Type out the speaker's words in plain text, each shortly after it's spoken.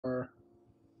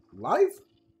Live?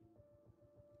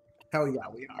 Hell yeah,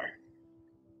 we are.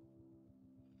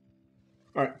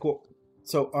 All right, cool.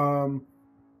 So,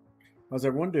 how's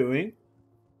everyone doing?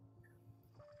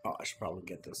 Oh, I should probably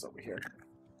get this over here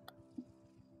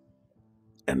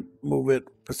and move it,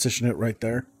 position it right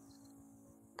there.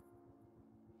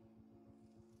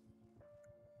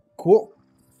 Cool.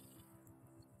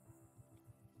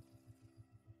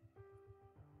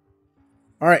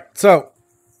 All right, so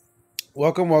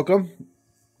welcome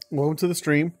to the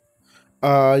stream.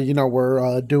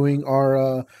 We're doing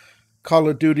our Call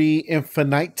of Duty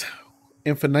Infinite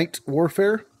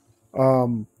Warfare.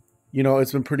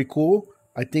 It's been pretty cool.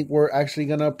 I think we're actually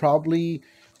gonna probably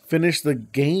finish the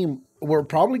game. We're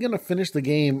probably gonna finish the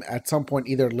game at some point,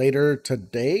 either later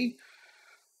today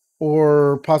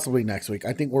or possibly next week.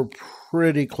 I think we're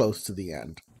pretty close to the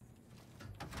end.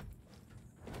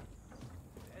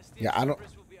 Yeah, I don't.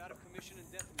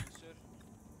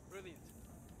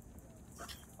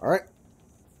 All right.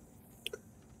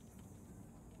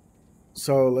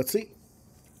 So let's see.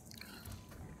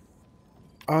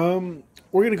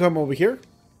 We're gonna come over here.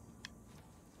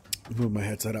 Move my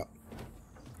headset up.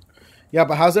 Yeah,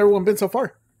 but how's everyone been so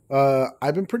far?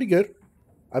 I've been pretty good.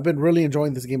 I've been really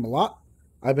enjoying this game a lot.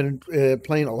 I've been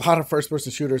playing a lot of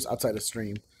first-person shooters outside of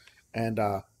stream, and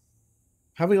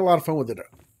having a lot of fun with it.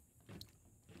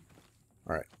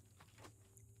 All right.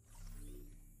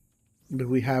 Do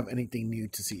we have anything new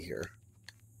to see here?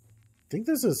 I think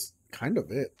this is kind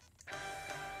of it.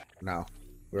 No,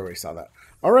 we already saw that.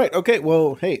 All right. Okay.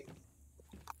 Well, hey.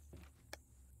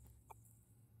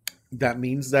 That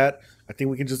means that I think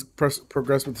we can just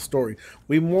progress with the story.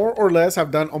 We more or less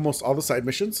have done almost all the side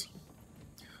missions.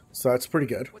 So that's pretty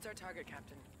good. What's our target,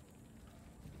 Captain?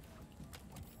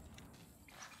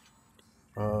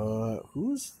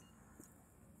 Who's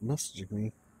messaging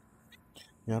me?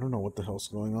 Yeah, I don't know what the hell's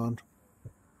going on.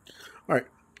 All right.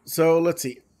 So let's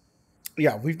see.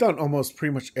 Yeah, we've done almost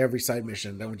pretty much every side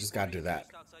mission. Then we just got to do that.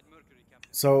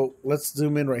 So let's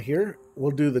zoom in right here.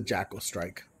 We'll do the Jackal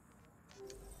Strike.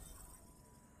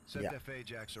 Sent-F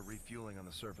Ajax are refueling on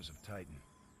the surface of Titan.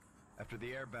 After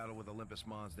the air battle with Olympus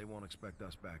Mons, they won't expect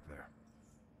us back there.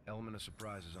 Element of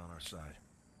surprise is on our side.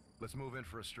 Let's move in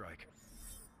for a strike.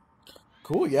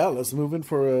 Cool, yeah, let's move in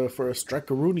for a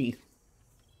strike-a-rooney.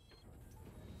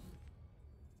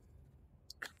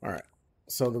 All right,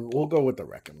 so we'll go with the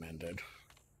recommended.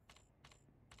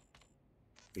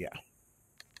 Yeah.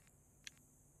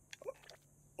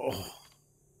 Oh.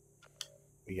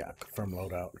 Yeah, confirm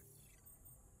loadout.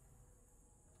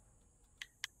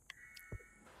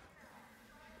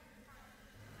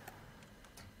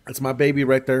 That's my baby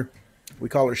right there. We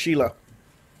call her Sheila.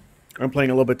 I'm playing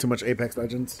a little bit too much Apex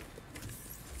Legends.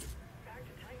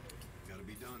 Gotta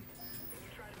be done.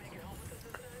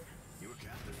 You were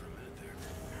captain for a minute there.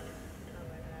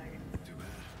 Too bad.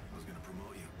 I was gonna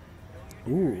promote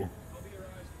you. Ooh.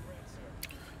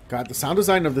 God, the sound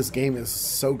design of this game is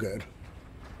so good.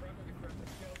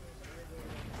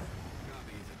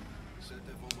 Copy, Ethan.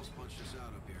 Sent-F almost punched us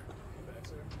out up here.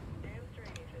 Damn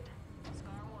straight, Agent.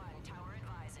 Scar 1, tower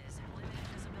advises. Limited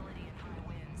visibility and high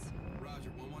winds.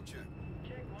 Roger, 1-1 check.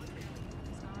 Check 1, 2.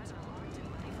 Scars are locked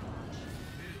and ready for launch.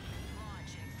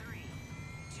 Launch in 3,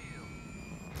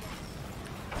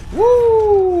 2.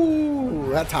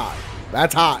 Woo! That's hot.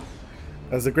 That's hot.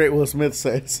 As the great Will Smith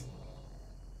says.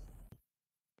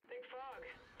 Big fog.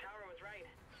 Tower was right.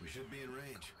 We should be in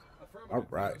range. All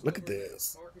right, look at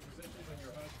this. Eyes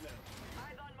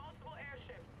on multiple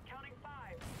airships. Counting 5.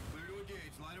 Clear to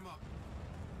engage. Line them up.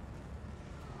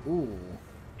 Ooh.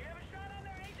 You have a shot on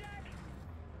their Ajax?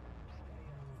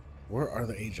 Where are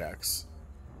the Ajax?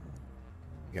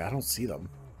 Yeah, I don't see them.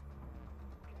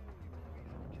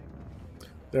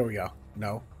 There we go.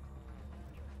 No.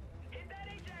 Hit that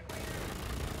Ajax.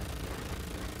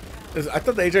 I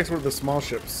thought the Ajax were the small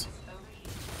ships.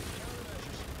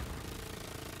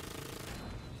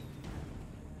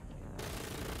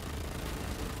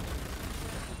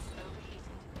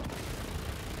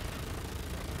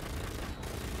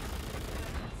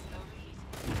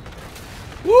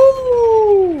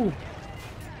 Woo!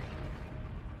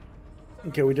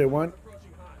 Okay, we did one.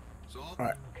 All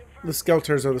right. The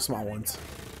Skelters are the small ones.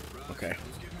 Okay.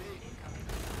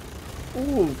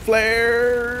 Ooh,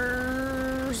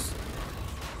 flares!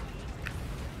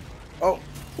 Oh,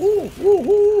 ooh,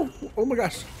 ooh, ooh! Oh my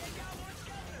gosh!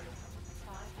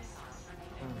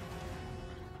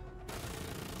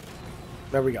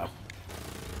 There we go.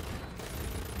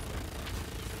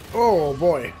 Oh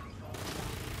boy!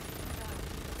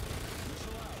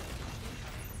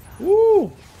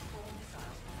 Woo!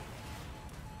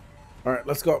 All right,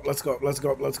 let's go up. Let's go up. Let's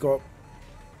go up. Let's go up.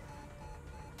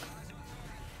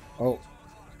 Oh.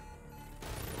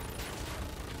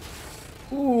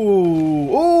 Ooh.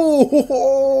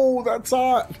 Oh, that's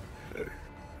hot.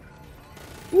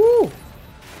 Ooh.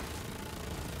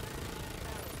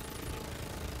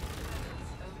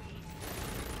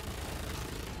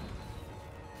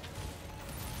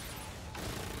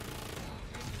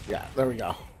 Yeah, there we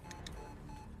go.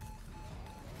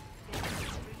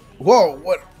 Whoa,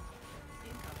 what?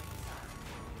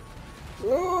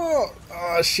 Oh,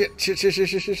 oh shit, shit, shit, shit,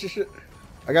 shit, shit, shit, shit.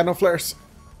 I got no flares.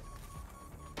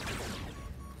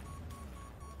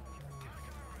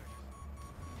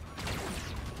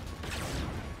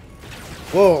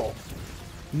 Whoa.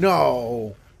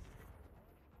 No.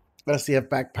 Let's see if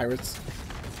back pirates.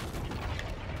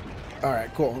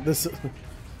 Alright, cool. This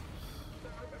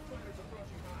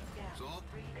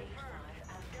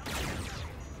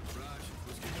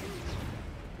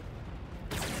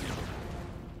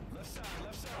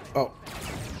Oh.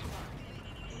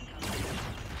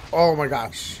 Oh my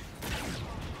gosh.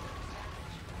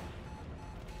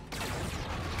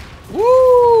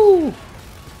 Woo!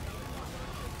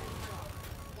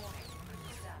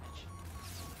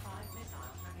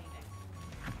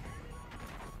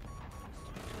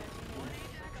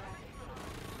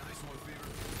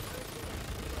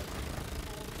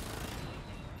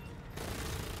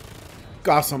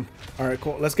 Awesome. Alright,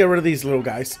 cool. Let's get rid of these little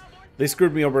guys. They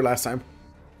screwed me over last time.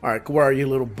 Alright, where are you,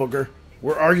 little booger?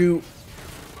 Where are you?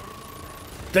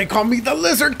 They call me the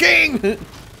Lizard King!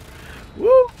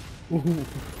 Woo!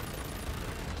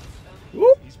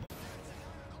 Woo!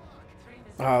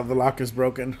 Ah, the lock is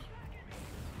broken.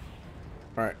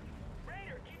 Alright.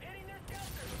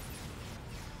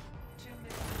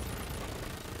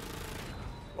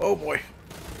 Oh boy.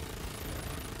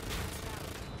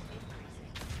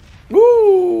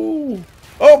 Woo!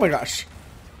 Oh my gosh.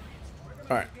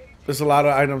 Alright. There's a lot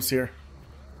of items here.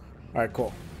 Alright,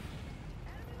 cool.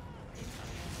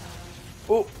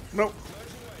 Oh, no.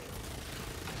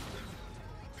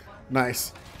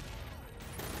 Nice.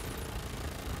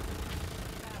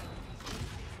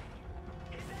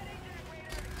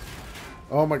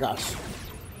 Oh my gosh.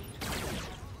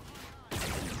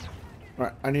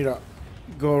 Alright, I need to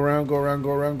go around, go around,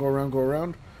 go around, go around, go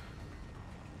around.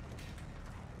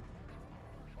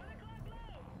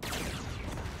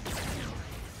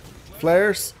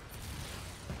 Flares.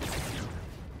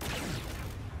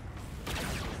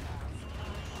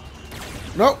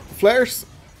 Nope, flares.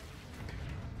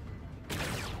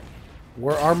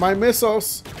 Where are my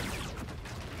missiles?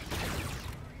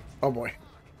 Oh boy.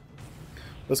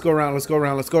 Let's go around, let's go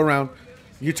around, let's go around.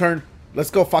 You turn.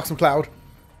 Let's go, Fox and Cloud.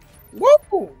 Woo!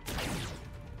 Oh,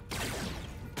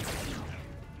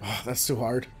 that's too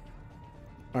hard.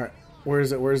 Alright. Where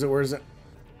is it? Where is it? Where is it?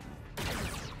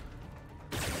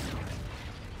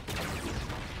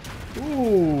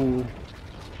 Ooh.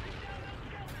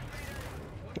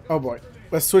 Oh boy.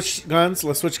 Let's switch guns.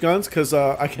 Let's switch guns because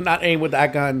I cannot aim with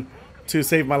that gun to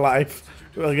save my life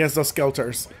against those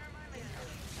skelters.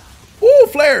 Ooh,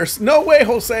 flares! No way,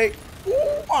 Jose!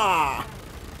 Ooh, ah!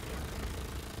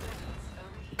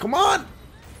 Come on!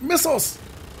 Missiles!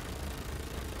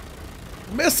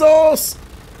 Missiles!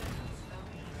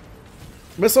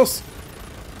 Missiles!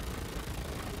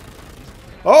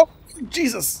 Oh,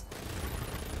 Jesus!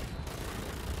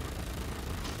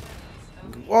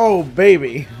 Oh,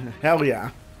 baby. Hell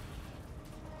yeah.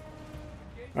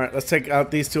 Alright, let's take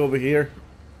out these two over here.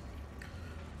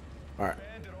 Alright.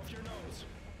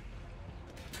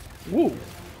 Woo.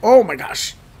 Oh my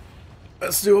gosh.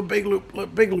 Let's do a big loop,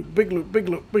 big loop, big loop, big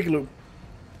loop, big loop.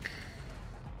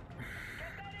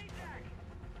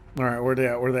 Alright, where they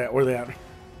at? Where they at? Where they at?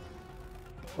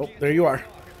 Oh, there you are.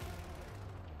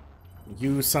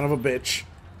 You son of a bitch.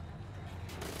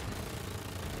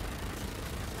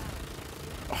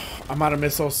 Oh, I'm out of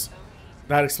missiles.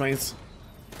 That explains.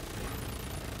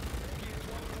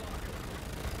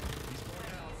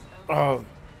 Oh.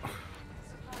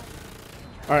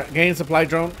 Alright, gain supply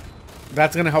drone.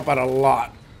 That's gonna help out a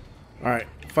lot. Alright,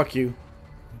 fuck you.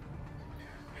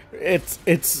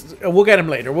 We'll get him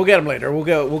later. We'll get him later.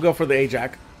 We'll go for the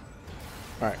Ajax.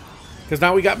 Alright. Because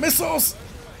now we got missiles!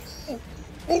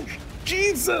 Oh,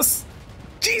 Jesus!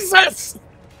 Jesus!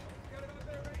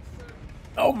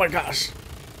 Oh my gosh.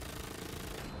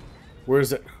 Where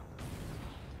is it?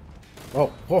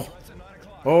 Oh, oh.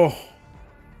 Oh.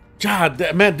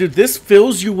 God, man, dude, this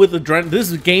fills you with adrenaline.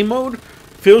 This game mode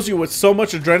fills you with so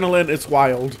much adrenaline, it's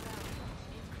wild.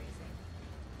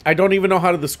 I don't even know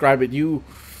how to describe it.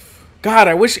 God,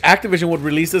 I wish Activision would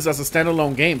release this as a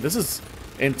standalone game. This is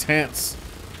intense.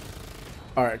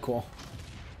 Alright, cool.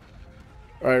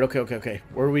 Alright, okay.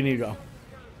 Where do we need to go?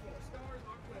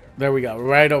 There we go.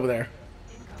 Right over there.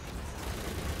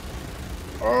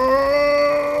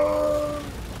 Oh!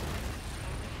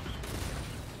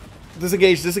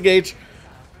 Disengage. Disengage.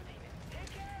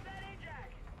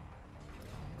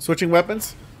 Switching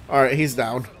weapons. All right, he's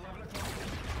down.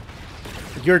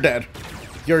 You're dead.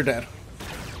 You're dead.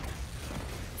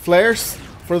 Flares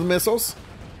for the missiles.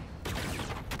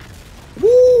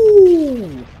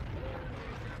 Woo!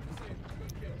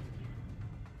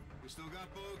 We still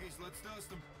got bogeys. Let's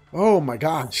dust them. Oh my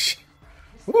gosh.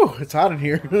 Woo, it's hot in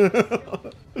here.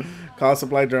 Call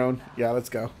supply drone. Yeah, let's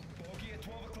go. Bogey at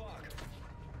 12 o'clock.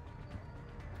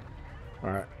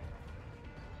 Alright.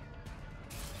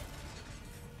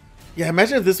 Yeah,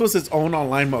 imagine if this was its own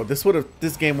online mode. This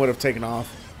game would have taken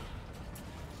off.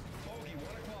 Bogey 1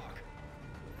 o'clock.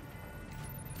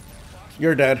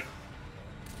 You're dead.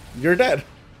 You're dead.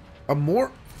 A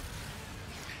more.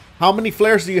 How many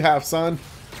flares do you have, son?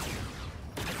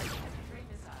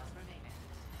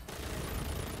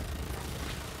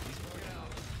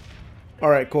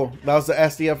 Alright, cool. That was the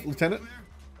SDF lieutenant.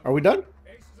 Are we done?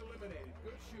 Ace is eliminated.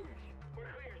 Good shooting. We're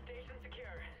clear. Station secure.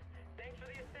 Thanks for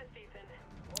the assist, Ethan.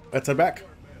 Let's head back.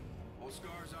 All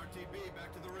scars RTB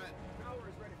back to the red. Tower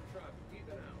is ready for traffic.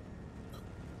 Ethan out.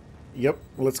 Yep.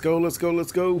 Let's go. Let's go.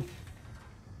 Let's go.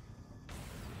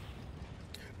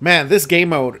 Man, this game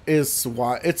mode is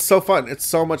it's so fun. It's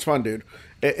so much fun, dude.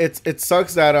 It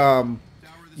sucks that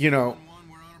you know, 1,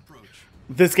 we're on approach.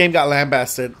 this game got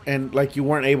lambasted and like you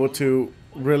weren't able to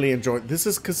really enjoy it. This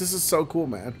is because this is so cool,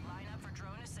 man. Line up for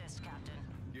drone assist, Captain.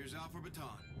 Here's out for baton.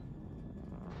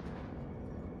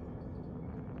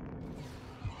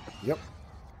 Yep.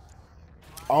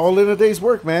 All in a day's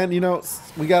work, man. You know,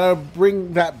 we gotta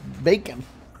bring that bacon.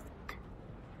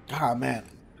 Ah, man.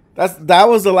 That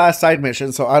was the last side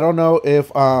mission, so I don't know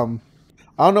if I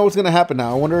don't know what's gonna happen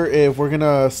now. I wonder if we're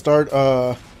gonna start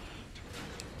I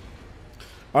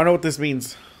don't know what this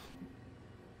means.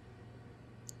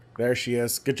 There she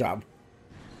is. Good job.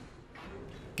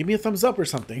 Give me a thumbs up or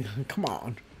something. Come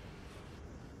on.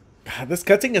 God, this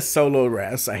cutting is so low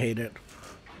res. I hate it.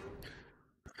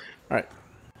 Alright.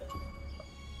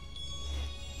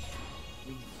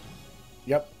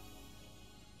 Yep.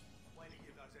 Way to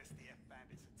give those SDF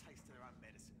bandits a taste of their own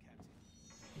medicine,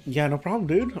 Captain. Yeah, no problem,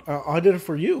 dude. I did it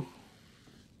for you.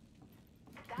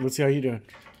 Let's see how you doing.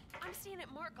 I'm seeing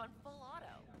it mark on full auto.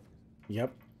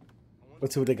 Yep.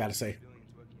 Let's see what they gotta say.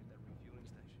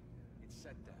 It's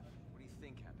SETDEF. What do you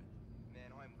think, Captain?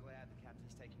 Man, I'm glad the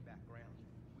captain's taking back ground.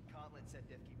 We can't let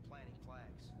SETDEF keep planting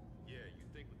flags. Yeah,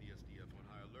 you'd think with the SDF on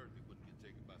high alert, we wouldn't get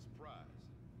taken by surprise.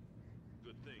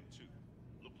 Good thing, too.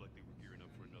 Looked like they were gearing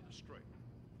up for another strike.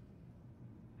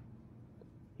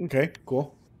 Okay,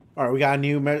 cool. All right, we got a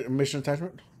new mission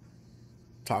attachment.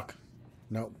 Talk.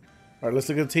 Nope. All right, let's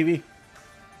look at the TV.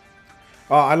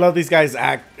 Oh, I love these guys'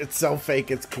 act. It's so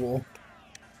fake. It's cool.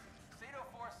 Sato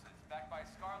forces, backed by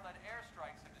Scar-led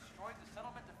airstrikes, have destroyed the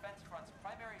Settlement Defense Front's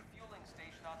primary fueling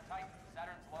station on Titan,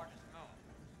 Saturn's largest moon.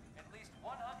 At least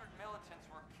 100 militants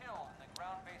were killed in the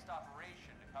ground-based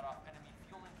operation to cut off enemy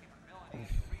fueling capability in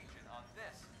the region on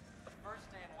this, the first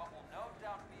day in what will no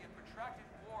doubt be a protracted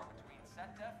war between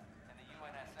SETDEF and the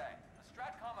UNSA. A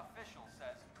Stratcom official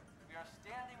says, "We are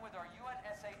standing with our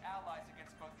UNSA allies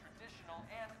against both traditional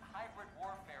and hybrid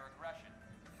warfare aggression,"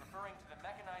 referring to the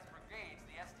mechanized brigades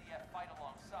the SDF fight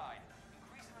alongside,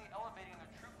 increasingly elevating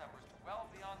their troop numbers to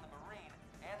well beyond the Marine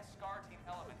and SCAR team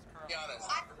elements currently.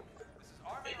 This is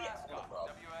Armin Raskov,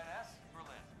 WNS,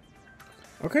 Berlin.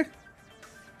 Okay.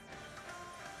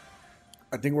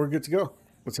 I think we're good to go.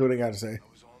 Let's see what they got to say. I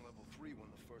was on level 3 when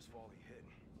the first volley hit.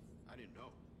 I didn't know.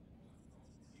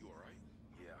 You alright?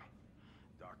 Yeah,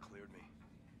 Doc cleared me.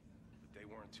 But they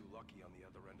weren't too lucky on the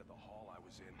other end of the hall I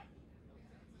was in.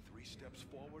 3 steps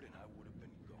forward and I would have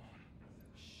been gone.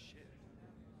 Shit.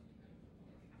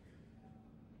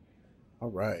 All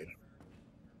right.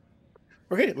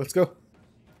 Okay, let's go.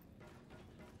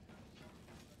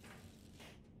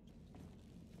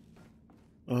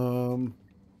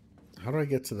 How do I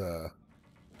get to the...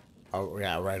 Oh,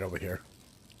 yeah, right over here.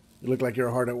 You look like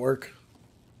you're hard at work.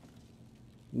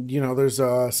 You know, there's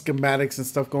schematics and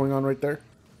stuff going on right there.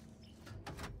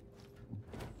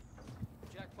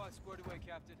 Jackpot squared away,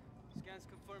 Captain. Scans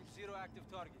confirm 0 active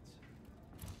targets.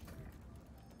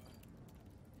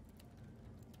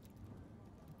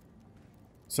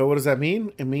 So what does that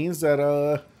mean? It means that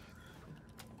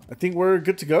I think we're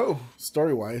good to go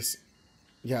story-wise.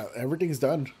 Yeah, everything's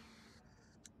done.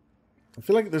 I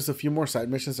feel like there's a few more side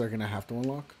missions that are gonna have to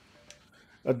unlock.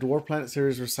 A dwarf planet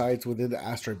series resides within the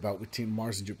asteroid belt between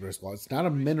Mars and Jupiter as well. It's not a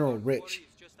mineral rich.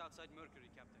 It's just outside Mercury,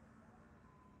 Captain.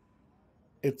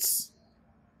 It's...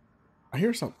 I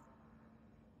hear something.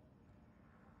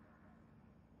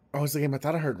 Oh, it's a game. I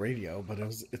thought I heard radio, but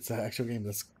it's an actual game.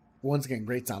 That's once again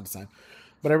great sound design.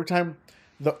 But every time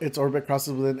its orbit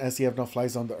crosses within SEF no fly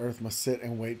zone, the Earth must sit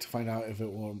and wait to find out if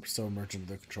it will still emerge into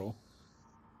their control.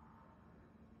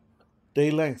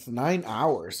 Day length 9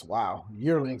 hours. Wow.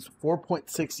 Year length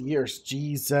 4.6 years.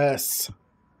 Jesus.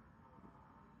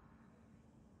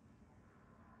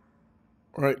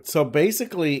 All right. So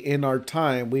basically, in our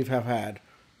time, we've have had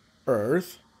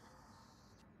Earth,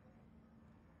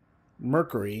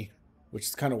 Mercury, which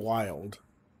is kind of wild.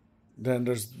 Then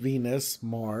there's Venus,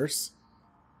 Mars.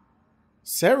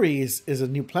 Ceres is a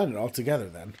new planet altogether.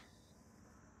 Then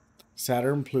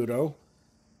Saturn, Pluto,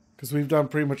 because we've done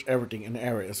pretty much everything in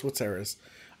Eris. What's Eris?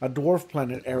 A dwarf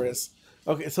planet, Eris.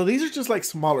 Okay, so these are just like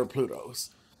smaller Plutos.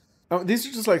 These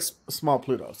are just like small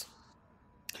Plutos.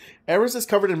 Eris is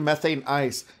covered in methane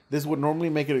ice. This would normally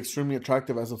make it extremely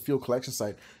attractive as a fuel collection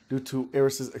site due to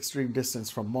Eris's extreme distance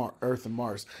from Earth and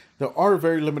Mars. There are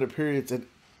very limited periods in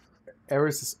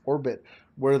Eris's orbit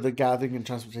where the gathering and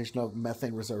transportation of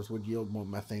methane reserves would yield more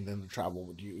methane than the travel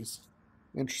would use.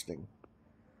 Interesting.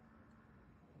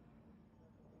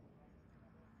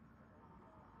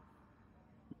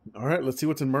 All right, let's see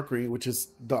what's in Mercury, which is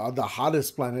the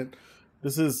hottest planet.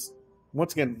 This is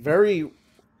once again very.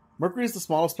 Mercury is the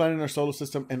smallest planet in our solar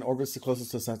system and orbits the closest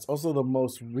to the sun. It's also the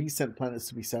most recent planet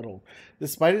to be settled.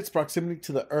 Despite its proximity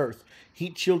to the Earth,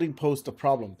 heat shielding posed a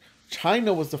problem.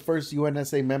 China was the first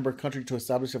UNSA member country to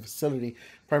establish a facility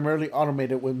primarily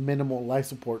automated with minimal life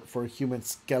support for a human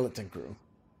skeleton crew.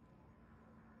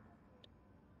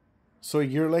 So a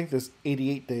year length is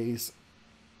 88 days,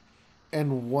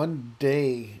 and 1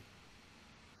 day,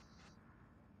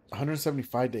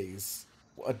 175 days.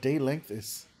 A day length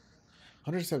is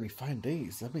 175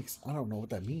 days. That makes, I don't know what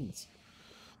that means.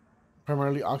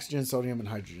 Primarily oxygen, sodium, and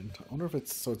hydrogen. I wonder if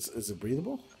it's, so it's, is it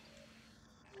breathable?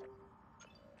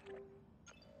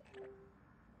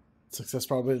 Success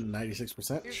probability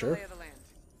 96%. Here's Sure. the lay of the land.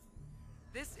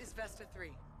 This is Vesta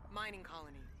 3, mining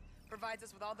colony. Provides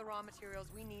us with all the raw materials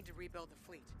we need to rebuild the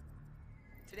fleet.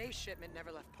 Today's shipment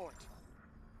never left port.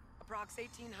 Approx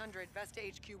 1800, Vesta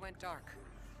HQ went dark.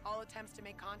 All attempts to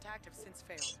make contact have since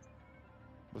failed.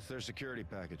 What's their security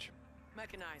package?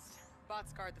 Mechanized.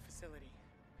 Bots guard the facility.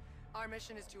 Our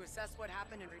mission is to assess what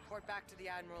happened and report back to the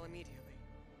Admiral immediately.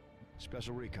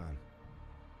 Special recon.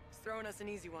 He's throwing us an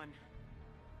easy one.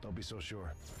 Don't be so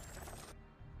sure.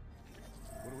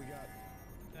 What do we got?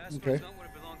 That's Okay. not where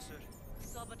it belongs, sir.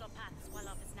 This orbital path is well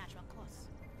off its natural course.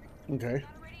 Okay.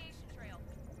 Got a radiation trail.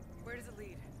 Where does it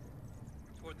lead?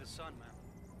 Toward the sun, ma'am.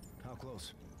 How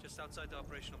close? Just outside the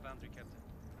operational boundary, Captain.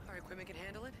 Our equipment can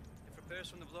handle it? If repairs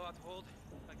from the blowout hold,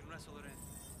 I can wrestle it in.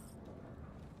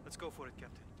 Let's go for it,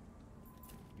 Captain.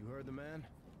 You heard the man.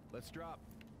 Let's drop.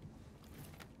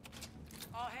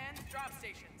 All hands, drop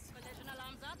stations. Collision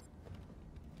alarms up.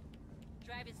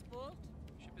 Drive is spooled.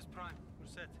 Ship is prime. We're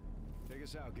set. Take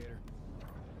us out, Gator.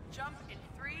 Jump in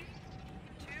 3,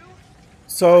 2.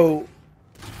 So,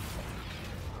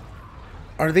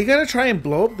 are they gonna try and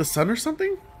blow up the sun or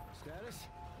something? Status?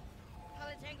 Hull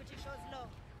integrity shows low.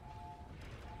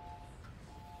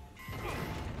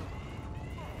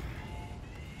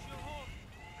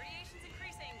 Radiation's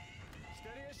increasing.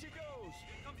 Steady as she goes.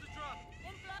 Here comes the drop.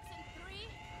 Influx in 3,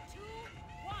 2,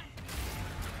 1.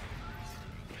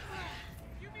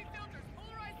 UV filters,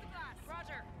 polarize the glass.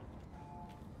 Roger.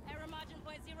 Error margin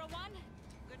 0.01.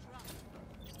 Good drop.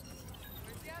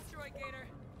 Where's the asteroid, Gator?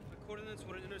 The coordinates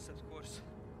were an intercept course.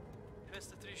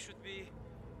 Vesta 3 should be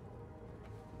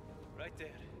right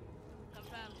there.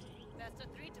 Confirmed. Vesta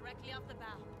 3 directly off the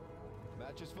bow.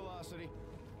 Matches velocity.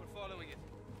 We're following it.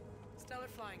 Stellar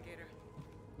flying, Gator.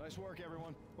 Nice work,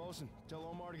 everyone. Bosun, tell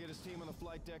Omar to get his team on the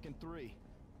flight deck in 3.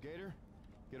 Gator,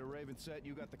 get a Raven set.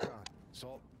 You got the con.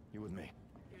 Salt, you with me.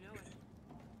 You know it.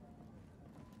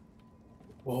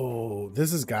 Whoa,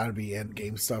 this has got to be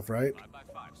endgame stuff, right? 5 by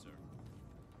 5, sir.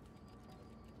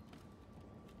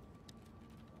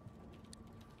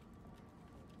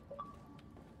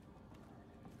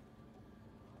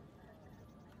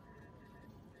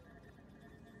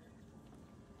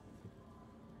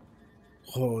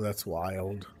 Oh, that's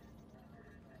wild.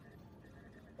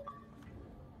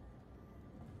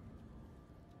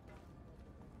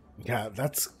 Yeah,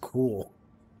 that's cool.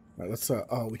 All right, let's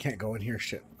oh, we can't go in here.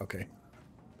 Shit. Okay.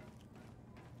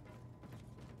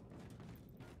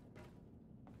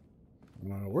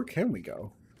 Where can we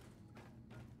go?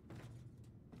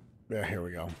 Yeah, here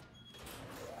we go.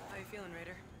 How you feeling,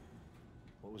 Raider?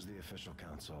 What was the official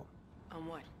count, Salt? On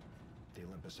what? The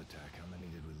Olympus attack. How many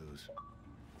did we lose?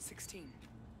 16.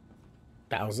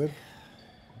 1,000.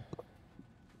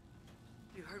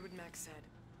 You heard what Max said.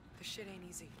 This shit ain't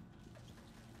easy.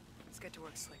 get to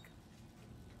work, Slick.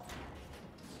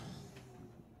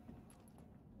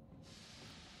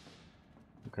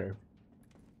 Okay.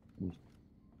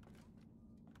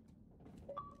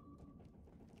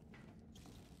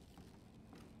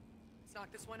 Let's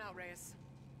knock this one out, Reyes.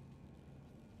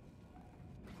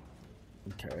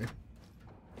 Okay.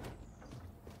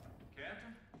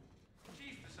 Captain?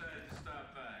 Chief decided to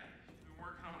stop by. She's been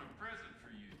working on a present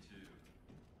for you two.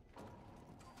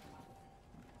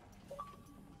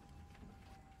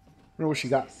 Wonder what she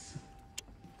got.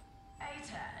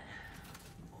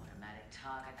 Automatic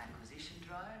target acquisition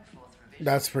drone, fourth revision.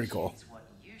 That's pretty cool. It's what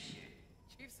you shoot.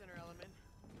 Chief Center element.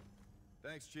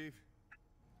 Thanks, Chief.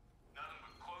 Nothing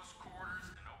but close quarters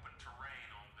and open terrain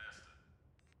on Vesta.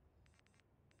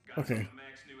 Got Okay. some of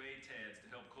Mac's new ATADs to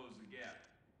help close the gap.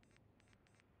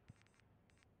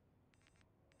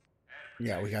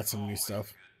 Yeah, we got some new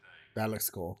stuff. That looks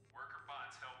cool. Worker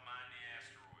bots help mine the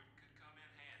asteroid. Could come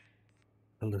in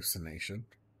handy. Hallucination.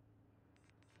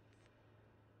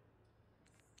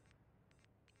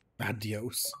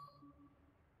 Adios.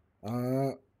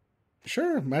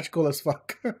 Sure, magical as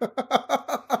fuck.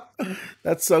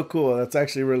 That's so cool. That's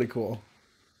actually really cool.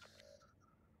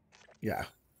 Yeah.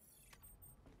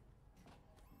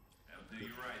 That'll do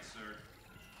you right, sir.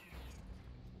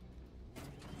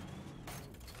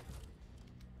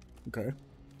 Okay.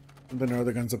 And then there are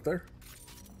other guns up there.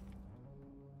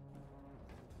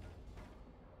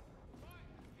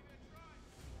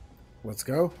 Let's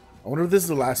go. I wonder if this is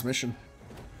the last mission.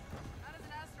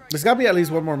 There's got to be at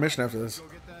least one more mission after this. Go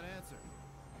get that answer.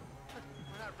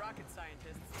 We're not rocket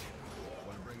scientists.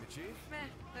 Want to bring the chief? Meh,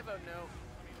 I vote no.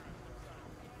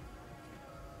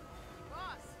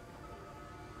 Boss!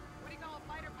 What do you call a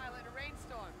fighter pilot in a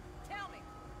rainstorm? Tell me!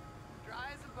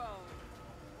 Dry as a bone.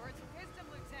 Words of wisdom,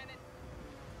 Lieutenant.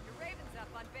 Your Raven's up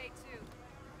on Bay 2.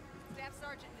 Staff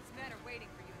Sergeant and his men are waiting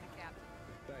for you and the captain.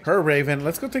 Thanks. Her Raven.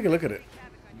 Let's go take a look at it. Wreak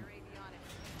havoc on your avionics.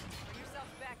 Bring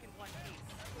yourself back in one piece.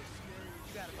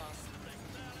 You got it, boss.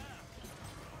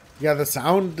 Yeah, the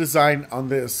sound design on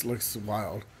this looks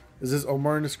wild. Is this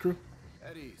Omar and his crew?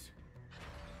 At ease.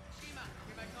 Shima,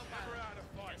 you're my co-pilot. Never out of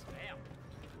fight. Damn.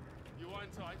 You on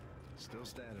tight? Still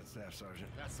standing, Staff Sergeant.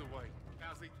 That's the way.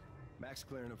 How's he? Max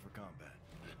clearing him for combat.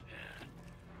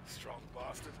 Strong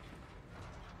bastard.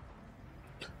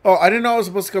 Oh, I didn't know I was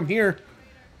supposed to come here.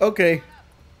 Okay.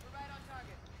 We're right on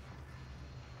target.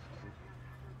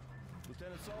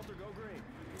 Lieutenant Salter, go green.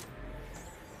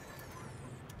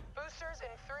 Boosters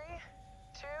in 3,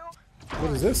 2.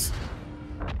 What is this?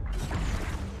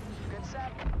 Good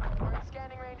set. We're in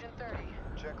scanning range in 30.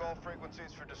 Check all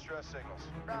frequencies for distress signals.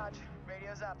 Raj,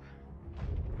 radio's up.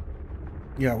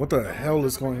 Yeah, what the hell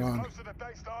is going on? Close to the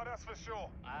day star, that's for sure.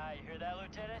 You hear that,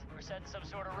 Lieutenant? We're setting some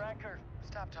sort of record.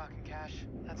 Stop talking, Cash.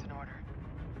 That's an order.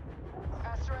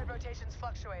 Asteroid rotation's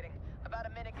fluctuating. About a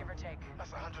minute, give or take.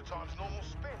 That's 100 times normal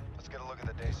spin. Let's get a look at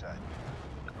the day side.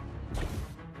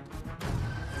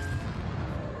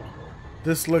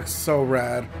 This looks so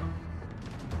rad.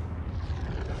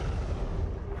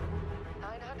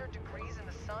 900 degrees in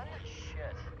the sun?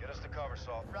 Shit. Get us to cover,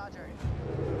 Salt. Roger.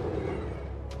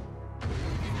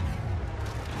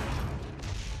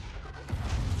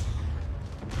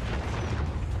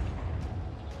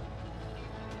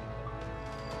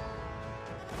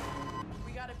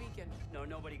 We got a beacon. No,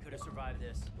 nobody could have survived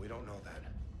this. We don't know that.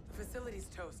 The facility's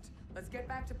toast. Let's get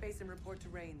back to base and report to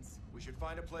Rains. We should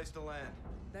find a place to land.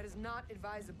 That is not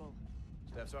advisable.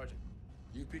 Staff Sergeant,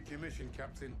 You pick your mission,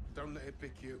 Captain. Don't let it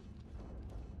pick you.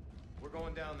 we're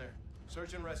going down there.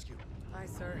 Search and rescue. Aye,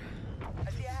 sir.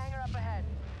 I see a hangar up ahead.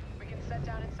 We can set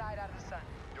down inside out of the sun.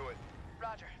 Do it.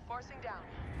 Roger. Forcing down.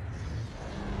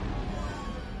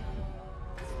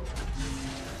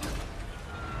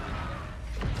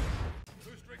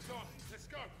 Boost rigs on. Let's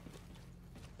go.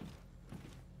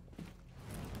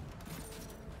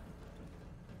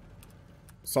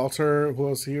 Salter, who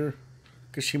else here?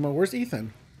 Kashima, where's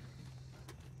Ethan?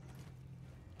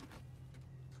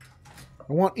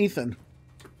 I want Ethan.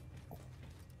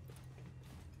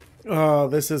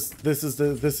 This is the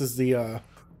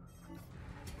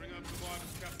Bring up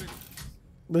survivors, Captain.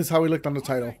 this is how we looked on the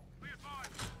title. Be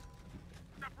advised.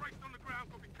 Separation on the ground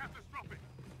will be catastrophic.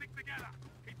 Stick together.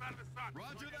 Keep out of the sun.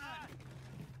 Roger that.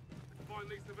 Let's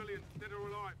find these civilians, dead or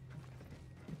alive.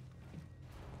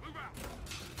 Move out.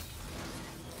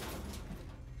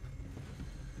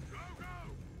 Go, go.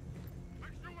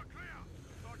 Make sure we're clear.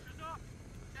 Torches up.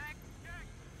 Check, check.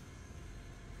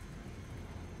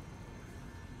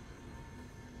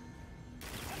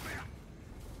 Hold there.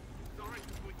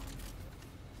 Direction point.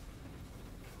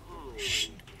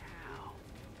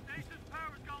 Station's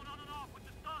power's going on and off with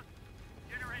the sun.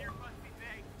 Generator must be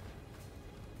big.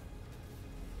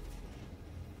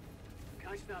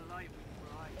 Nice that light.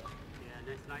 Right.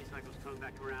 Yeah, next night cycle's coming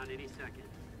back around any second.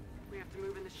 We have to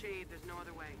move in the shade. There's no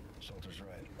other way. Salter's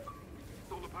right.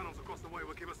 Solar panels across the way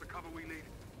will give us the cover we need.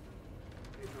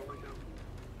 Here's our window.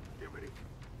 Get ready.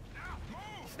 Now,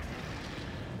 move!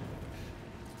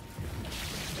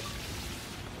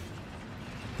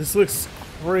 This looks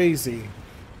crazy.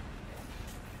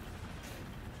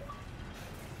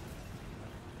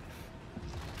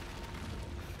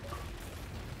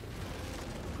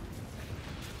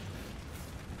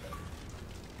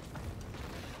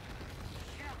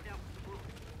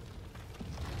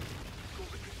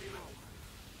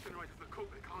 Generators are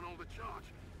cooked. They can't hold the charge.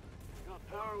 Got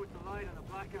power with the light and a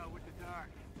blackout with the dark.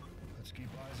 Let's keep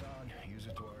eyes on. Use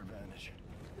it to our advantage.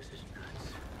 This is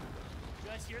nuts. You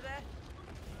guys hear that?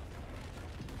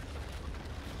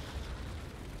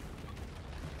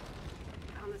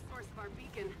 Found the source of our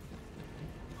beacon.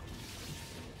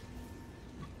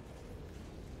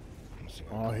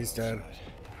 Oh, he's dead. Well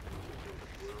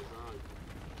done.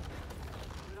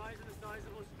 Good eyes on the size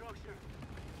of a structure.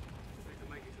 Need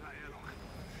to make it to that airlock.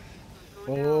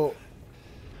 Oh,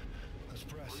 Let's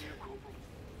press.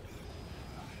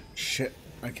 shit.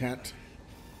 I can't.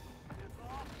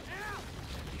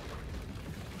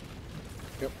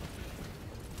 Yep.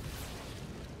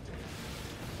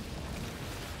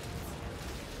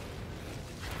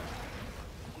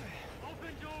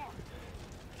 Open door!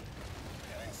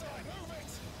 Get inside. Move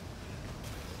it.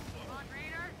 Come on,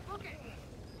 Raider. Book it.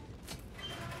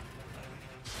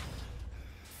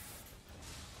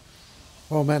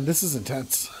 Oh man, this is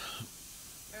intense.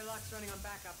 Airlock's running on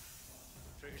backup.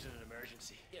 Triggers in an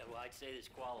emergency. Yeah, well, I'd say this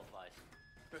qualifies.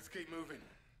 Let's keep moving.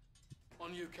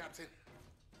 On you, Captain.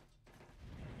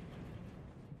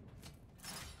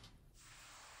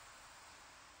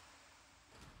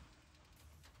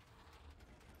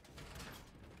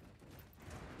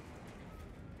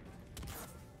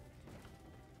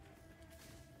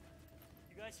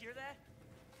 You guys hear that?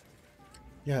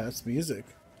 Yeah, it's music.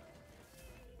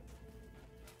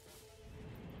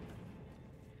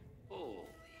 Holy.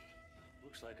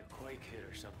 Looks like a quake hit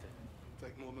or something.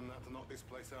 Take more than that to knock this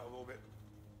place out of orbit.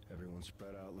 Everyone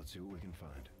spread out. Let's see what we can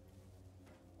find.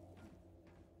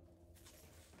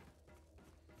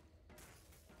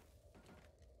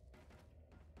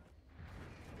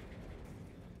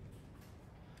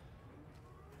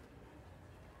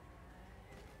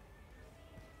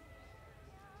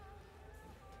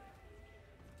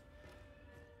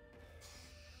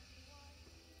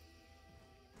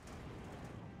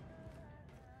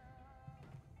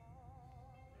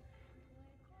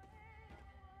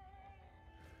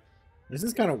 This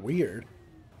is kind of weird.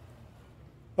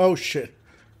 Oh shit.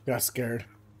 Got scared.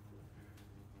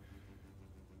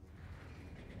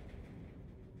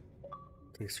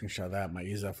 Take a screenshot of that. Might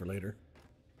use that for later.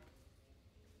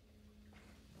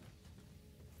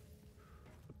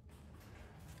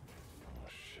 Oh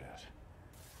shit.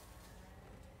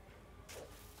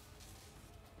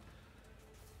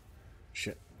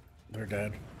 Shit. They're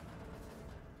dead.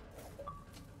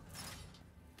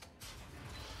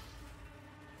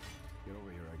 Get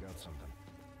over here. I got something.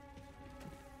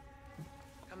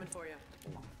 Coming for you.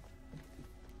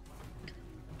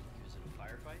 Is it a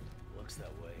firefight? Looks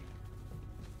that way.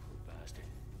 Poor bastard.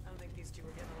 I don't think these two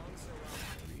were getting along so well.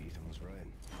 Maybe Ethan was right.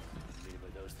 You mean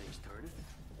by those things turning?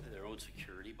 Their own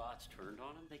security bots turned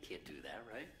on them? They can't do that,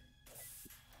 right?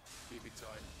 Keep it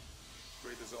tight.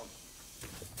 Breathers on.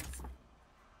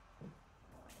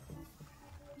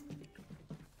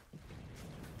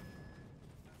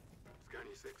 Scan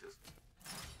your sixes.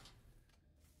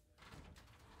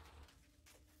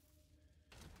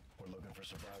 We're looking for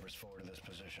survivors forward to this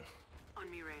position. On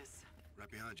me, Reyes.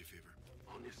 Right behind you, Fever.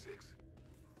 On your six.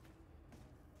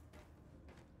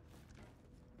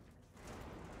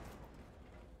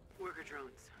 Worker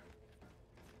drones.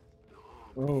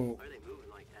 Oh. Why are they moving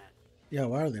like that? Yeah,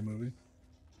 why are they moving?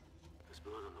 There's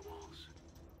blood on the walls.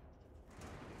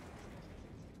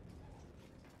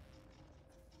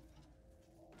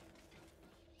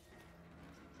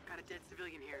 Got a dead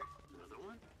civilian here. Another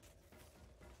one?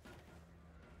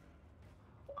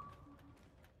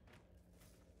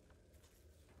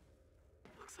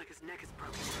 Looks like his neck is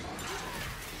broken.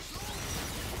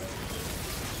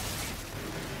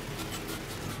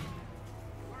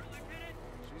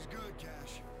 She's good,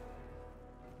 Cash.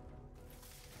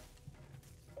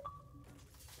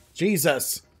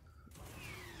 Jesus.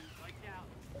 Lights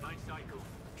out. Night cycle.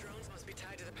 Drones must be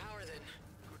tied to the power then.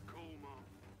 Good call, Mom.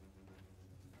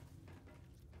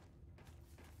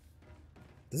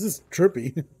 This is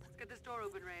trippy. Let's get this door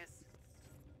open, Reyes.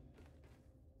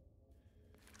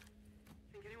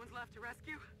 Think anyone's left to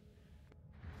rescue?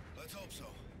 Let's hope so.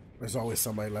 There's always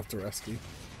somebody left to rescue.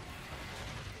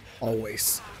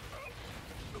 Always.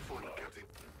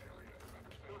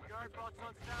 Guard bots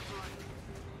on standby.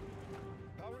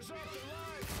 Power's up, they're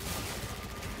live!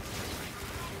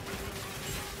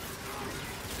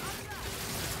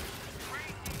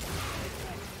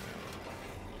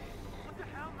 What the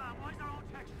hell, man? Why is our own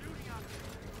tech shooting on us?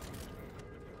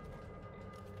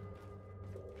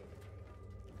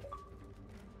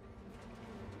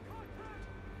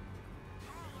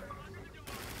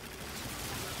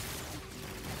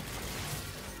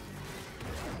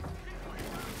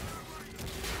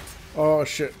 Oh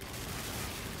shit.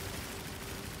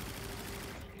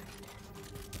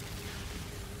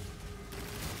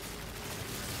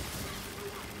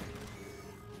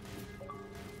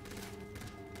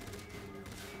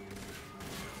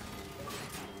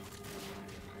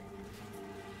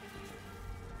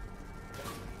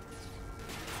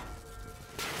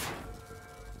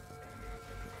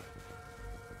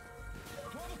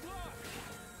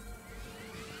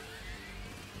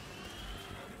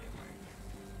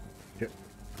 Yep.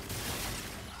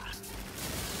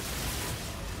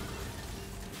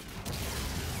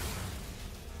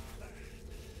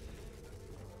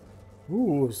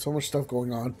 Ooh, so much stuff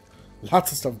going on.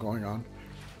 Lots of stuff going on.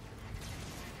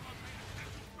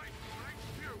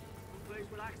 Place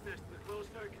with access to the closed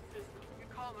circuit system. Good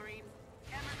call, Marines.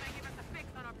 Cameras may give us a fix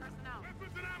on our personnel.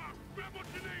 Weapons and ammo! Grab what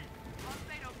you need!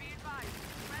 Pulsado, be advised.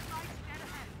 Red light dead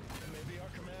ahead. Maybe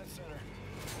our command center.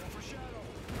 Go for shadow.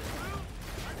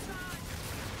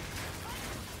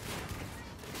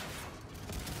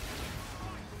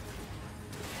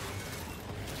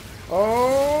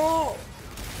 Oh!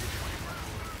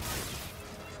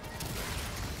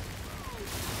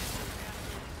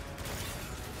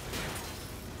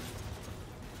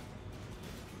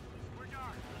 We're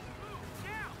dark. Move,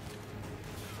 now!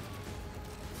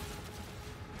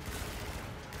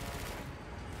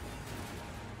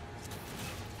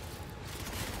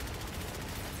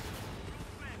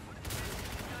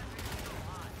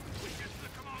 We get to the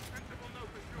command center, we'll know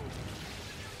for sure.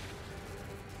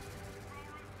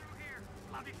 Through here.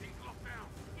 Bloody thing's locked down.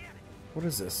 Get it. What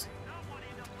is this? Don't want to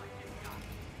end up like this guy.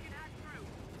 We can hack through.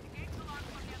 The gate's alarmed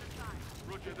from the other side.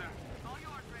 Roger that. All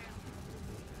yours, Reyes.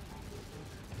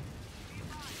 Be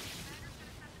advised. Commander's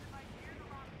gonna set the device near the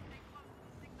lock and stay close to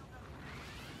the signal doesn't break.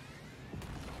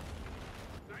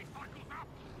 Stay cycles up.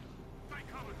 Stay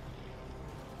covered.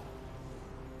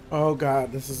 Oh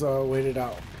god, this is waited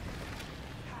out.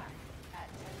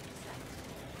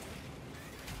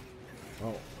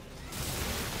 Oh.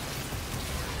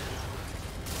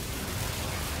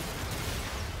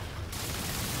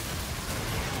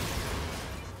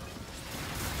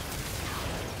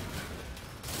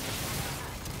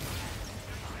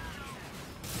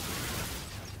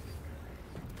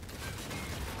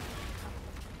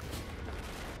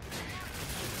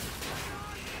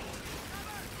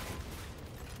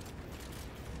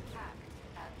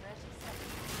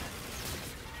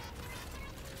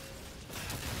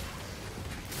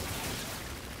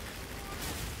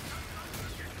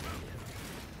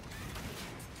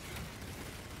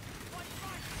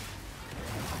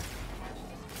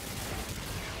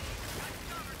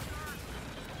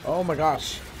 Oh my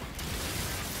gosh.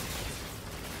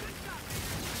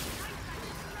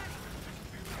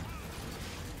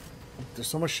 There's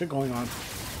so much shit going on.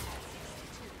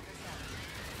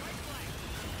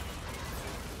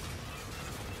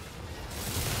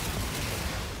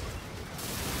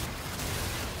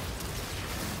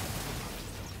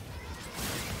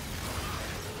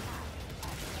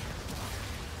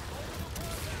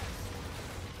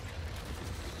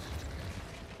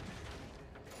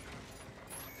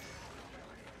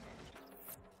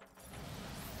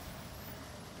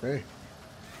 Okay.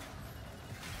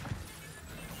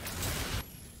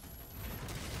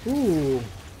 Ooh.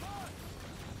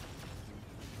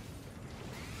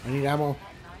 I need ammo.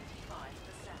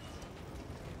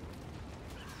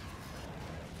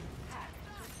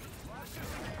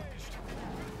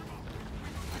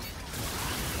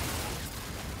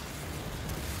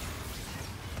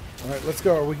 Alright, let's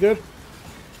go. Are we good?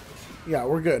 Yeah,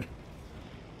 we're good.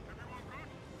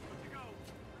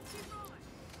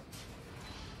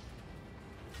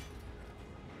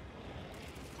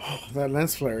 Oh, that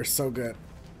lens flare is so good.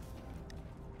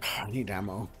 I need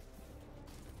ammo.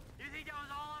 You think that was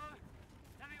all of them?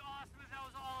 That'd be awesome if that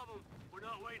was all of them. We're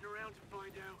not waiting around to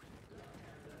find out.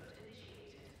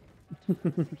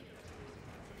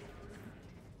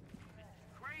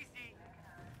 Crazy.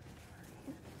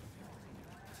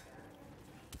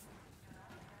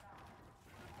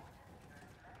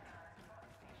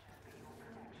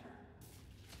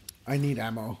 I need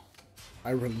ammo. I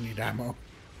really need ammo.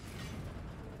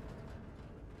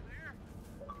 Clear?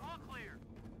 All clear.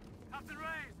 Captain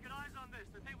Reyes, get eyes on this.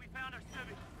 I think we found our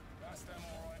civvy. That's them,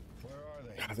 all right. Where are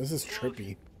they? God, this is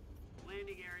trippy.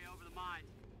 Landing area over the mine.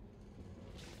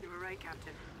 You were right,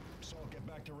 Captain. So get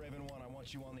back to Raven 1. I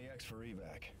want you on the X for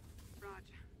evac.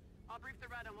 Roger. I'll brief the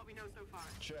Red on what we know so far.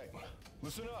 Check.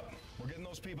 Listen up. We're getting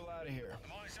those people out of here. The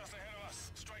mine's just ahead of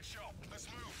us. Straight shot. Let's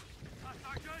move.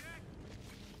 Sergeant!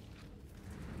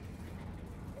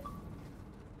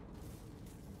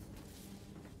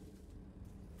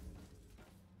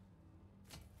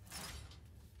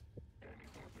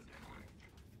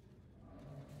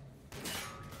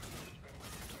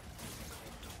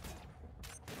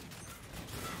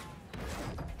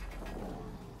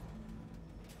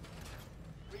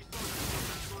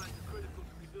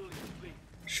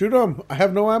 Shoot him! I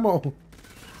have no ammo.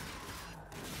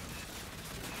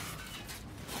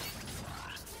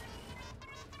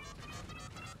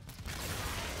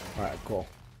 Alright, cool.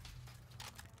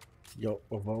 Yo,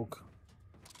 evoke.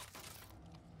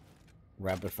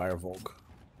 Rapid fire Volk.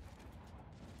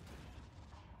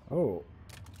 Oh.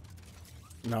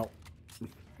 No.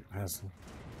 Has.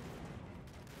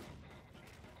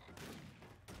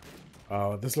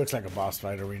 Oh, this looks like a boss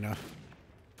fight arena.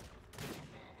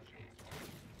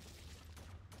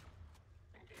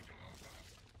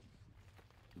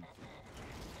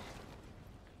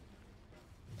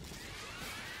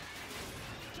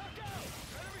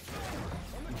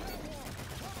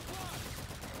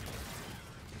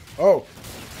 Oh.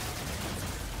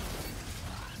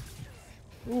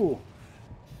 Ooh.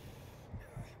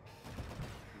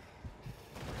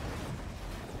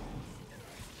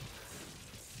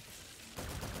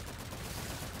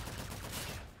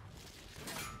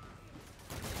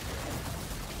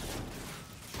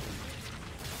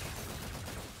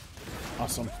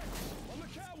 Awesome.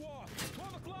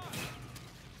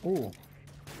 Ooh.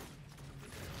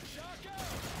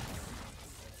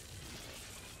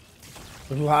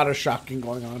 There's a lot of shocking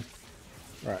going on.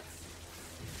 All right.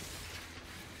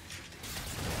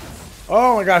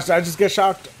 Oh my gosh, did I just get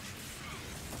shocked?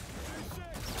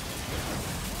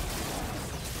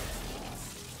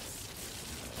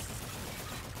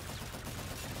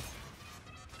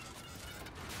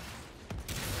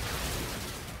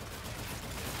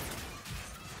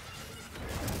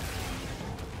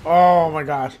 Oh my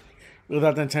gosh.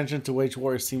 Without the intention to wage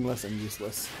war is seamless and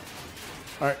useless.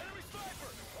 Alright.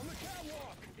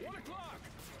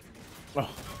 Oh.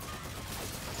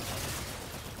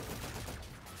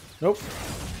 Nope.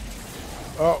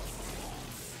 Oh.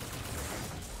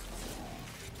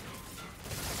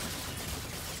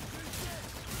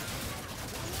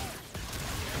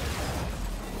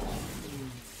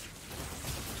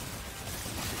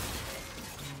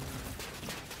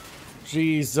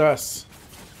 Jesus.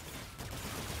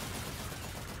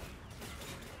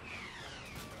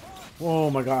 Oh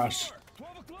my gosh.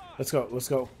 Let's go. Let's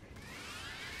go.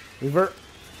 Revert.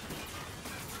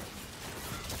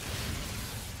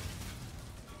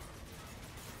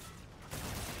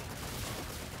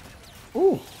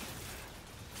 Ooh.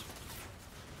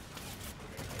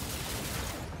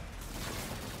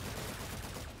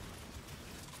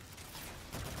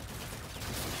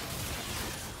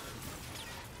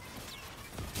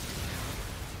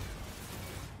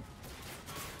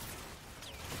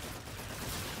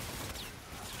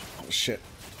 Oh shit.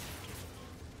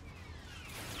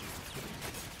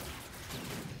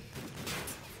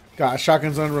 God,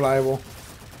 shotgun's unreliable.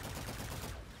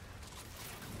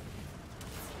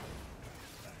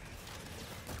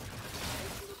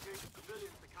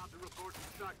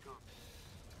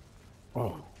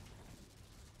 Oh.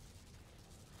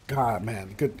 God,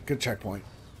 man, good checkpoint.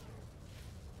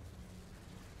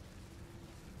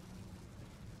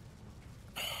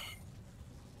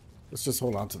 Let's just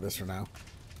hold on to this for now.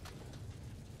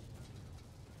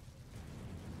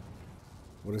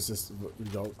 What is this?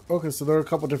 Okay, so there are a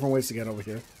couple different ways to get over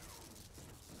here.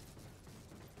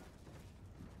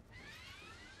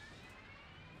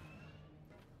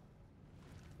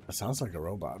 That sounds like a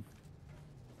robot.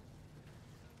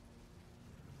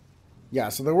 Yeah,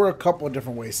 so there were a couple of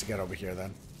different ways to get over here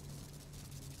then.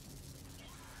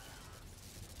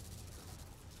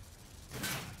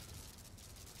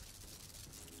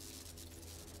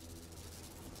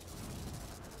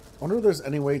 I wonder if there's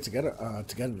any way to get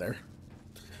in there.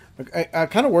 I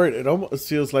kind of worried. It almost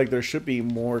feels like there should be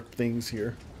more things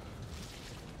here.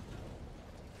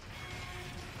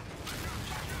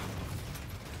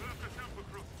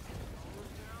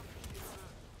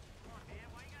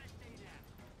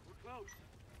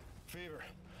 Fever,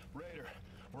 Raider,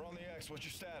 we're on the X. What's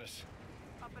your status?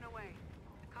 Up and away.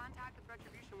 Contact with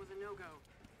Retribution was a no-go.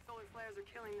 Solar flares are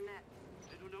killing the net.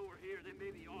 They don't know we're here. They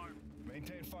may be armed.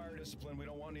 Maintain fire discipline. We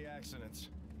don't want any accidents.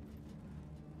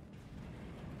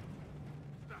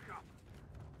 Stack up.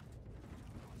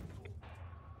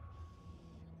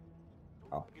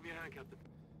 Oh. Give me a hand, Captain.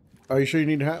 Are you sure you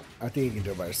need help? I think you can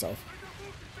do it by yourself.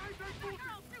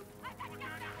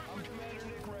 I'm Commander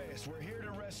Nick Reyes. We're here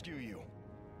to rescue you.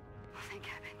 Thank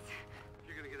heavens.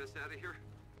 You're gonna get us out of here?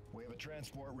 We have a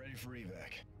transport ready for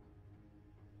evac.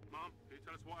 Mom, can you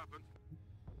tell us what happened?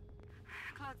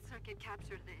 Cloud Circuit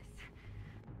captured this.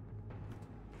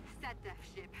 Set-def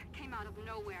ship. Came out of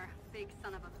nowhere. Big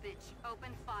son of a bitch.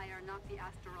 Opened fire, knocked the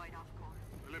asteroid off course.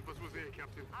 Olympus was here,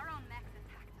 Captain. Our own mechs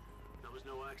attacked us. That was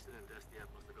no accident. SDF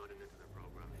must have gotten into their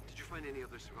program. Did you find any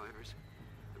other survivors?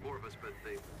 There are more of us, but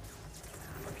they...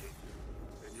 Okay.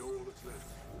 Then you're all that's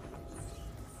left.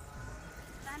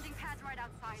 Landing pad's right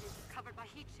outside. It's covered by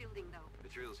heat shielding, though.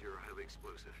 Materials here are highly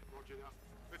explosive. Roger that.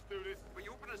 Let's do this. But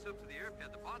you open us up to the air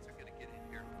pad, the bots are gonna get in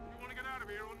here. You want to get out of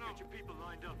here or not? Get your people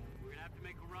lined up. We're gonna have to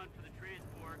make a run for the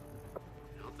transport.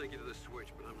 I'll take you to the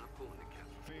switch, but I'm not pulling it,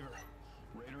 Captain. Fever.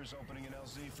 Raider is opening an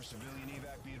LZ for civilian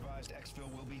evac. Be advised, exfil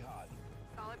will be hot.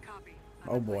 Solid copy.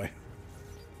 Oh boy.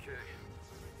 Okay.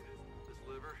 This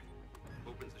lever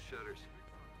opens the shutters.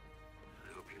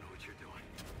 I hope you know what you're doing.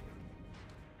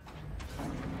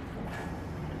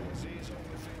 LZ is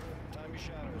open, Fever. Time your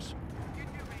shadows. You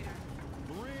too, Raider.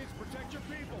 Marines, protect your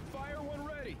people. Fire when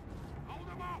ready. Hold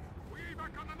them off! We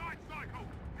evac on the night cycle!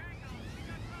 Hang on, we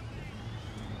got company!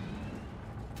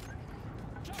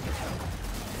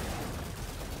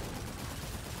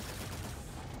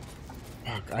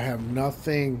 Fuck, I have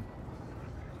nothing.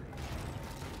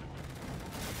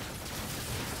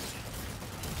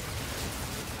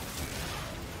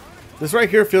 This right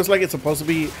here feels like it's supposed to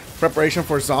be preparation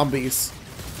for zombies.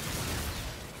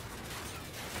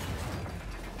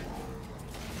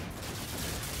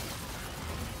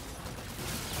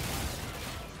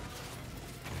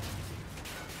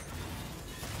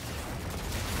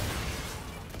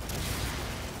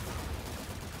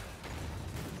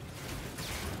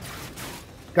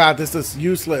 God, this is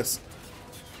useless.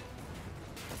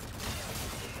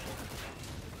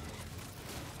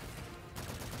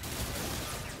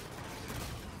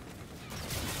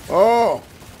 Oh!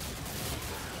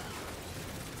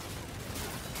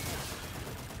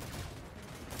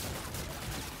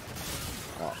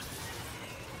 Oh.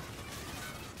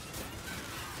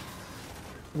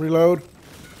 Reload.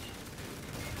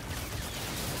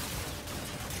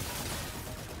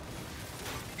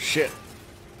 Shit.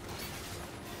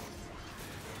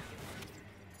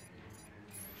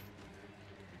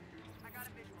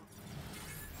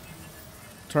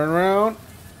 Turn around.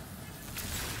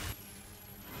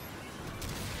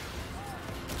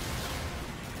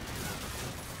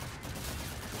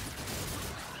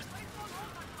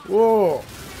 Whoa.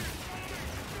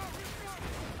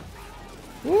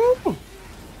 Woo.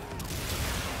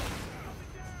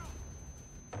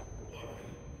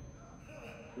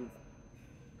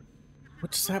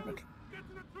 What just happened? Get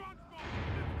to the transport!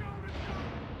 Let's go!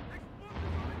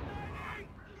 Explosives on it!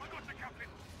 I got you, Captain!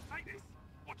 Take this!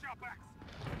 Watch our backs!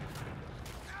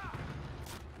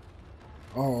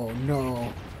 Oh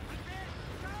no.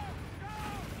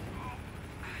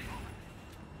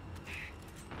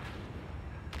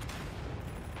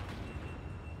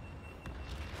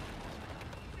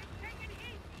 Taking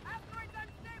heat! Asteroid's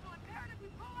unstable. Imperative we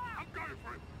pull out! I'm going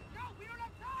for it! No, we don't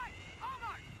have time!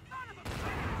 Omar! Son of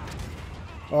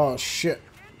a... Oh shit.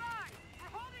 Stand by! We're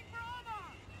holding for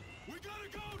Omar! We gotta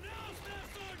go now,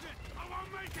 Staff Sergeant! I won't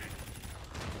make it!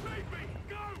 Save me!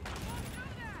 Go! Won't do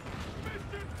that!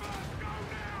 Mission first! Go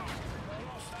now!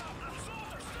 Stop!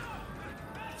 Stop!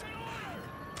 That's an order!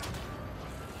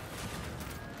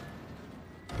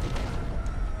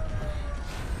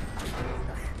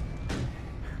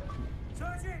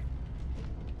 Sergeant!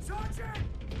 Sergeant!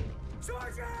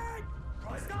 Sergeant!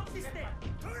 Stop this thing!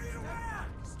 Turn it around!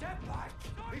 Step back!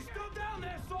 He's still down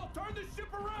there, Saul! Turn the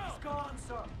ship around! He's gone,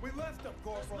 sir. We left him,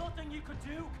 There's Corporal. nothing you could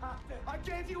do, Captain. I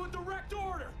gave you a direct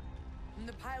order! I'm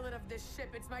the pilot of this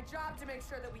ship. It's my job to make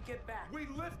sure that we get back. We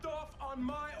lift off on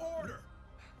my order!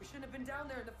 We shouldn't have been down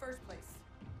there in the first place.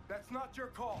 That's not your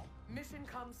call. Mission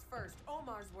comes first.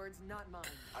 Omar's words, not mine.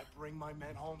 I bring my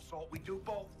men home, Salt. We do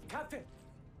both. Captain,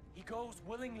 he goes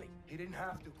willingly. He didn't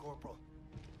have to, Corporal.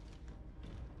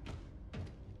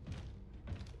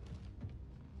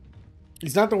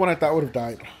 He's not the one I thought would have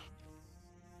died.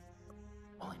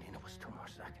 All I needed was 2 more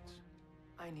seconds.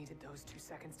 I needed those 2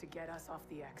 seconds to get us off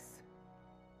the X.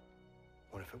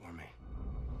 What if it were me?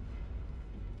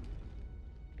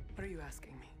 What are you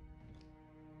asking me?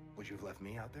 Would you have left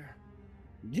me out there?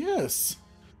 Yes.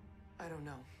 I don't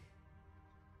know.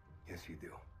 Yes, you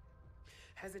do.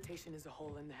 Hesitation is a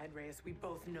hole in the head, Reyes. We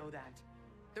both know that.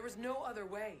 There was no other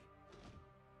way.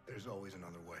 There's always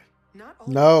another way. Not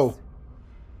always. No.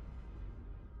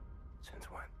 Since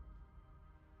when?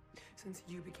 Since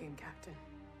you became captain.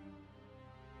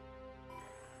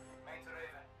 Main to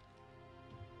Raven.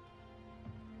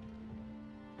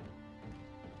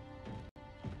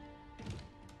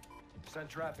 Send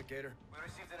traffic, Gator. We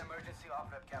received an emergency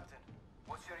off-rep, Captain.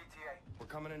 What's your ETA? We're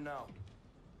coming in now.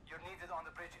 You're needed on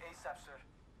the bridge ASAP, sir.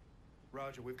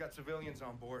 Roger, we've got civilians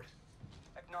on board.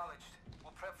 Acknowledged.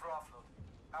 We'll prep for offload.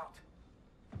 Out.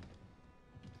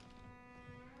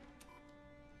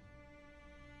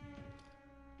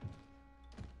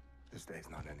 This day's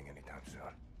not ending anytime soon.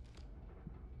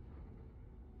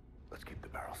 Let's keep the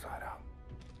barrel side out.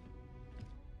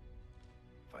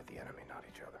 Fight the enemy, not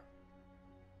each other.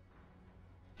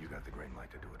 You got the green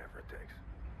light to do whatever it takes.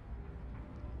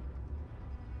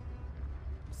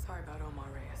 Sorry about Omar,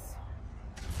 Reyes.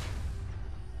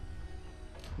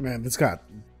 Man, this got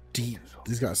deep.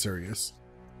 This got serious.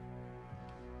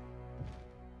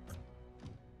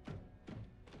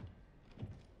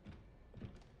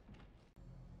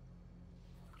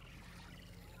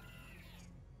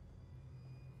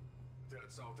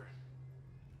 Lieutenant Salter.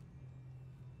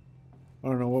 I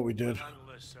don't know what we did. Handle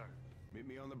this, sir. Meet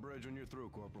me on the bridge when you're through,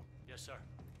 Corporal. Yes, sir.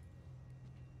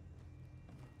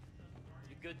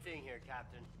 It's a good thing here,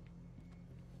 Captain.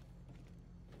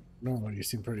 No, you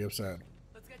seem pretty upset.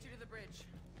 Let's get you to the bridge.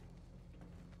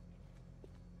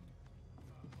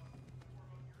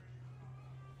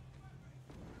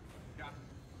 Captain,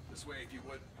 this way if you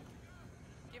would.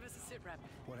 Give us a sit rep.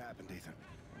 What happened, Ethan?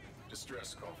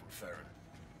 Distress call from Farron.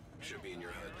 Should be in your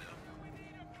HUD now.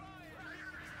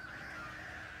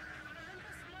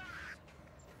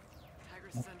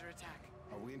 Tigress is under attack.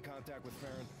 Are we in contact with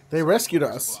Farron? They rescued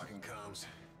us. Blocking comms.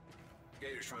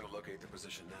 Gator's trying to locate the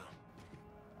position now.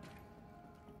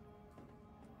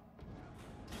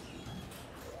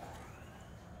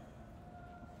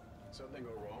 Something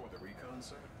go wrong with the recon,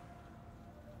 sir?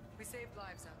 We saved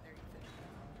lives out there, Ethan.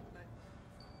 But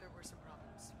there were some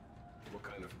problems. What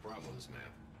kind of problems,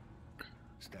 ma'am?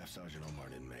 Staff Sergeant Omar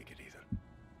didn't make it, Ethan.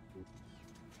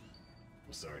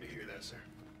 I'm sorry to hear that, sir.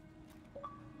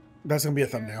 That's gonna be a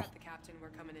Here, thumbnail. got the captain. We're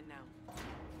coming in now.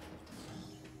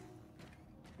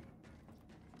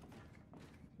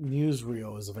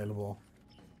 Newsreel is available.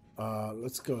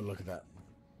 Let's go and look at that.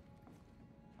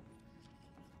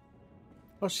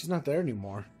 Oh, she's not there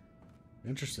anymore.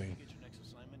 Interesting. Get your next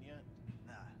assignment yet?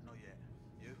 Nah, not yet.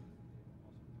 You?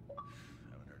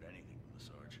 Haven't heard anything from the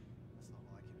Sarge. That's not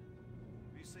like him.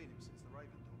 Have you seen him since the Raven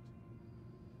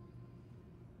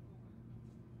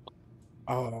dogs?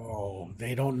 Oh,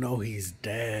 they don't know he's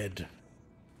dead.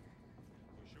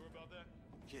 You sure about that?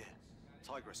 Yeah.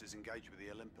 Tigress is engaged with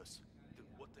the Olympus. Then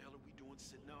what the hell are we doing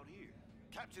sitting out here?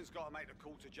 Captain's got to make the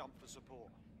call to jump for support.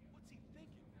 What's he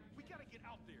thinking? We gotta get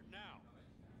out there now.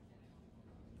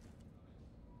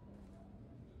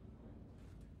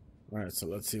 All right, so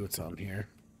let's see what's on here.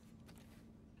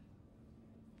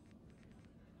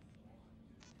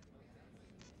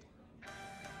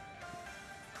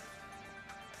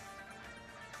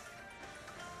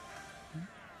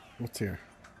 What's here?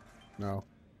 No.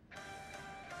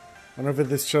 I wonder if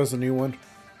this shows a new one.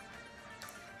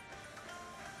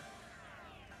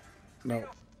 No.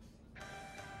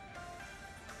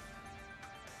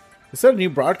 It said a new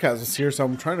broadcast was here, so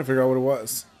I'm trying to figure out what it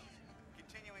was.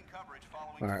 Continuing coverage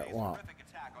following All right, today's well, horrific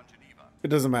attack on Geneva. it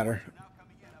doesn't matter.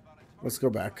 Let's go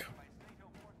back.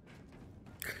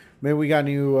 Maybe we got a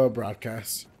new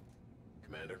broadcast.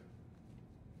 Commander.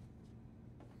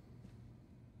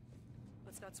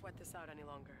 Let's not sweat this out any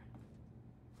longer.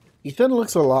 Ethan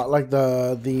looks a lot like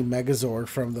the Megazord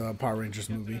from the Power Rangers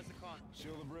movie.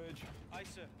 Seal the bridge. Aye,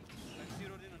 sir. I've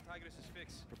zeroed in on Tigress's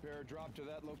fix. Prepare a drop to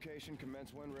that location.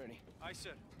 Commence when ready. Aye,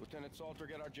 sir. Lieutenant Salter,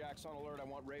 get our jacks on alert. I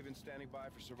want Raven standing by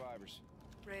for survivors.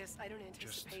 Reyes, I don't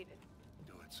anticipate it.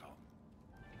 Do it, Salt.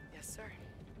 Yes, sir.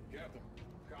 Captain,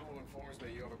 Combo informs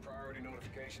me you have a priority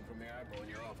notification from the Admiral in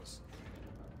your office.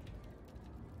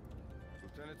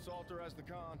 Lieutenant Salter has the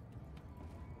con.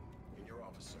 In your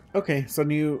office, sir. Okay, so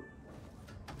new.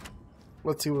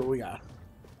 Let's see what we got.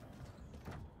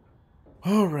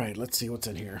 All right, let's see what's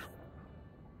in here.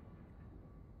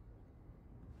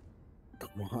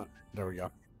 Come on, there we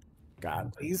go.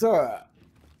 God, he's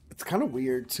it's kind of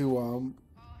weird to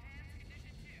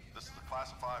This is a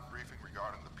classified briefing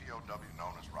regarding the POW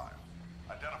known as Riot.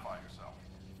 Identify yourself.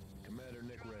 Commander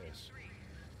Nick Reyes.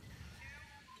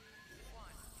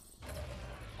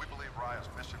 We believe Riot's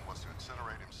mission was to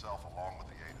incinerate himself along with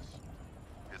the Atis.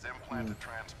 His implanted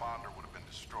transponder would have been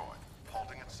destroyed,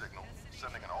 halting its signal,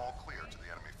 sending an all clear to the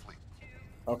enemy fleet.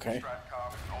 Okay.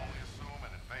 Stratcom can only assume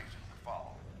an invasion to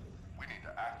follow. We need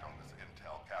to act on this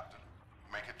intel, Captain.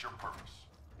 Make it your purpose.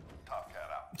 Top Cat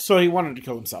out. So he wanted to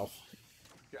kill himself.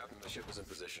 Captain, the ship is in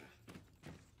position.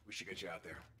 We should get you out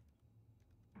there.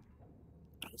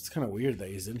 It's kind of weird that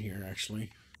he's in here,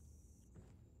 actually.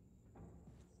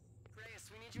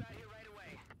 Reyes, we need you out here right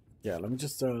away. Yeah, let me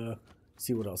just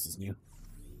see what else is new.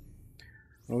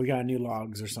 Oh, we got new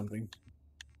logs or something.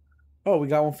 Oh, we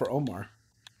got one for Omar.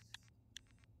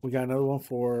 We got another one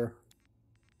for...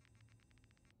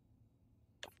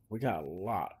 We got a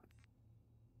lot.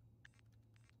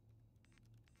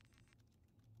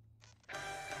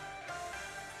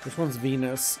 Which one's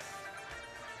Venus?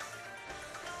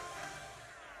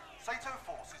 Sato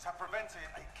forces have prevented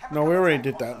a No, we already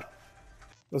did that.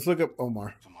 Let's look up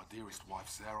Omar. To my dearest wife,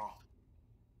 Sarah,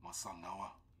 my son,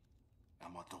 Noah,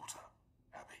 and my daughter,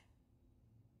 Abby.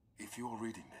 If you're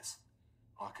reading this,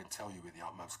 I can tell you with the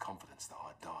utmost confidence that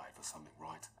I die for something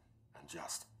right and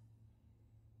just.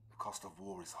 The cost of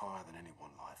war is higher than any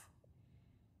one life,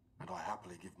 and I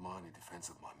happily give mine in defense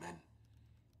of my men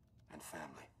and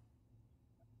family.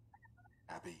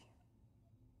 Abby,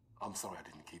 I'm sorry I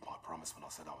didn't keep my promise when I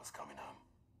said I was coming home.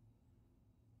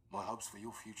 My hopes for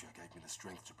your future gave me the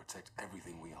strength to protect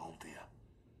everything we hold dear.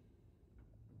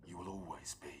 You will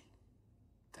always be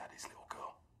Daddy's little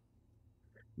girl.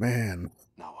 Man.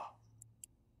 Noah,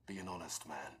 be an honest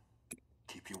man.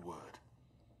 Keep your word.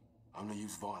 Only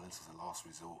use violence as a last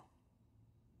resort.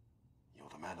 You're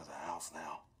the man of the house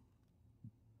now.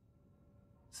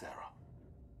 Sarah,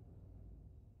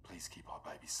 please keep our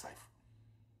baby safe.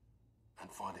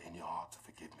 And find it in your heart to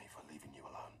forgive me for leaving you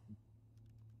alone.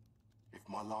 If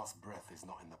my last breath is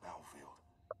not in the battlefield,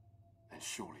 then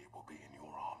surely it will be in your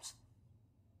arms.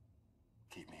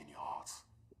 Keep me in your hearts.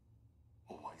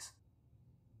 Always.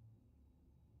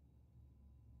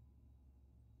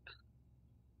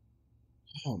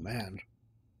 Oh man,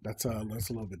 that's a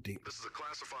little bit deep. This is a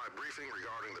classified briefing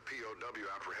regarding the POW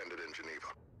apprehended in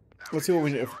Geneva. Let's see what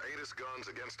we do. Our ATIS guns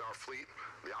against our fleet,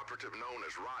 the operative known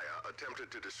as Raya attempted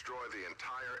to destroy the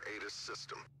entire ATIS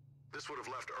system. This would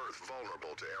have left Earth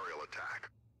vulnerable to aerial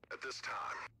attack. At this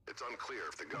time, it's unclear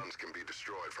if the guns can be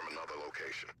destroyed from another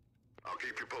location. I'll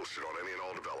keep you posted on any and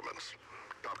all developments.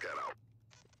 Top Cat out.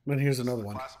 But here's another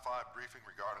one. Classified briefing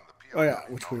regarding the POW. Oh yeah,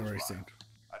 which we already seen.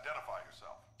 Identify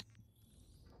yourself.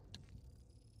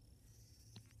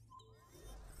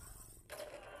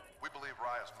 We believe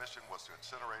Raya's mission was to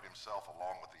incinerate himself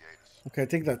along with the ATIS. Okay, I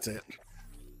think that's it.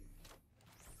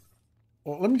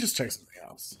 Well, let me just check something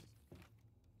else.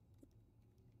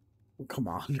 Come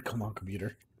on, come on,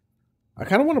 computer. I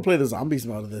kind of want to play the zombies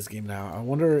mode of this game now. I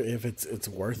wonder if it's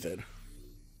worth it.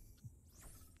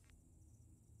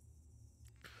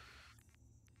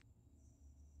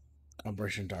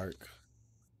 Operation Dark.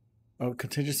 Oh,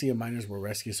 contingency of miners were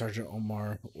rescued. Sergeant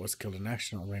Omar was killed in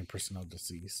action. All rank personnel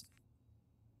deceased.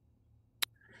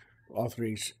 All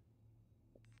three.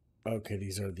 Okay,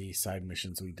 these are the side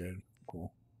missions we did.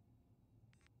 Cool.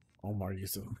 Omar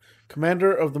Yusuf.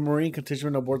 Commander of the Marine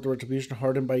contingent aboard the Retribution,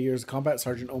 hardened by years of combat,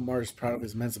 Sergeant Omar is proud of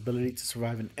his men's ability to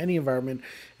survive in any environment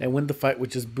and win the fight with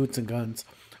just boots and guns.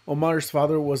 Omar's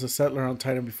father was a settler on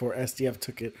Titan before SDF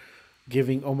took it,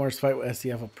 giving Omar's fight with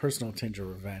SDF a personal tinge of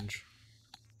revenge.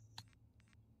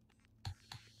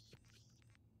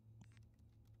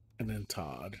 And then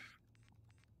Todd.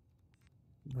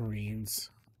 Marines.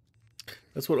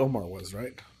 That's what Omar was,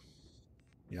 right?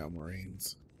 Yeah,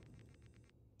 Marines.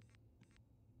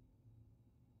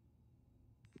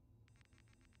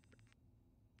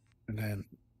 And then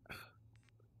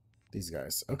these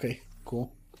guys. Okay,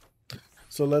 cool.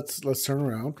 So let's turn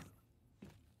around.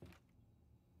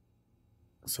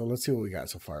 So let's see what we got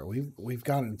so far. We've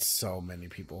gotten so many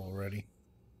people already.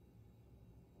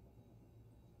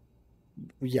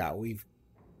 Yeah, we've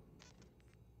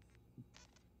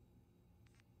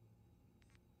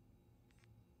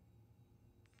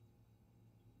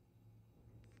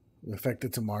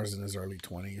affected to Mars in his early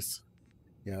 20s.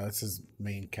 Yeah, that's his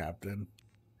main captain.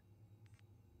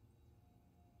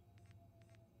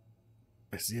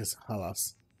 This is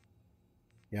Halas.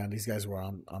 Yeah, and these guys were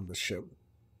on the ship.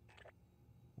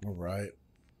 All right.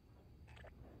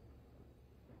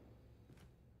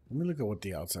 Let me look at what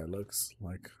the outside looks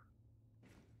like.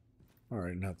 All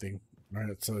right, nothing. All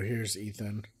right, so here's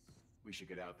Ethan. We should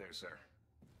get out there, sir.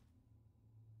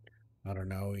 I don't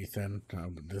know, Ethan.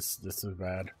 This is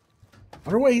bad. I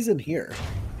wonder why he's in here.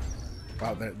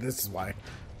 Wow, this is why.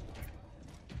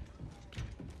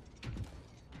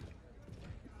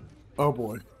 Oh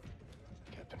boy.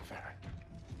 Captain Farron.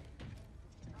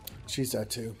 She's dead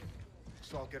too.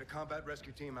 Saul, get a combat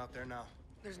rescue team out there now.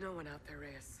 There's no one out there,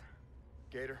 Reyes.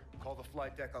 Gator, call the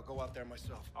flight deck. I'll go out there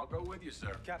myself. I'll go with you,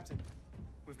 sir. Captain,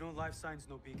 we've no life signs,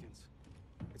 no beacons.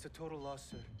 It's a total loss,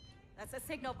 sir. That's a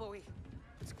signal buoy.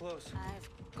 It's close.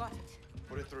 I've got it.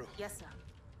 Put it through. Yes, sir.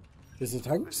 Is it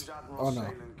Tigris? Oh no.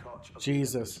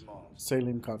 Jesus.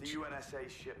 Sailing The Koch. UNSA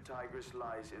ship Tigris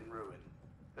lies in ruin.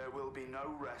 There will be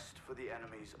no rest for the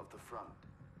enemies of the front.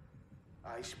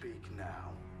 I speak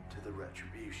now to the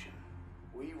Retribution.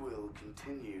 We will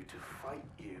continue to fight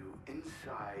you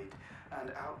inside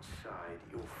and outside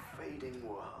your fading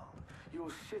world. Your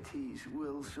cities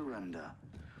will surrender.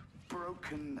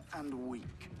 Broken and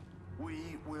weak,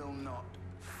 we will not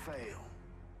fail.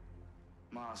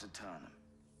 Mars Eternum.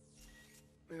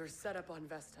 We were set up on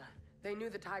Vesta. They knew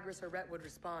the Tigris or Rhett would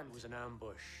respond. It was an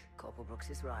ambush. Corporal Brooks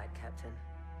is right, Captain.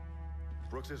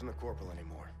 Brooks isn't a corporal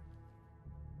anymore.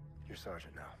 You're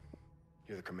sergeant now.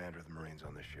 You're the commander of the Marines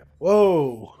on this ship.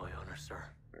 Whoa. My honor, sir.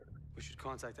 We should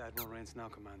contact Admiral Rains now,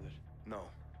 Commander. No.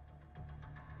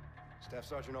 Staff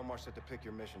Sergeant Omar said to pick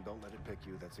your mission. Don't let it pick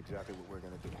you. That's exactly what we're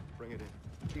gonna do. Bring it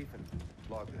in. Ethan,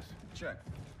 log this. Check.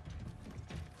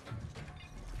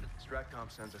 Stratcom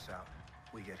sends us out.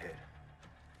 We get hit.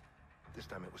 This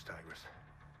time it was Tigris.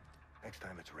 Next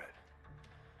time it's Red.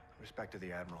 Respect to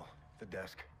the Admiral. The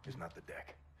desk is not the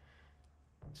deck.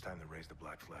 It's time to raise the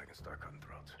black flag and start cutting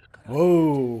throats.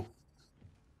 Whoa.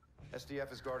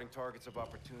 SDF is guarding targets of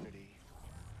opportunity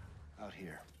out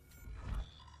here.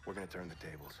 We're gonna turn the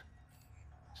tables.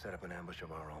 Set up an ambush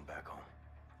of our own back home.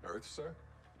 Earth, sir?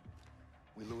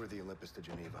 We lure the Olympus to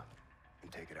Geneva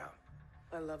and take it out.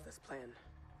 I love this plan.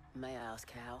 May I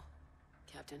ask how,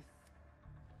 Captain?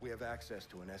 We have access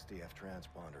to an SDF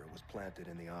transponder. It was planted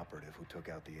in the operative who took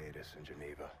out the Atis in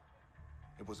Geneva.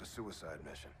 It was a suicide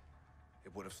mission.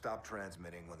 It would have stopped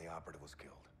transmitting when the operative was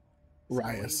killed. So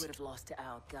Rias. we would have lost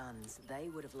our guns. They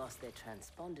would have lost their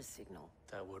transponder signal.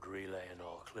 That would relay an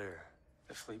all clear.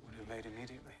 The fleet would have made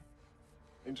immediately.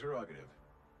 Interrogative.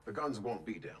 The guns won't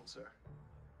be down, sir.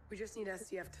 We just need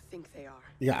SDF to think they are.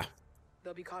 Yeah.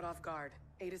 They'll be caught off guard.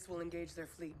 Atis will engage their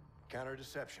fleet.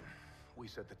 Counter-deception. We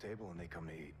set the table and they come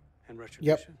to eat. And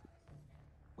retribution?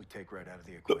 We take Red out of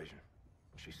the equation.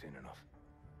 She's seen enough.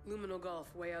 Luminal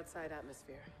Gulf, way outside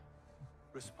atmosphere.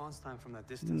 Response time from that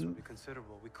distance would be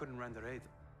considerable. We couldn't render aid.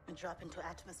 A drop into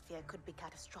atmosphere could be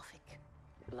catastrophic.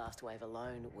 Blast wave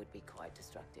alone would be quite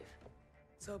destructive.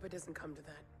 Let's hope it doesn't come to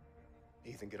that.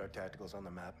 Ethan, get our tacticals on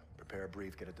the map. Prepare a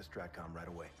brief, get it to Stratcom right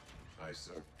away. Aye,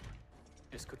 sir.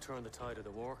 This could turn the tide of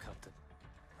the war, Captain.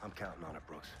 I'm counting on it,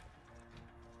 Brooks.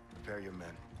 Prepare your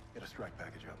men. Get a strike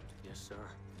package up. Yes, sir.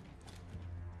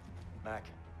 Mac,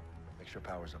 make sure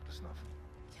power's up to snuff.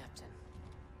 Captain.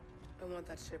 I want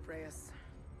that ship, Reyes.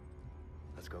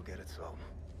 Let's go get it, so.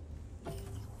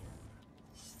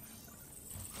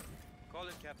 Call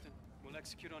it, Captain. We'll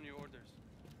execute on your orders.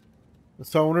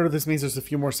 So I wonder if this means there's a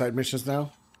few more side missions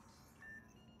now.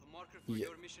 A marker for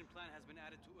your mission plan has been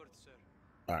added to Earth, sir.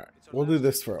 Alright. We'll do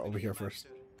this for over here first.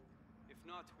 If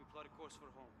not, we plot a course for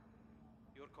home.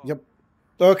 Your call. Yep.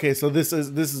 Okay, so this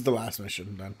is the last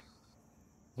mission then.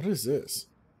 What is this?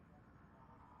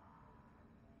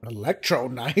 Electro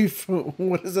knife?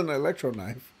 What is an electro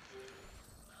knife?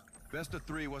 Vesta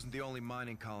 3 wasn't the only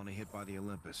mining colony hit by the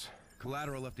Olympus.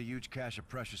 Collateral left a huge cache of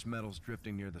precious metals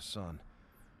drifting near the sun.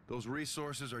 Those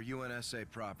resources are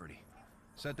UNSA property.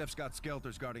 SETDEF's got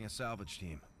skelters guarding a salvage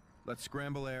team. Let's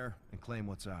scramble air and claim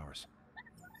what's ours.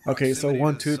 Okay, so Proximity to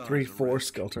 1, the 2, sun 3, is a 4 risk.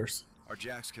 skelters. Our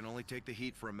jacks can only take the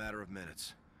heat for a matter of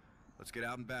minutes. Let's get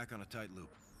out and back on a tight loop.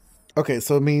 Okay,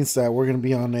 so it means that we're going to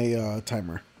be on a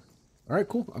timer. Alright,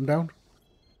 cool. I'm down.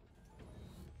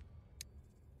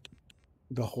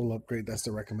 The whole upgrade, that's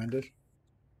the recommended.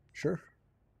 Sure.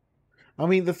 I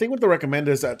mean, the thing with the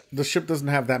recommended is that the ship doesn't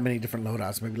have that many different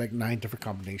loadouts. Maybe like 9 different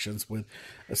combinations with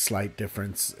a slight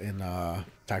difference in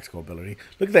tactical ability.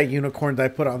 Look at that unicorn that I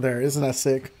put on there. Isn't that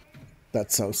sick?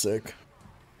 That's so sick.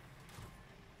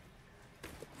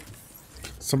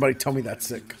 Somebody tell me that's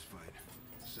sick.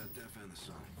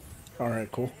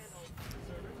 Alright, cool.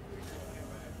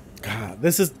 God,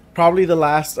 this is probably the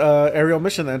last aerial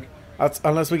mission then.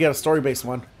 Unless we get a story-based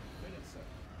one.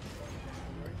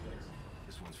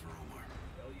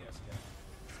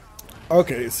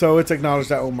 Okay, so it's acknowledged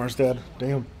that Omar's dead.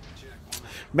 Damn.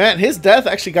 Man, his death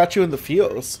actually got you in the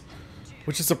feels.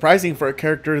 Which is surprising for a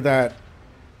character that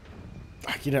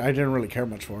I didn't really care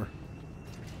much for.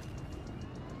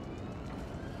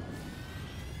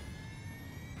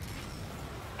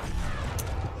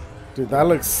 Dude, that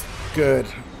looks good.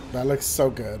 That looks so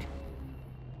good.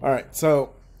 Alright,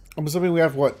 so I'm assuming we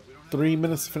have, what, 3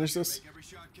 minutes to finish this?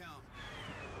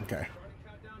 Okay.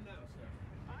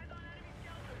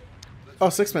 Oh,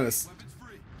 6 minutes.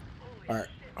 Alright.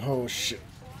 Oh shit.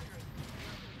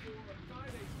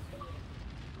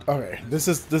 Okay, this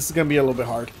is gonna be a little bit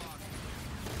hard.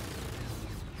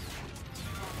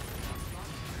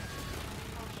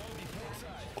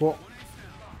 Cool.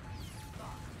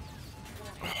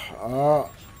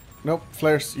 Nope.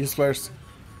 Flares. Use flares.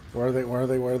 Where are they? Where are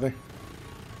they? Where are they?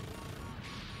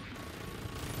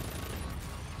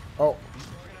 Oh.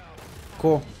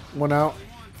 Cool. One out.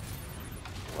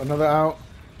 Another out.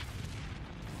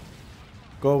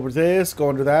 Go over this. Go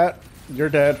under that. You're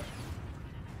dead.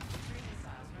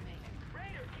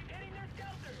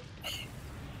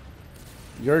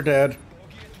 You're dead.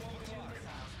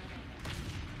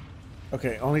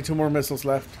 Okay, only 2 more missiles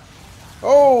left.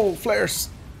 Oh, flares.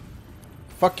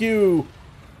 Fuck you.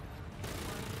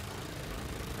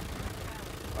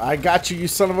 I got you, you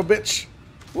son of a bitch.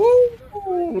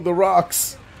 Woo! The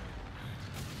rocks.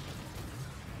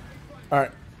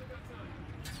 Alright.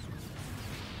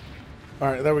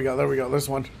 Alright, there we go, there we go. There's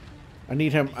one. I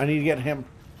need him. I need to get him.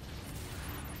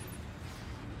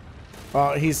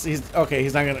 He's okay,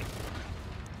 he's not gonna.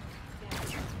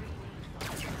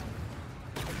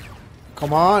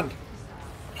 Come on.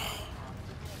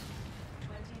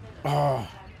 Oh.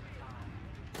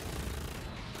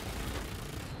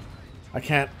 I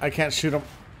can't shoot him.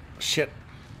 Shit.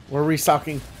 We're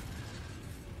restocking.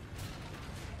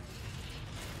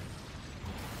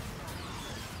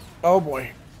 Oh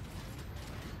boy.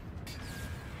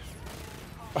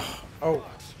 Oh.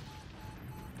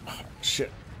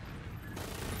 Shit.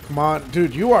 Come on,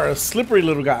 dude, you are a slippery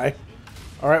little guy.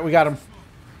 Alright, we got him.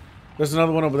 There's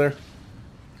another one over there.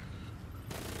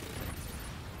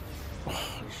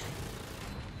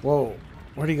 Whoa.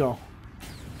 Where'd he go?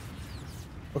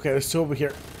 Okay, there's 2 over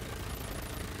here.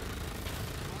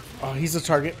 Oh, he's a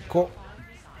target. Cool.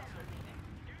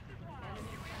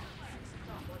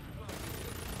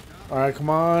 Alright, come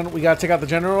on. We gotta take out the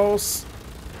generals.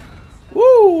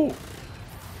 Woo!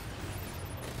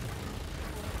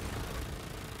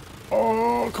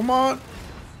 Oh, come on.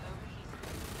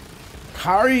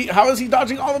 How is he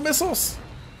dodging all the missiles?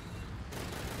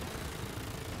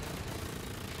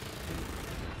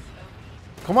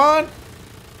 Come on.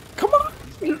 Come on.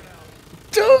 Dude.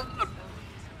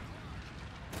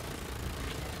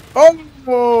 Oh.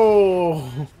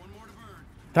 Whoa.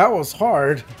 That was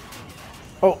hard.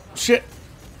 Oh, shit.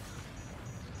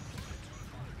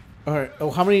 Alright. Oh,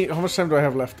 how much time do I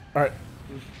have left? Alright.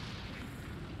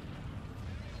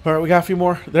 Alright, we got a few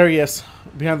more. There he is.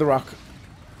 Behind the rock.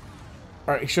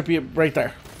 Alright, he should be right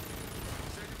there.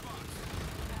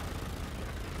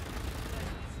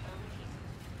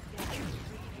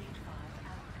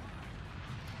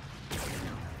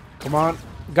 Come on.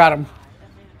 Got him.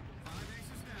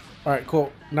 Alright,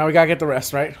 cool. Now we gotta get the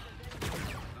rest, right?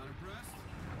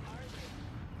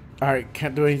 Alright,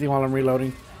 can't do anything while I'm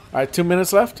reloading. Alright, 2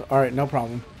 minutes left? Alright, no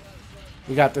problem.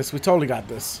 We got this. We totally got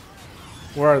this.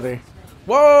 Where are they?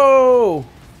 Whoa!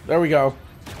 There we go.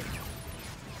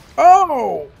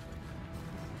 Oh!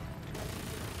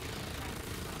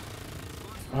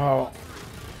 Oh.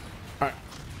 Alright.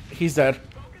 He's dead.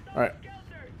 Alright.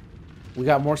 We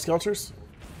got more skelters?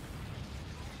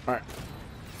 Alright.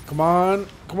 Come on.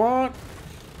 Come on.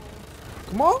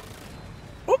 Come on.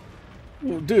 Oh.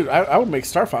 Dude, I would make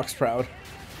Star Fox proud.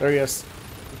 There he is.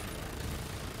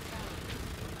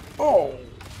 Oh.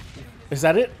 Is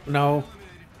that it? No.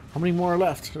 How many more are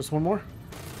left? There's one more?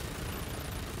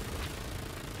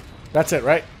 That's it,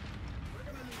 right?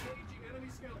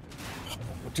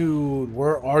 Dude,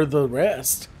 where are the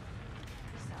rest?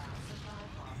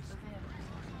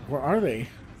 Where are they?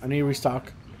 I need to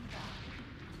restock.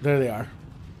 There they are.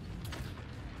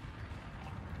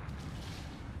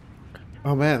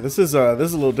 Oh man, this is a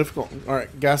little difficult. All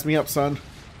right, gas me up, son.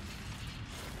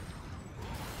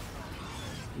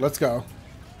 Let's go.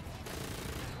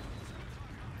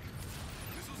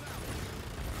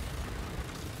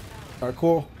 All right,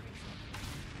 cool.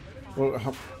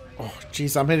 Oh,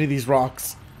 jeez, I'm hitting these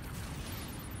rocks.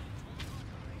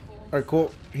 All right,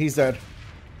 cool. He's dead.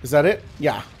 Is that it?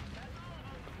 Yeah.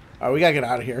 All right, we gotta get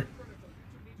out of here.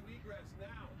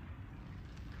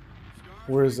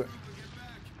 Where is it?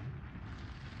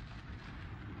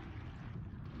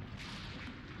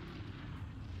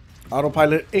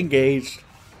 Autopilot engaged.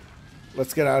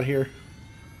 Let's get out of here.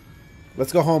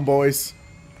 Let's go home, boys.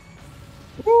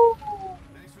 Woo!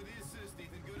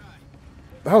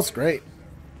 That was great.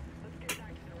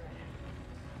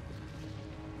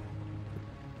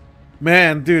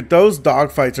 Man, dude, those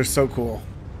dogfights are so cool.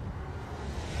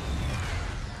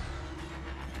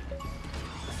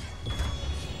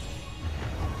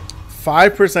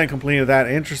 5% completed that.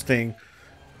 Interesting.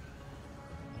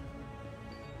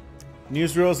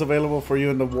 Newsreel is available for you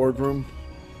in the wardroom.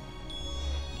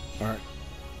 Alright.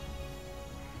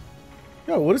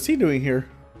 Yo, what is he doing here?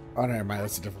 Oh, never mind.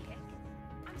 That's a different.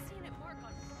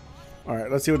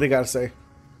 Alright, let's see what they gotta say.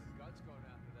 Guts going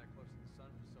after that close to the sun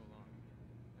for so long.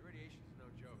 The radiation's no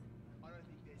joke. I don't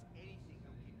think there's anything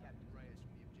that'll keep Captain Reyes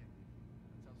from the objective.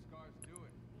 That's how scars do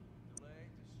it. Delay,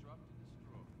 disrupt, and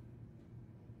destroy.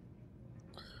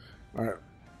 Alright.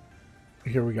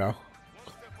 Here we go.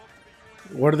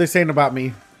 What are they saying about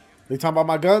me? They talking about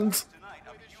my guns? Tonight,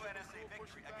 a UNSA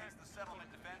victory against the settlement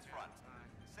defense front.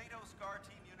 SATO SCAR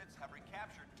team units have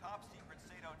recaptured top-secret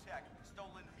SATO tech,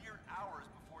 stolen mere hours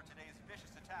before today's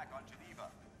vicious attack on Geneva.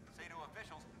 SATO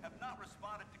officials have not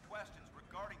responded to questions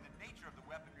regarding the nature of the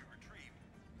weaponry retrieved,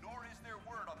 nor is there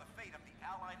word on the fate of the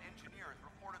Allied engineers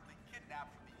reportedly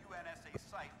kidnapped from the UNSA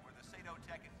site where the SATO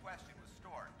tech in question was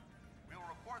stored. We'll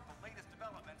report the latest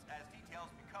developments as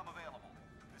details become available.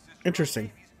 This is Interesting.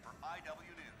 for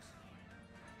IW News.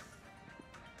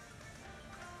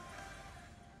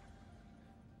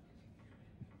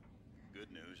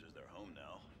 Good news is they're home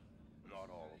now. Not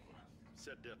all of them.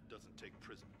 SetDef doesn't take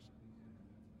prisoners.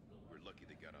 We're lucky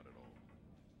they got out at all.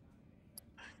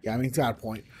 Yeah, I mean, it's got a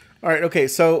point. Alright, okay,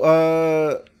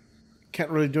 so, can't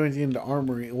really do anything in the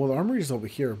armory. Well, the armory is over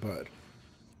here, but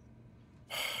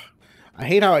I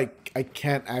hate how I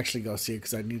can't actually go see it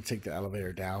because I need to take the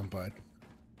elevator down, but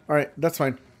alright, that's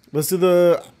fine. Let's do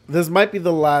the... This might be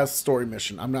the last story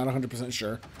mission. I'm not 100%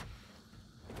 sure.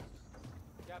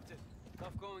 Captain,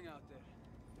 tough going out there.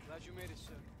 Glad you made it,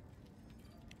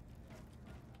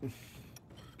 sir.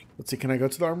 Let's see, can I go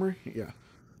to the armory? Yeah.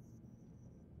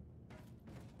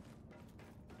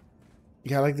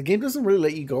 Yeah, like the game doesn't really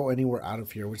let you go anywhere out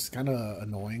of here, which is kind of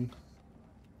annoying.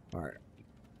 Alright.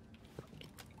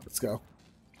 Let's go.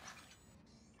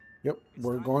 Yep,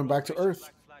 we're going back to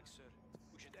Earth. Flag, sir.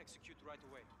 We should execute right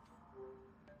away.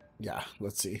 Yeah,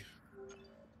 let's see.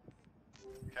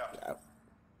 Captain. Yeah.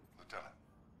 Lieutenant.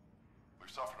 We've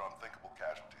suffered unthinkable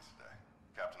casualties today.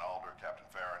 Captain Alder, Captain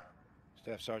Farron.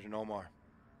 Staff Sergeant Omar.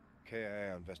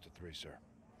 KIA on Vesta 3, sir.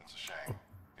 It's a shame.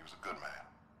 He was a good man.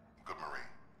 A good Marine.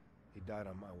 He died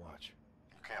on my watch.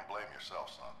 You can't blame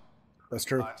yourself, son. That's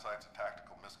true. Hindsight's a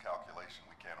tactical miscalculation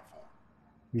we can't afford.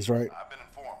 He's right. I've been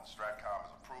informed the Stratcom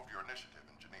has approved your initiative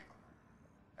in Geneva.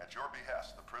 At your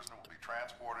behest, the prisoner will be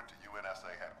transported to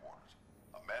UNSA headquarters.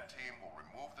 A med team will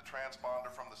remove the transponder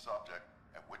from the subject,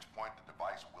 at which point the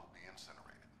device will be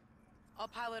incinerated. I'll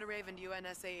pilot a Raven to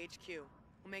UNSA HQ.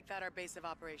 We'll make that our base of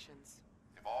operations.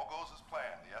 If all goes as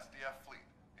planned, the SDF fleet,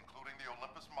 including the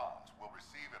Olympus Mons, will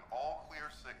receive an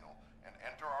all-clear signal and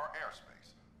enter our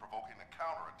airspace, provoking a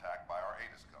counterattack by our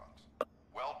Aegis guns.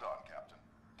 Well done, Captain.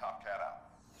 Top Cat out.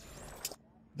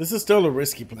 This is still a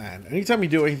risky plan. Anytime you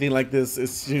do anything like this,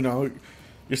 it's, you know,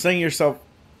 you're saying to yourself,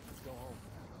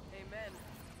 Amen.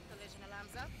 Collision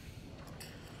alarms up.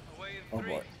 Away in oh 3,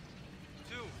 boy.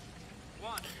 2,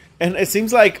 1. And it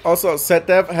seems like also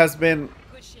SetDev has been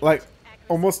like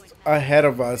almost ahead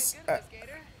of us. See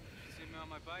me on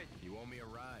my bike. You owe me a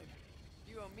ride.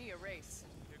 You owe me a race.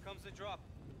 Here comes the drop.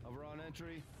 Hover on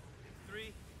entry.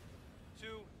 3, 2,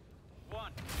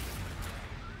 1.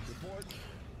 Report.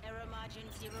 Error margin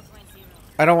 0.0.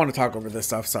 I don't want to talk over this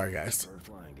stuff. Sorry, guys. Bird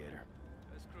flying, Gator.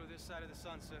 Let's crew this side of the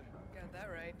sun, sir. Got that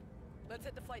right. Let's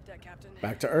hit the flight deck, Captain.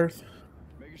 Back to Earth.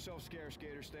 Make yourself scarce,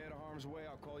 Gator. Stay out of harm's way.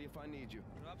 I'll call you if I need you.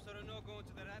 Drops are no go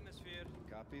into that atmosphere.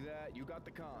 Copy that. You got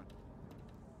the con.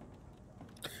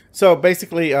 So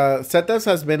basically, SetDev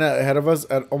has been ahead of us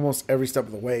at almost every step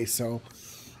of the way. So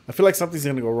I feel like something's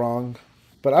going to go wrong.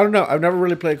 But I don't know. I've never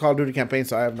really played Call of Duty campaign,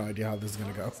 so I have no idea how this is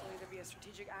going to go. This will either be a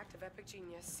strategic act of epic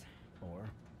genius,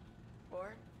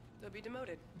 or they'll be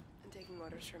demoted and taking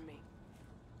orders from me.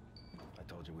 I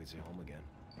told you we'd see home again.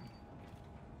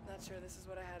 Not sure this is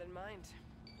what I had in mind.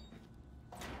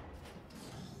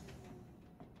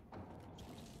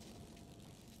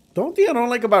 Don't think I don't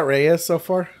like about Reyes so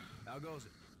far. How goes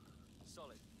it?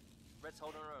 Solid. Red's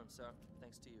holding her own, sir.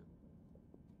 Thanks to you.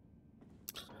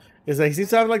 Is that he seems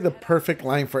to have like the perfect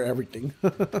line for everything.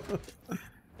 All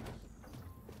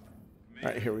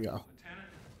right, here we go. Lieutenant,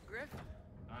 Griff,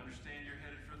 I understand you're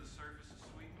headed for the surface of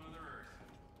sweet Mother Earth.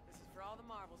 this is for all the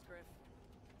marbles, Griff.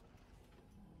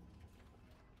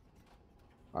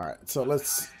 All right, so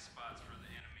let's. Hiding spots for the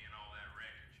enemy and all that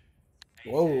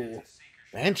wreckage. Whoa,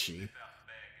 Banshee.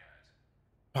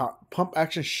 Pump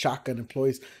action shotgun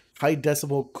employs high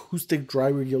decibel acoustic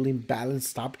driver yielding balance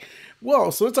stop. Whoa,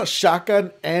 so it's a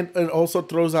shotgun and it also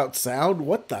throws out sound?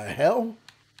 What the hell?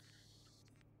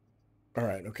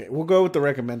 Alright, okay. We'll go with the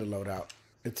recommended loadout.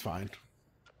 It's fine.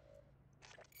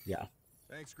 Yeah.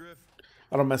 Thanks, Griff.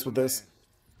 I don't mess with this.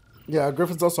 Yeah,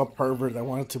 Griffin's also a pervert that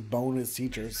wanted to bone his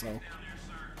teacher, so.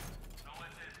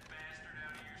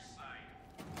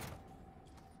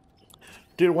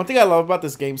 Dude, one thing I love about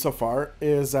this game so far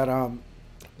is that,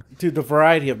 dude, the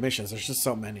variety of missions. There's just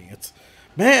so many. It's,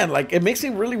 man, like, it makes me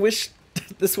really wish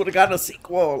this would have gotten a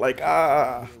sequel. Like,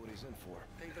 What he's in for.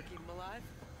 Think they'll keep him alive?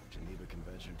 Geneva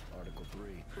Convention, Article 3.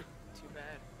 Too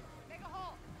bad. Make a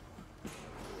hole.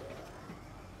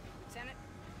 Lieutenant,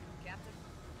 Captain,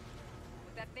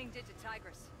 what that thing did to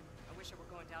Tigress, I wish I were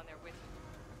going down there with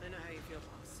you. I know how you feel,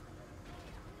 boss.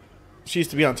 She used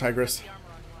to be on Tigress.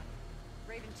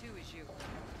 Raven 2 is you.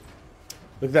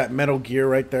 Look at that Metal Gear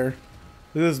right there.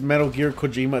 Look at this Metal Gear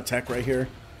Kojima tech right here.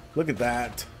 Look at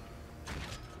that.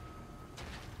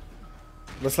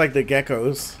 Looks like the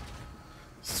geckos.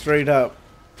 Straight up.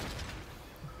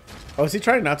 Oh, is he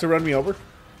trying not to run me over?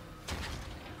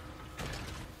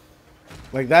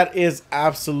 Like, that is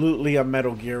absolutely a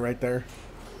Metal Gear right there.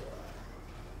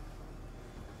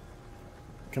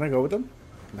 Can I go with him?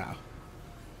 Nah.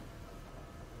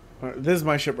 Alright, this is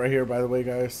my ship right here, by the way,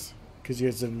 guys. Because you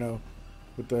guys didn't know.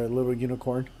 With the little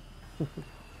unicorn.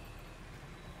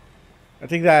 I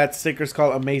think that sticker's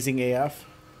called Amazing AF.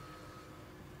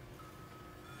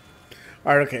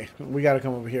 Alright, okay. We gotta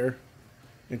come over here.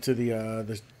 Into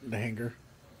the hangar.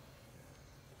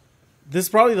 This is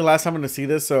probably the last time I'm gonna see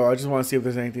this, so I just want to see if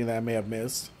there's anything that I may have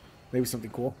missed. Maybe something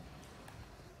cool.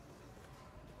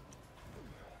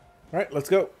 Alright, let's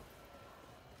go.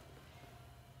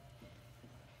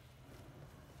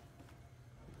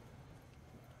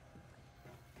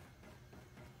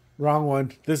 Wrong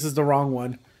one. This is the wrong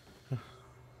one. We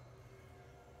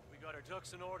got our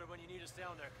ducks in order when you need us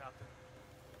down there, Captain.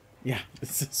 Yeah,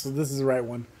 so this is the right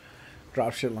one.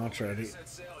 Drop shit launch ready. Set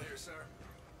sail here, sir.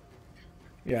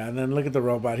 Yeah, and then look at the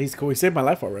robot. He's cool. He saved my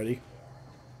life already.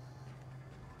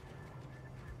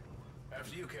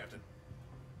 After you, Captain.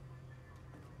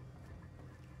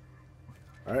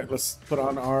 Alright, let's put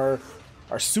on our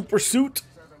super suit. Sir,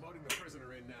 they're loading the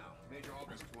prisoner in now. Major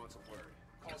August wants a word.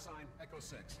 Call sign Echo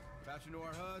 6. Patch into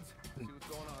our HUDs. See what's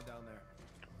going on down there.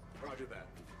 Roger that.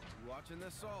 You watching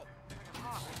this, Salt?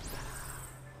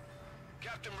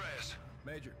 Captain Reyes.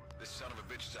 Major. This son of a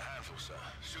bitch is a handful, sir.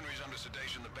 Sooner he's under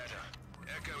sedation, the better.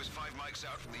 Echo is 5 mics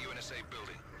out from the UNSA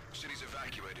building. City's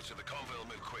evacuated, so the convoy will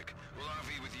move quick. We'll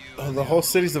RV with you. Oh, the whole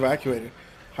city's evacuated.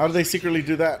 How do they secretly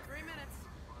do that? 3 minutes.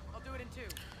 I'll do it in 2.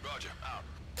 Roger, out.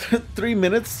 3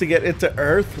 minutes to get into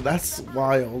Earth? That's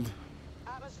wild.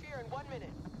 Atmosphere in 1 minute.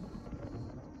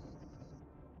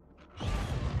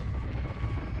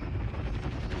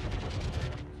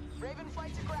 Raven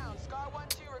flight to ground. Scar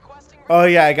 1-2 requesting. Oh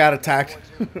yeah, I got attacked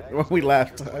when we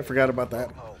left. I forgot about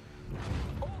that.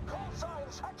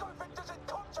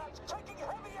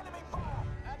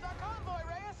 That's our convoy,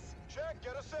 Reyes. Check,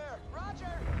 get us there.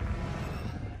 Roger.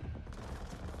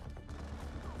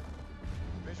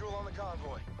 Visual on the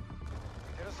convoy.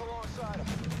 Get us alongside him.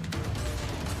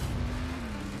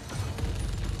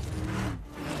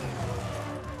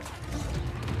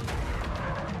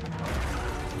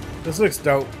 This looks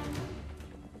dope.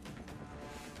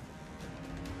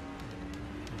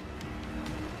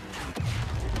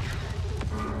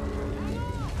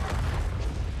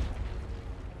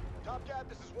 Top Cat,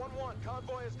 this is 1-1.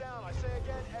 Convoy is down. I say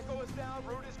again, Echo is down.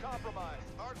 Route is compromised.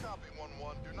 Hard copy,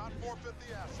 1-1. Do not forfeit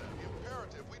the asset.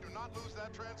 Imperative, we do not lose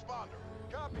that transponder.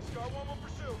 Copy, Scar 1 will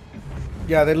pursue.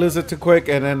 Yeah, they lose it too quick,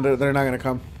 and then they're not gonna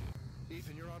come.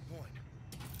 Ethan, you're on point.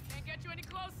 Can't get you any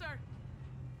closer.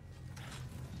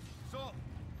 Salt,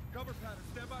 cover pattern.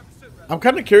 Stand by for sit rep. I'm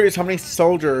kind of curious how many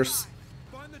soldiers.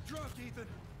 Find the truck, Ethan.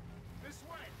 This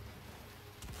way.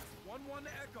 1-1 to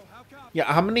Echo. How copy? Yeah,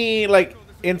 how many like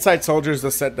inside soldiers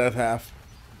does Set Death have?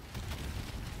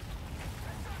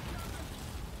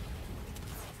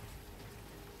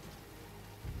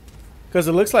 Because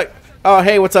it looks like. Oh,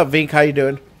 hey, what's up, Vink? How you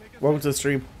doing? Welcome to the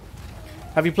stream.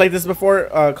 Have you played this before?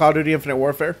 Call of Duty Infinite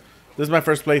Warfare. This is my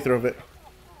first playthrough of it.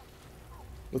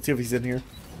 Let's see if he's in here.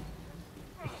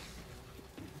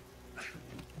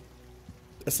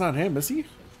 That's not him, is he?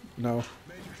 No. Major,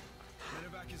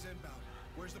 medevac is inbound.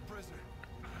 Where's the prisoner?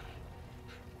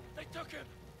 They took him.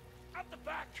 Out the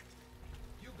back.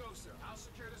 You go, sir. I'll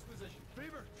secure this position.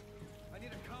 Beaver, I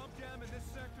need a comm jam in this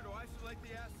sector to isolate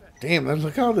the asset. Damn, man,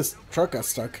 look how this truck got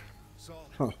stuck. Salt,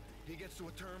 Huh. he gets to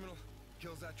a terminal,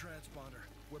 kills that transponder.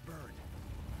 We're burned.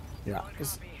 Yeah.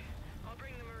 I'll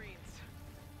bring the Marines.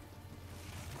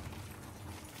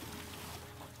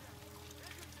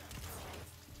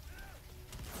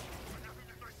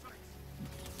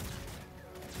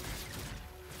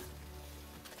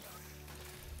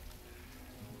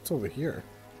 It's over here.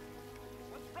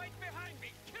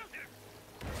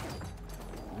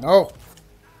 No.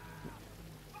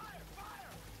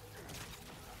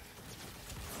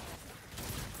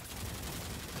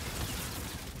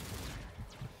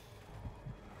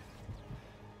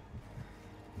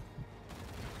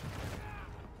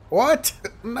 What?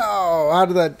 No. How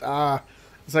did that?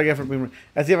 That's what I get for being.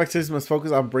 As the activities must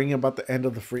focus on bringing about the end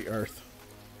of the free Earth.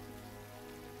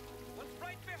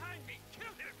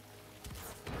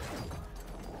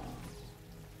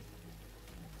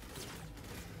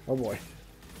 Oh boy.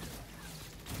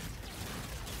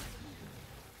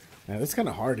 Yeah, that's kind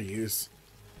of hard to use.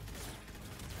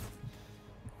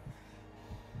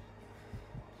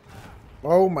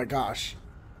 Oh my gosh.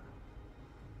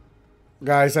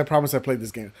 Guys, I promise I played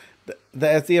this game. The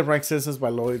SDF ranks citizens by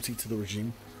loyalty to the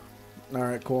regime.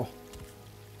 Alright, cool.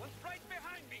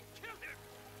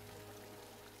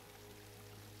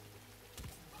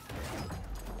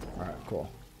 Alright,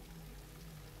 cool.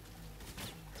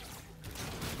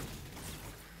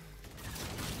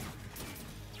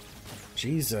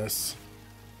 Jesus.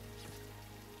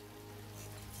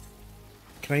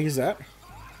 Can I use that?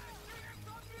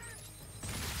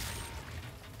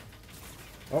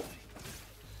 Oh.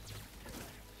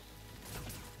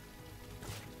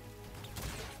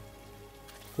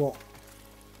 Cool.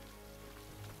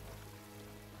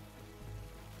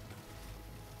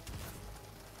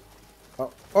 Oh,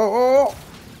 oh, oh, oh!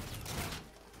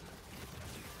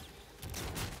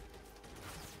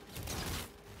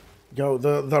 Yo,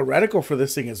 the reticle for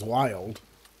this thing is wild.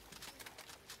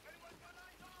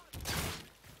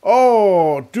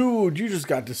 Oh, dude, you just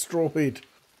got destroyed.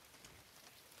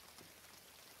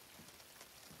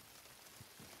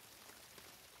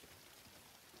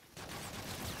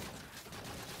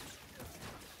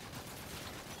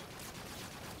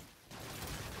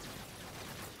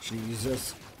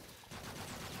 Jesus.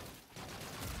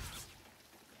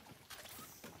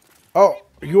 Oh,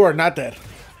 you are not dead.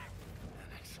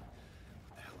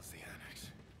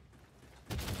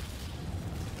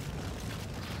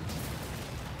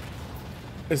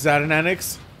 Is that an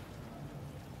annex?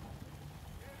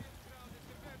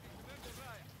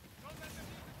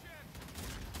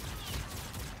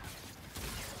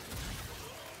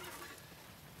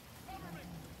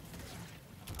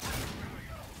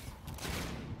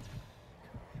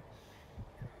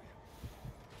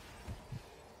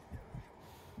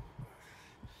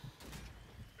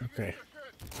 Okay.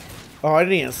 Oh, I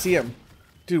didn't even see him.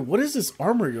 Dude, what is this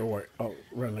armor you're wearing? Oh,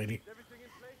 red lady.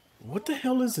 What the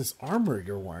hell is this armor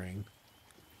you're wearing?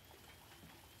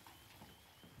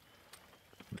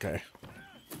 Okay.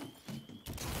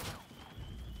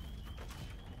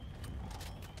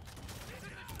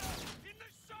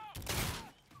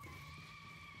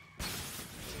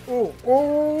 Oh,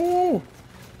 oh,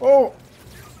 oh,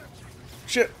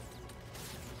 shit.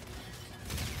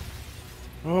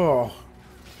 Oh.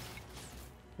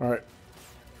 All right.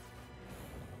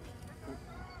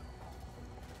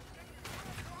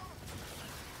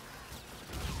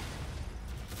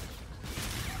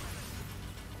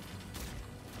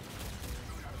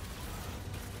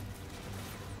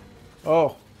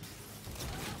 Oh.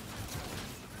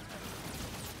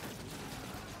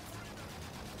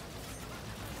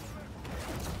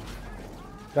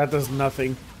 That does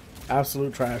nothing.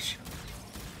 Absolute trash.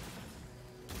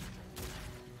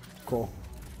 Cool.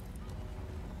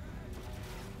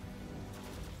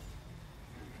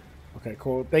 Okay,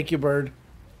 cool. Thank you, bird.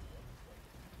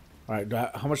 All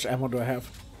right, how much ammo do I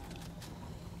have?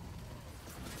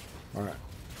 All right.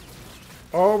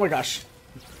 Oh my gosh.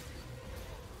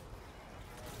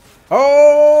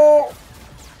 Oh!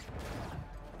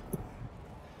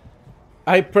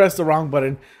 I pressed the wrong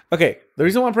button. Okay, the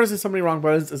reason why I'm pressing so many wrong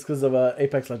buttons is because of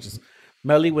Apex Legends.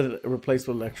 Melee with replaced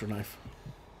with electro knife.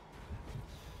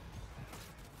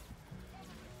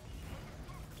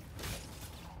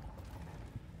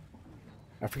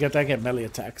 I forget that I get melee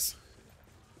attacks.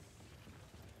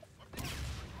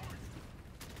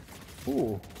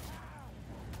 Ooh.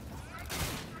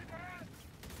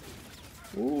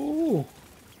 Ooh.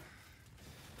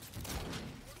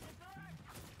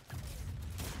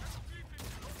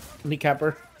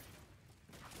 Kneecapper.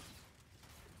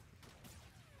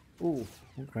 Ooh,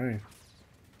 okay.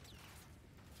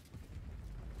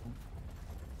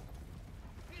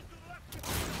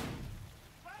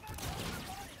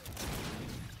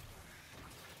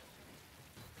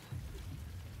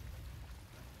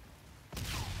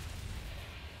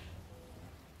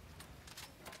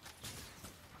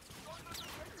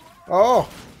 Oh!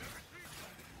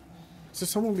 Is there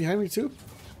someone behind me too?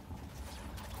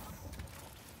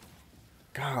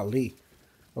 Golly.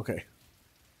 Okay.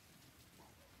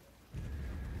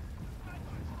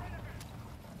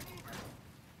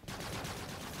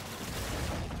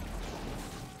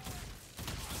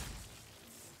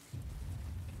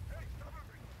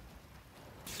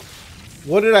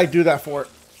 What did I do that for?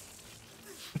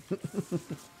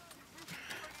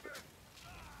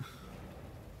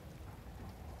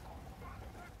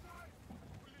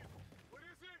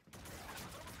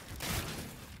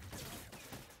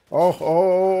 Oh,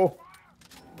 oh.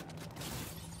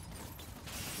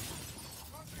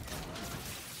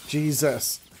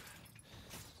 Jesus.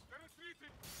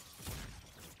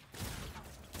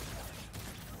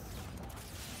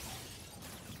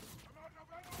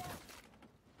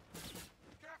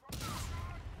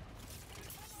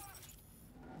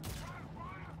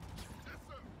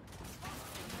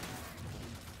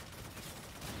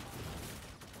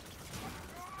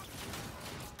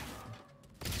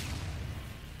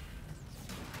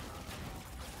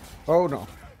 Oh no.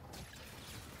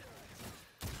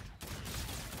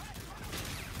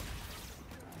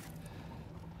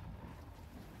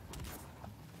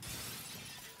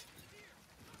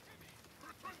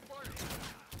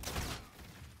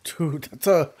 Dude, that's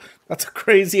a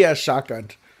crazy ass shotgun.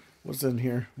 What's in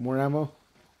here? More ammo?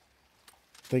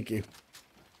 Thank you.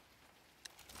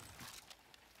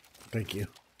 Thank you.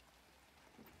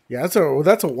 Yeah,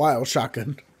 that's a wild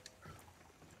shotgun.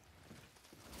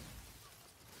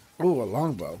 Ooh, a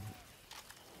longbow.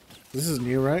 This is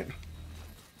new, right?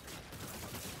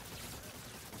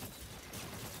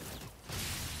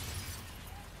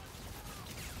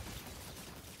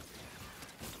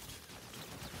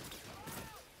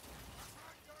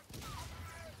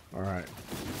 All right.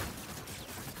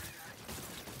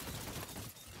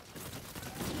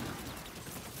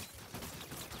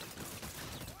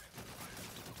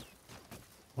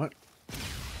 What?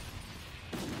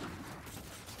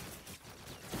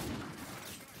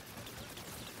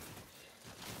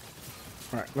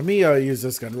 All right, let me use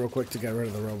this gun real quick to get rid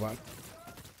of the robot.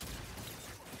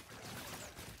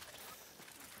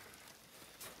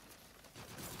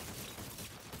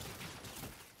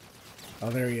 Oh,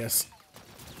 there he is.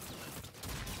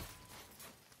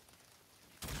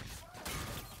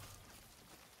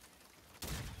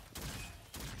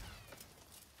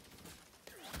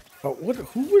 Oh, what?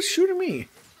 Who was shooting me?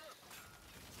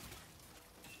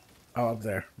 Oh, up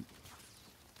there.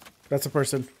 That's a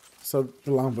person. So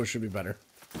the longbow should be better.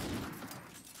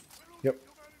 Yep.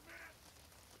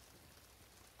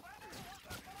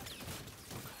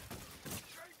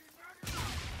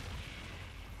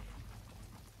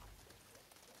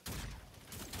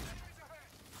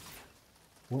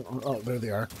 Oh, there they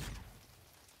are.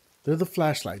 They're the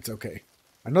flashlights. Okay.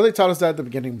 I know they taught us that at the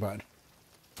beginning, but...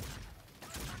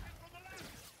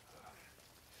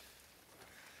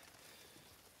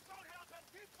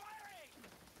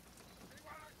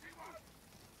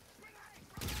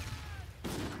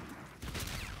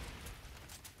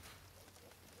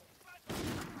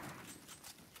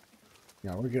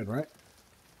 Yeah, we're good, right?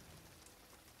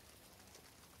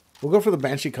 We'll go for the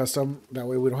Banshee custom. That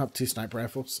way we don't have two sniper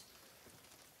rifles.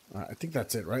 I think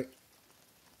that's it, right?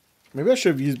 Maybe I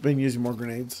should have been using more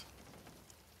grenades.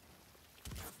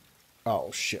 Oh,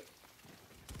 shit.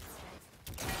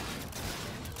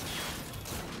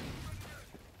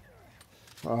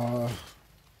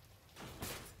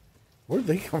 Where'd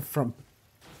they come from?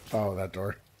 Oh, that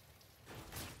door.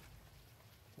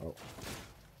 Oh.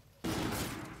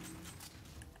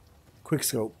 Quick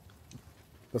scope.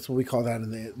 That's what we call that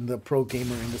in the pro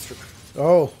gamer industry.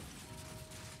 Oh.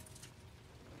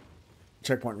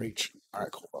 Checkpoint reach. All right,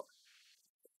 cool.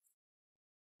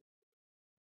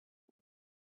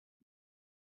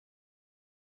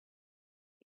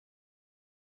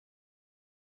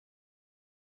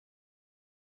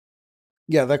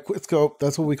 Yeah, that quick scope.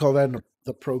 That's what we call that in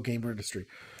the pro gamer industry.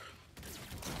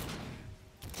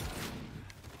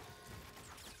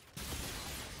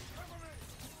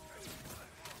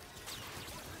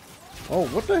 Oh,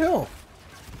 what the hell?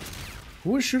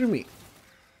 Who is shooting me?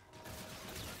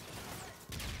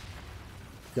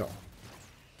 Go.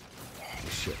 Oh,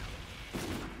 shit.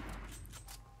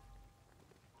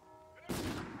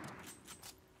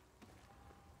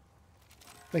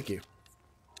 Thank you.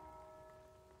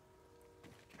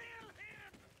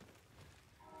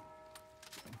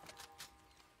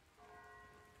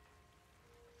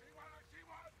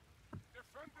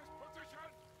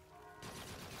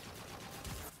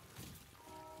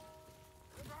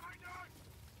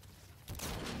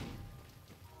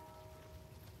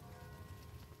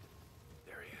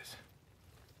 There he is.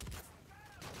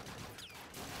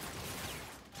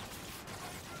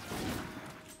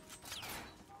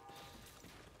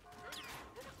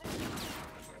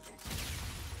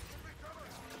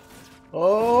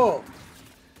 Oh!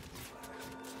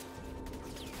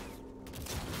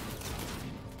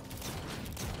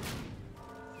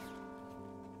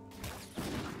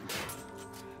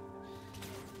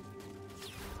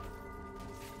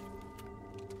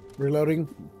 Reloading.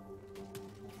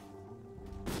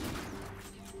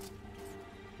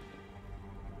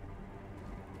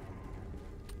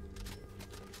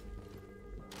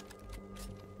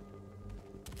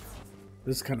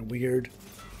 This is kind of weird.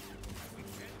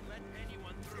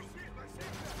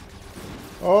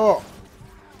 Oh.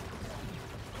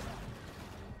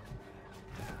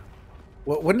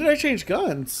 What? When did I change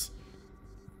guns?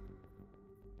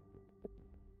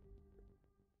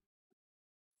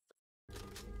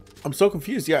 I'm so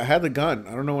confused. Yeah, I had the gun.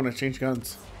 I don't know when I changed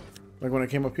guns. Like when I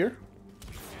came up here?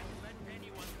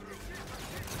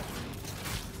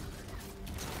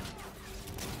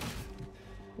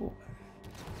 Ooh.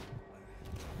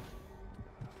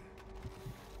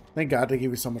 Thank God they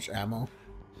give you so much ammo.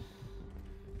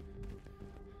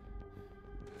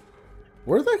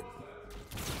 Were they?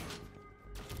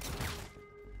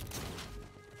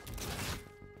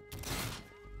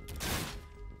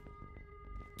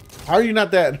 How are you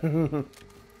not dead? Man,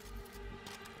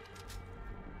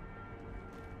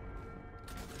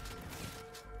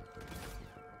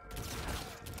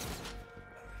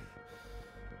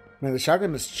 the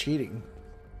shotgun is cheating.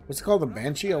 What's it called? The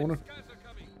Banshee? I wanna.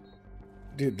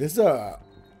 Dude, this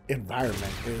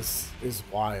environment is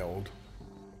wild.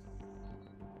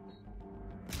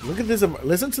 Look at this.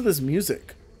 Listen to this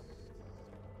music.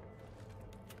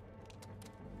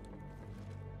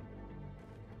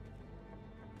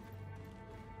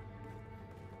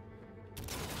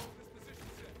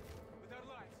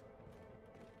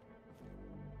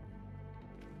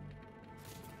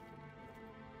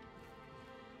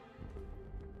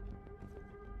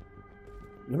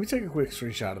 Let me take a quick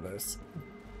screenshot of this.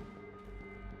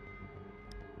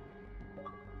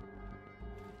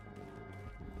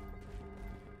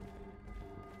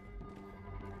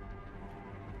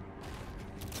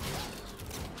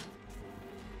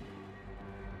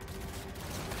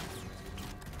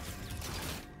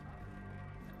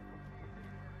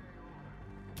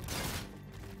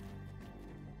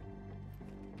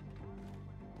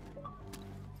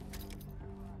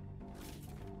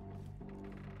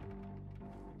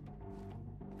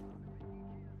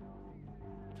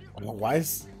 Why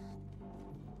is...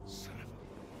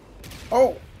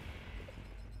 Oh!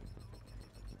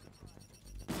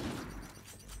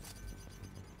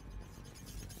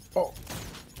 Oh.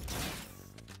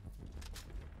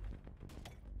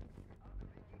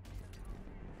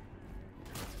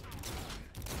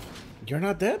 You're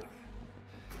not dead?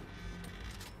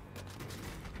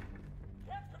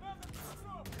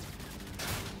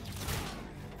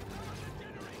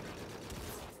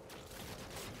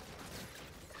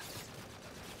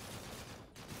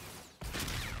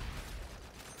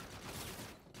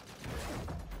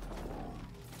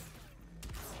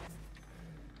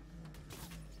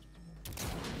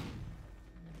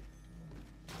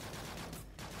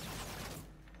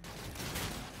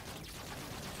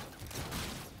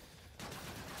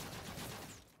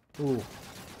 Ooh.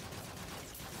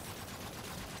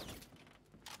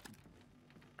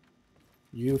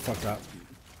 You fucked up.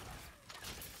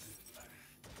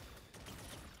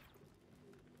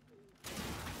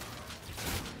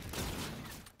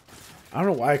 I don't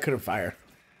know why I couldn't fire.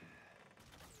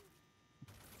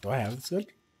 Do I have this gun?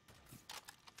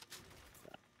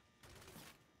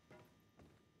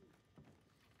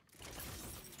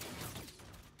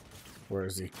 Where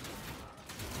is he?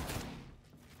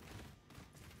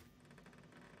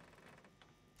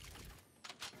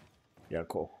 Yeah,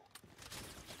 cool.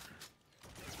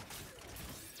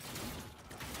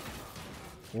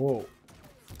 Whoa.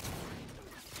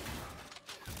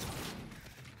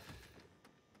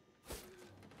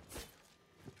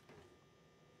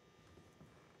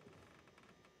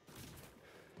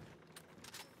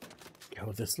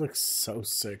 Yo, this looks so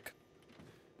sick.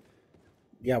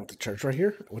 Yeah, with the church right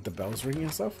here, with the bells ringing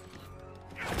and stuff.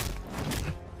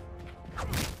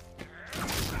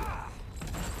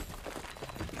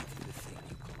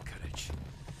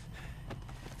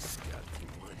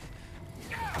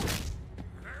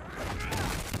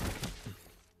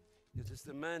 It is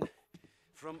the man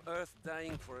from Earth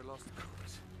dying for a lost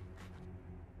cause.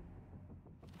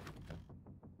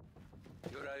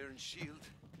 Your iron shield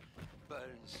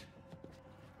burns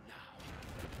now.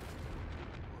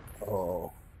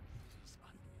 Oh.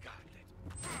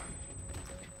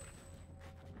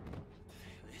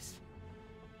 This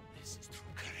is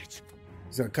true courage.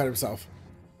 He's gonna cut himself.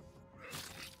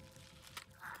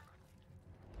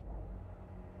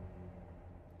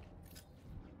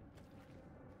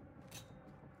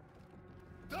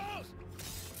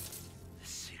 The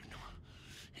signal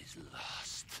is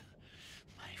lost.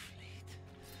 My fleet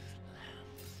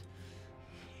lands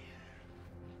here.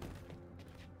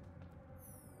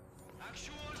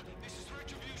 Actual, this is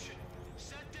Retribution.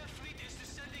 Set their fleet is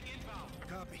descending inbound.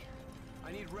 Copy.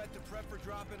 I need Red to prep for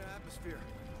drop into atmosphere.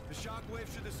 The shockwave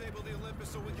should disable the Olympus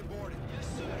so we can board it. Yes,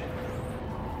 sir.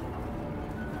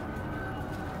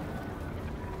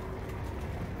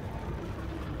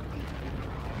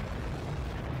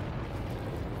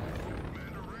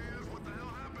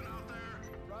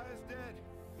 Raya's dead.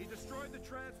 He destroyed the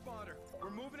transponder. We're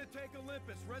moving to take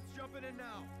Olympus. Red's jumping in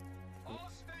now. All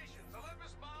stations,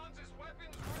 Olympus Bonds is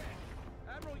weapons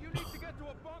red. Admiral, you need to get to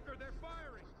a bunker. They're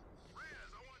firing.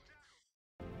 Reyes, I want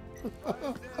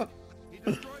Raya's dead. He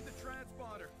destroyed the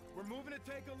transponder. We're moving to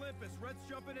take Olympus. Red's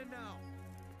jumping in now.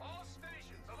 all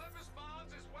stations, Olympus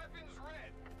Bonds is weapons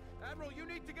red. Admiral, you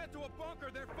need to get to a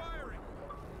bunker. They're firing.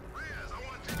 Reyes, I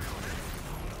want Jack.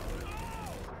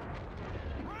 Oh!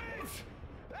 Rains!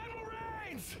 Admiral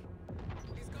Rains!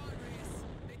 He's gone, Reyes.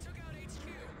 They took out HQ.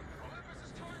 Olympus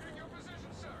is targeting your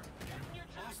position, sir. Get in your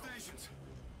All jacket. stations.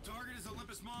 Target is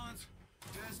Olympus Mons.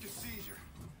 Task is seizure.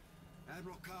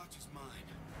 Admiral Koch is mine.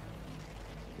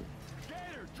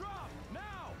 Gator, drop!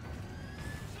 Now!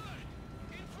 Sir,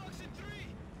 influx in 3,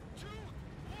 2,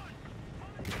 1.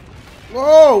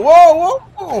 Whoa, whoa,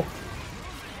 whoa!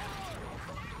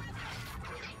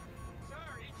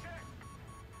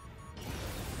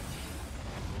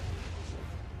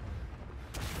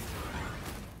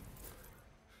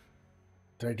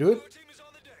 Did I do it? Team is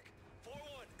on the deck. 4-1,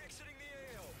 exiting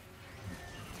the AO.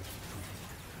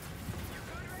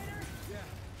 Yeah.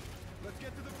 Let's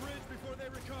get to the bridge before they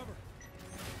recover.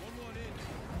 1-1 in.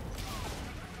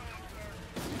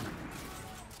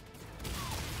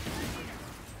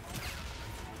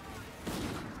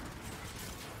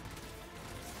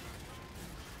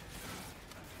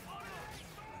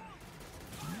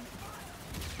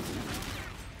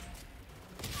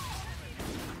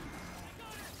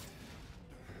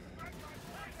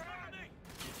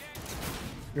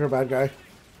 You're a bad guy.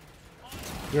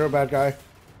 You're a bad guy.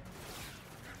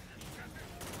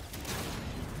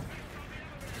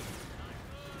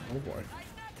 Oh boy.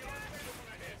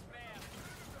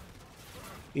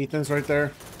 Ethan's right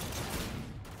there.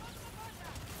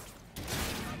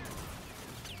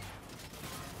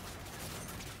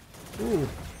 Ooh.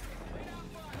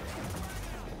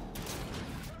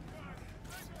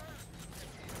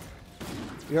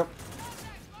 Yep.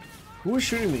 Who is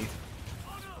shooting me?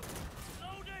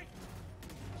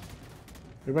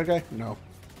 You bad guy? No.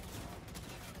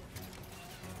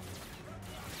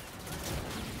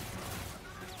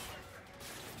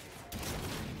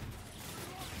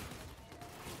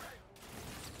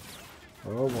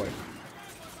 Oh boy.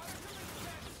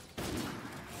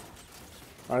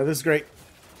 Alright, this is great.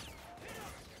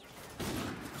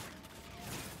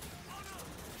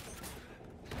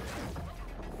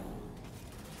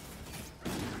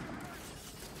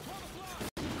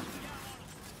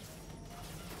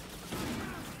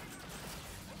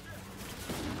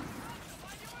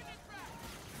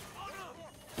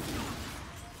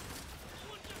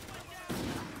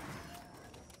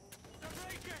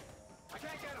 I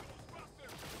can't get him.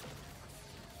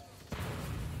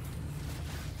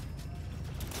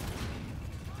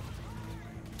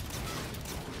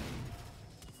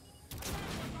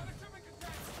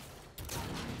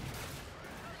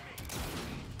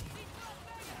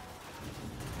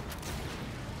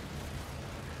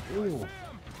 Ooh.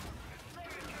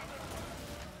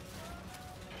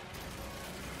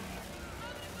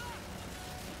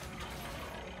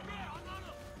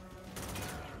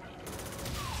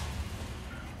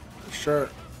 Sure.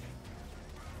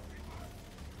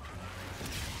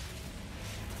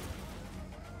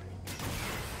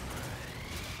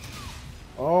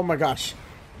 Oh my gosh.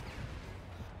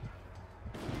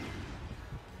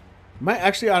 Am I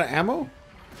actually out of ammo?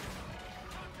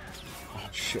 Oh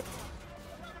shit.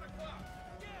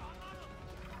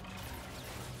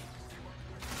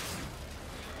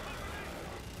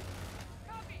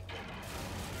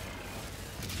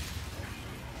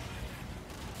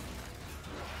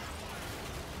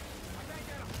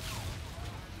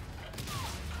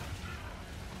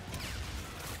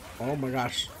 Oh my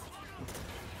gosh.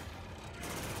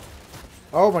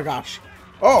 Oh my gosh.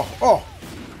 Oh, oh.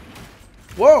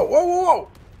 Whoa, whoa, whoa, whoa.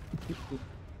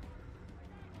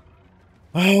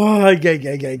 Oh,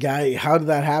 guy. How did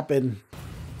that happen?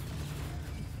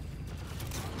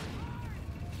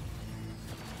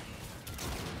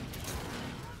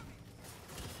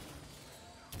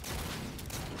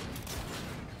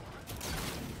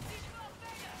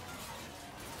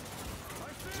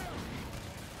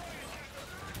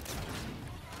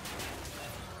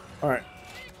 All right.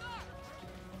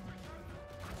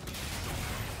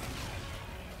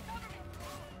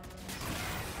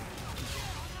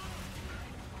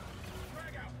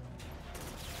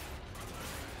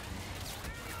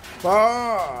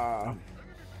 Ah!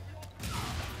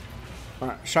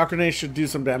 Alright, shock grenade should do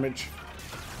some damage.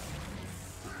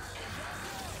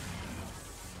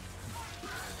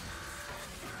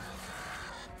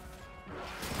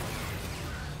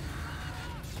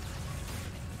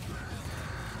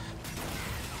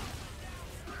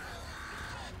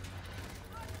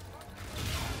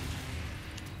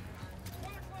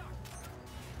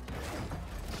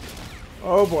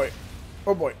 Oh boy.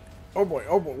 Oh boy. Oh boy.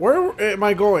 Oh boy. Where am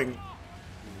I going?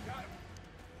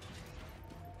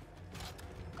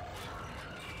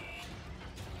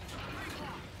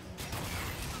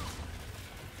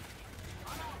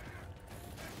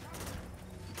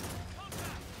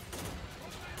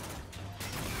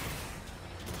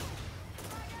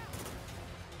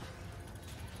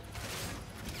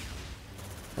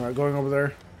 Alright, going over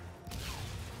there.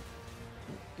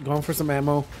 Going for some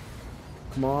ammo.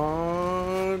 Come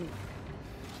on.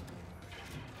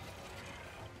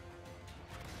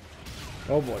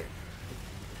 Oh boy.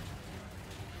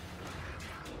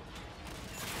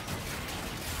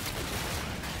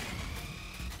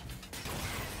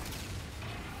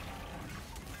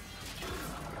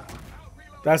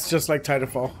 That's just like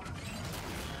Titanfall.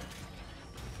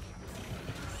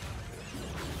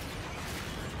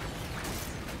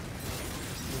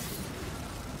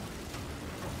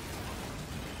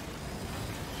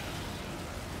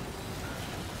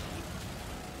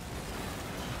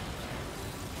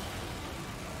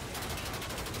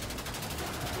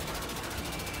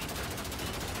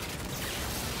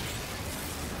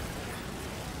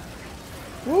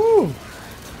 Woo!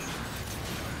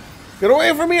 Get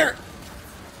away from here!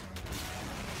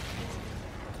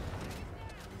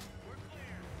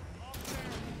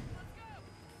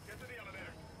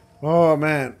 Oh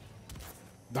man.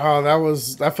 Oh,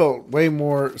 that felt way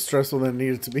more stressful than it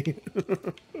needed to be.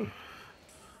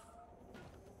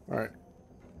 Alright.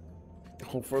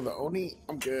 Hope for the Oni.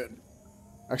 I'm good.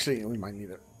 Actually, we might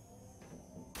need it.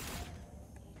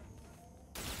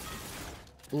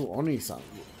 Ooh, Oni sound.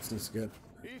 This is good.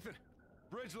 Ethan,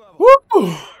 bridge level. Woo!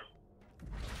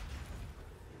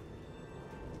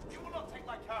 You will not take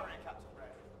my carrier, Captain Red.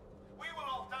 We will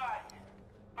all die here.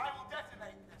 I will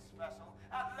detonate this vessel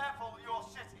and level your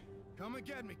city. Come and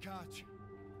get me, Koch.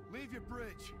 Leave your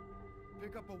bridge.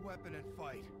 Pick up a weapon and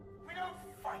fight. We don't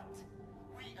fight.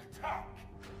 We attack.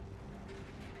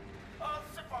 Our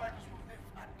survivors will live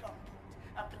at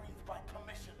gunpoint and breathe by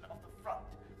permission of the front.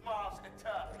 Mars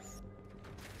Eternal.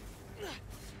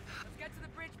 Let's get to the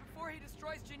bridge before he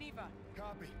destroys Geneva.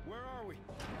 Copy. Where are we?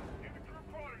 Infantry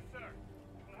reporters, sir.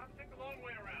 We'll have to take the long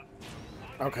way around.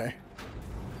 Okay.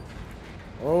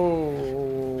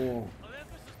 Oh.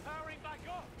 Olympus is powering back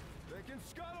up. They can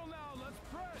scuttle now. Let's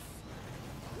press.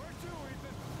 Where to,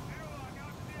 Ethan? Airlock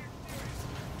out to the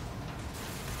exterior.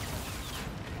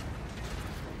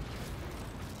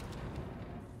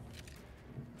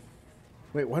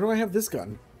 Wait, why do I have this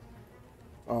gun?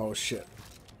 Oh shit.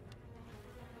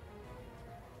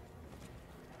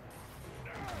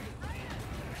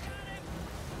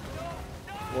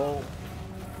 Whoa.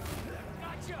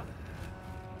 Gotcha.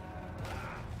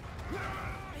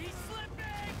 He's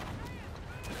slipping.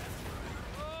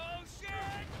 Oh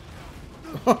shit.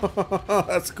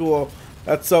 That's cool.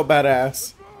 That's so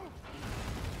badass.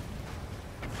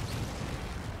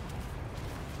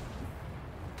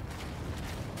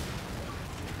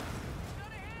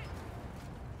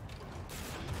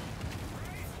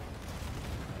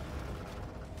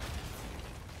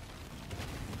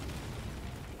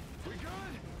 We good?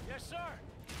 Yes, sir.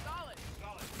 Solid.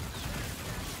 Solid.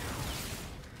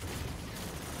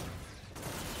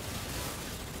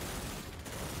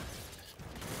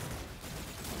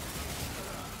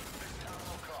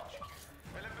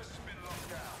 Olympus has been locked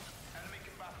down. Enemy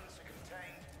combatants are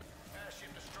contained.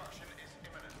 Airship destruction is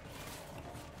imminent.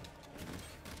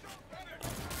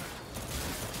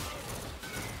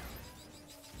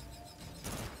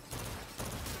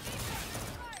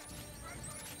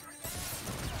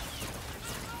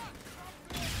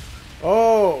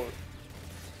 Oh.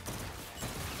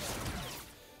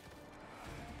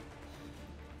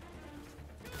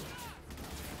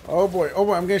 Oh boy. Oh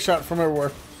boy. I'm getting shot from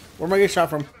everywhere. Where am I getting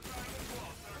shot from? We're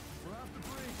off the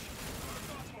bridge.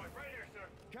 Right here, sir.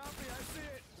 Copy. I see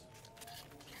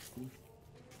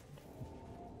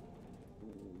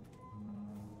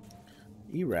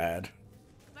it. Erad.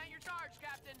 Plant your charge,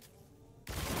 Captain.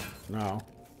 No.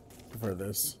 Prefer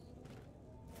this.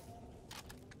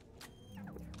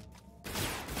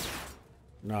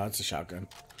 No, it's a shotgun.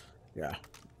 Yeah.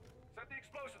 Set the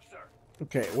explosives, sir.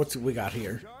 Okay, what's we got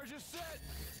here? Charge is set.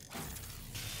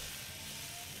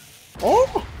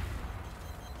 Oh!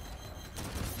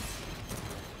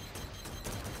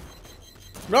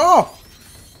 No!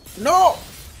 No!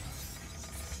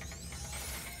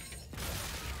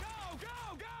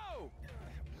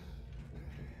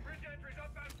 Bridge entry's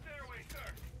up that stairway, sir.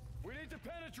 We need to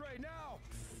penetrate now.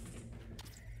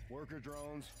 Worker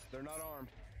drones. They're not armed.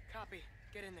 Copy.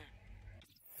 Get in there.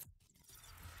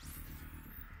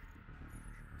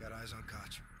 Got eyes on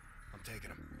Koch. I'm taking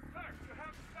him. Sir, you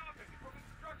have to stop it before the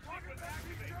destruction was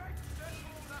activated.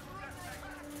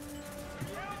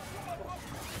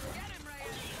 Get him,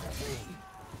 Reyes!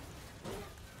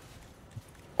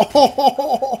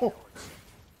 Oh!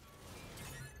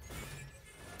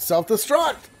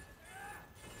 Self-destruct!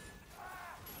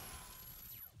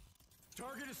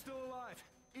 Target is still alive.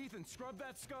 Ethan, scrub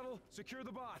that scuttle. Secure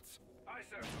the bots. Aye,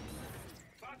 sir.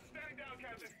 Bots standing down,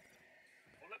 Captain.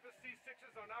 Olympus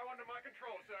C6s are now under my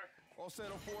control, sir. All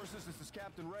Settle forces, this is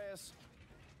Captain Reyes.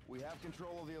 We have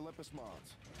control of the Olympus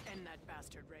Mons. End that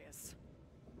bastard, Reyes.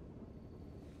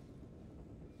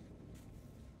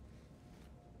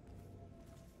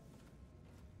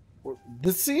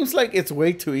 This seems like it's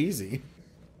way too easy.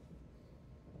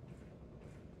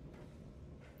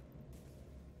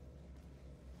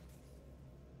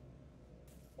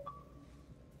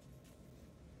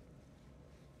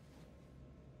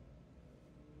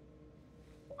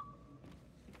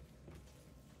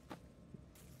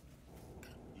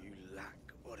 You lack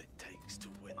what it takes to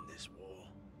win this war.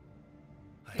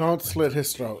 Don't slit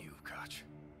his throat. You, Koch.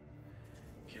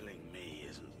 Killing me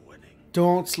isn't winning.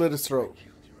 Don't slit his throat.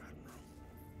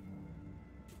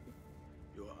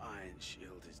 Your iron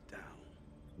shield is down.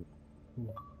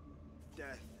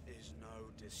 Death is no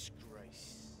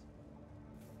disgrace.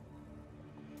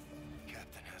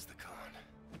 Captain has the con.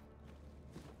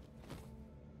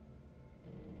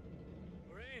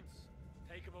 Marines,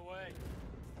 take him away.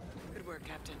 Good work,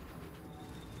 Captain.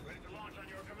 Ready to launch on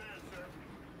your command, sir.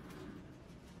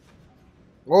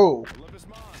 Whoa. Olympus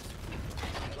Mons.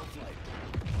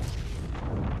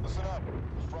 Listen up.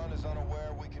 The front is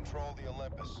unaware we control the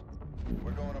Olympus.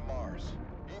 We're going to Mars.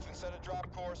 Ethan set a drop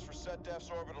course for SetDef's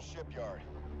orbital shipyard.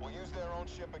 We'll use their own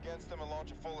ship against them and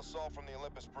launch a full assault from the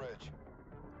Olympus bridge.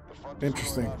 The front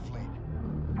Interesting. destroyed our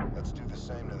fleet. Let's do the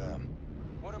same to them.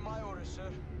 What are my orders,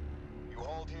 sir? You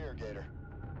hold here, Gator.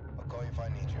 I'll call you if I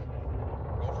need you.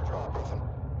 Go for drop, Ethan.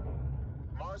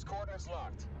 Mars coordinates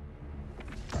locked.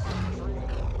 3,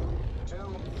 2,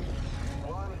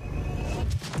 1.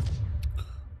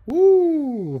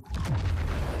 Woo!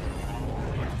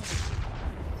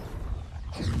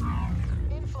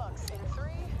 Influx in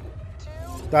 3,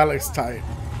 2. That looks tight.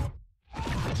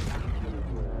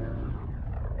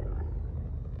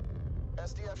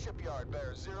 SDF shipyard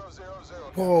bears 000.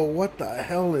 Whoa, what the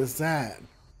hell is that?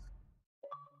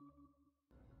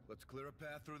 Let's clear a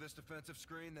path through this defensive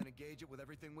screen, then engage it with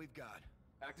everything we've got.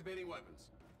 Activating weapons.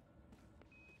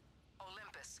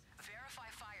 Olympus, verify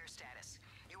fire status.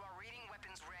 You are reading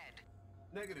weapons red.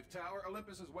 Negative, Tower.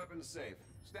 Olympus is weapons safe.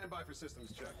 Stand by for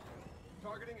systems check.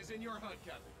 Targeting is in your HUD,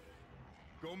 Captain.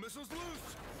 Go missiles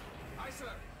loose! Aye,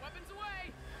 sir. Weapons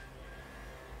away!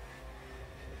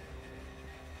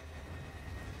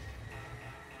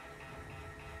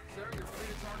 Sir, you're free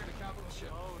to target a capital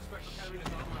ship. Oh, Spectre cannon is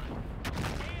online.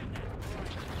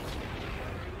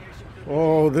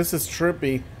 Oh, this is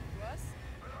trippy.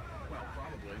 Well,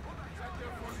 probably. Sector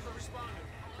forces are responding.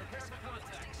 Prepare for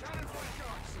contact. Cannon point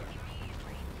charge, sir.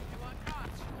 You want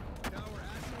Koch? Tower,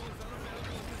 actual is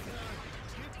unavailable at this time.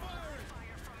 Keep firing!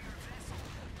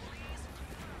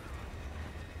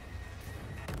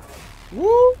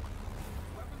 Woo!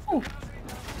 Ooh.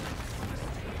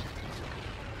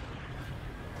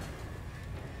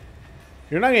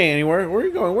 You're not getting anywhere. Where are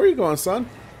you going? Where are you going, son?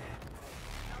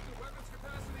 Weapons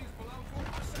capacity is below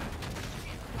 4%.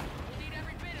 We'll need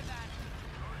every bit of that.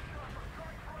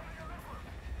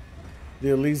 The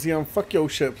Elysium, fuck your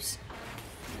ships.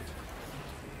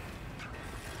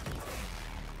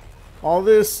 All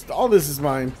this is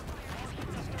mine.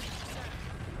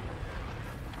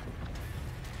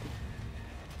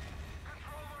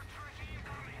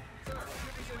 Sir,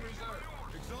 ship is in reserve.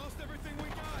 Exhaust everything we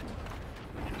got.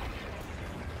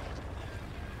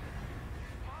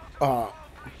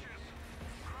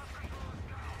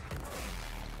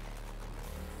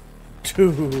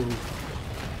 Dude.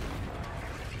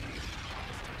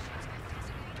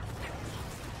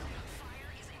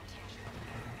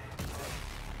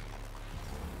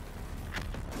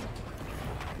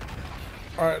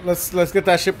 All right, let's get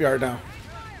that shipyard now.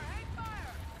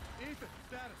 Ethan,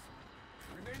 status.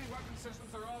 Remaining weapon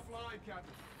systems are offline,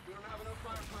 Captain. We don't have enough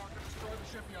firepower to destroy the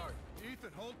shipyard.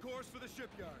 Ethan, hold course for the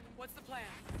shipyard. What's the plan?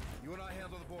 You and I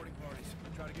handle the boarding parties.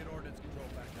 Try to get ordnance control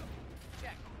back up.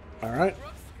 Check. All right.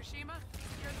 Brooks, Kashima,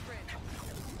 secure the bridge.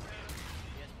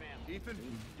 Ethan,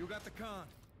 you got the con.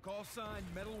 Call sign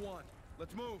Metal 1.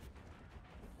 Let's move.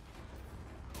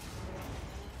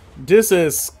 This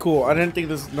is cool. I didn't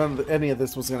think any of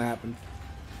this was gonna happen.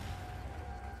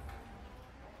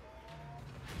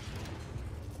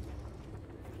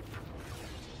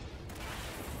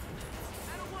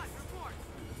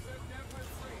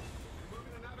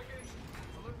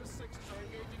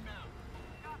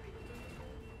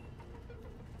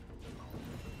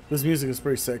 This music is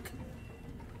pretty sick.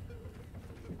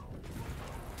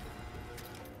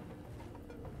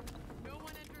 No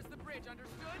one enters the bridge,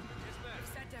 understood? Yes, ma'am.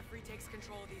 If SetDef retakes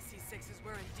control of these C6s,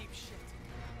 we're in deep shit.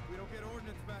 We don't get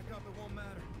ordnance back up, it won't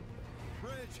matter.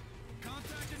 Bridge,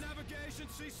 contact and navigation.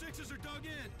 C6s are dug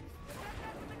in.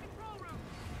 SetDef in the control room.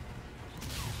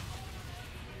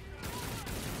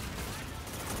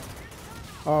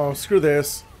 Oh, screw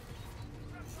this.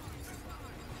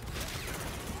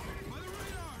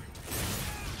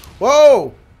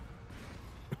 Whoa!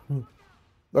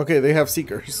 Okay, they have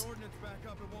seekers.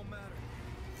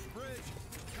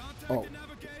 Oh.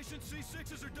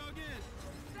 C6s are dug in.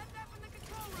 SetDef in the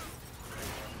control room.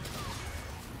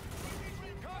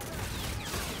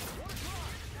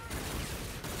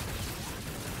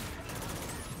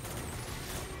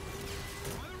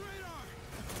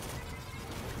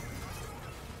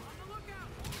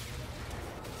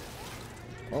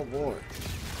 Oh boy.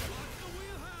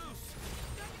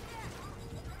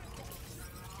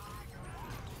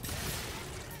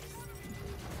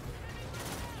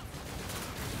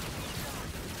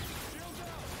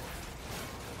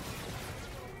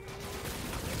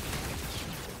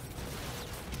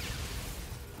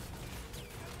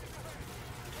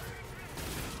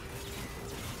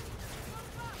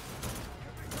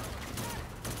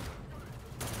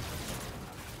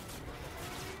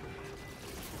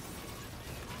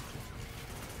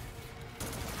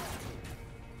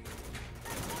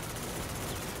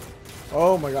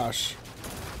 Oh my gosh.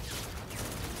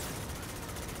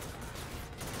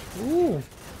 Ooh.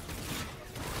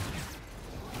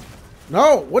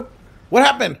 No, what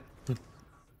happened?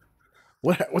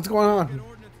 What's going on?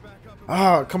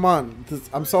 Ah, come on.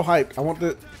 I'm so hyped. I want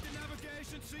the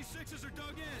C6s are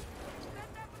dug in.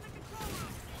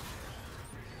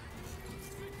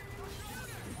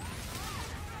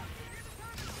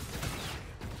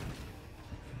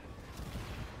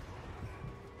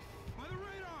 By the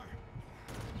radar.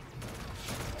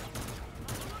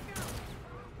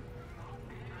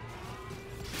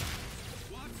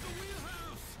 Watch the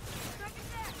wheelhouse.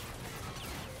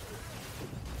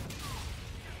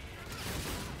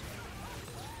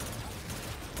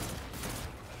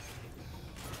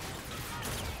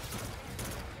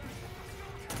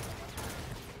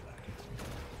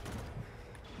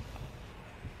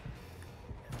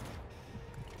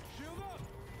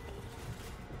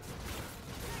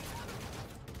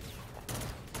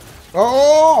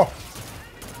 Oh!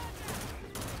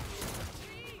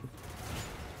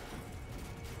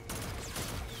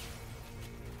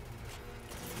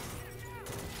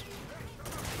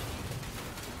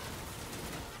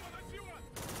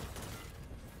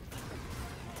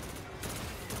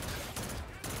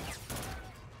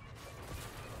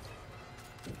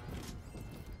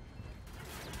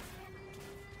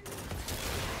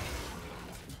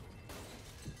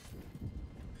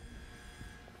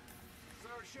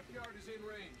 Shipyard is in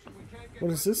range. If we can't get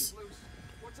What is this? loose,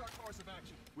 what's our course of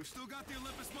action? We've still got the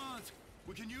Olympus Mons.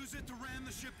 We can use it to ram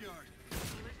the shipyard.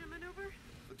 Collision maneuver?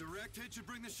 A direct hit should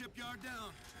bring the shipyard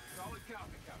down. Solid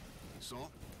copy, Captain.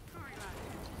 Salt? Sorry about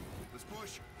it. Let's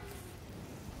push.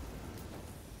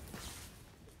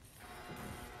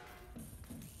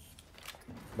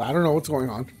 I don't know what's going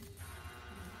on.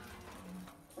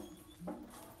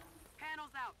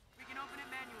 Panels out. We can open it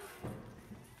manually.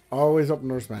 Always open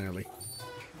doors manually.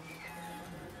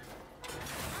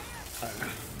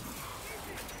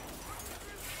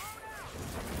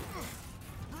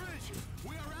 Bridge,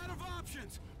 we are out of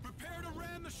options. Prepare to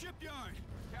ram the shipyard.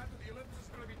 Captain, the Olympus is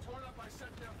going to be torn up by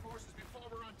SetDef forces before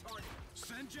we're on target.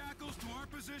 Send Jackals to our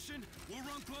position. We'll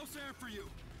run close air for you.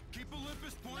 Keep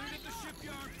Olympus pointed at the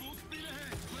shipyard. Full speed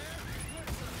ahead. Clear?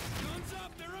 Guns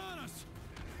up. They're on us.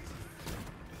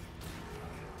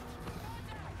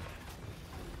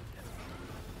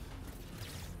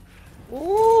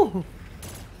 Ooh!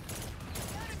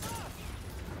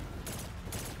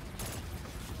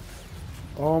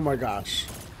 Oh my gosh.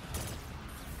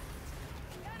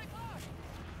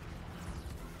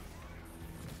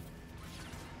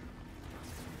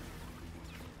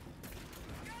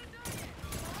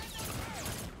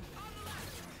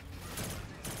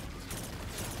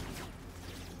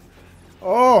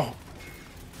 Oh!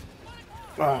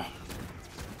 Ah.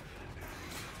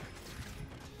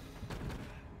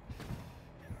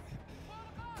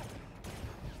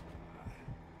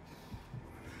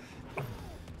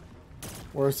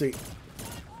 Where is he?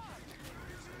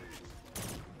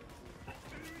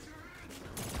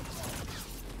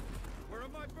 Where are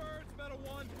my birds, Metal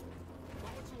One?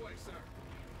 Moments away, sir.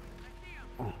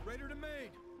 Raider to main.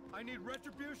 I need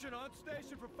retribution on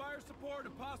station for fire support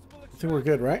and possible I think we're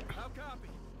good, right? How copy?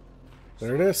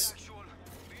 There it is.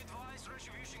 Be advised,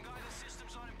 retribution guidance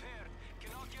systems are impaired.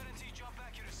 Cannot guarantee jump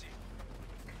accuracy.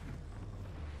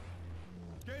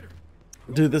 Gator.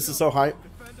 Dude, this is so hype.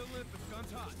 Defend Olympus,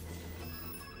 guns hot.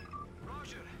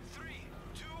 Roger. 3,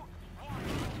 2, 1.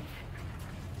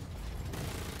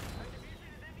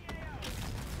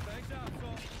 Thanks out,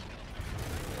 Saul.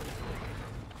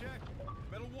 Check.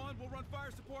 Metal One will run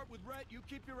fire support with Rhett. You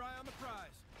keep your eye on the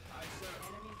prize. Aye, sir.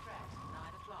 Enemy threat,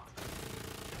 9 o'clock.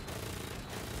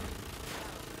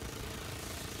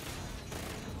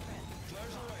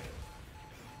 Flares away.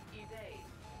 Evade.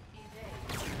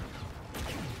 Evade.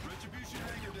 Retribution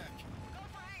hangar deck. Go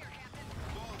for hangar, Captain.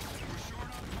 Boss, we're short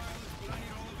on pilots, but I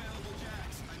need all available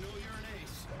jacks. I know you're an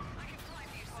ace. I can fly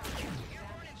for you, sir.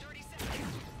 Airborne in 30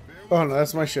 seconds. Oh no,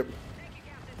 that's my ship.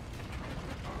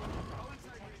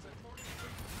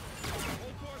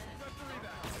 Hold course, prep for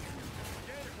evac.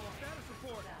 Gator, status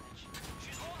report.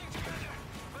 She's holding together,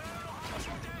 but I don't know how much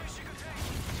more damage she could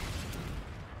take.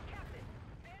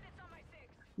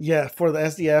 Yeah, for the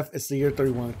SDF, it's the year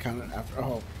 31 kind of after.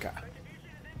 Oh god.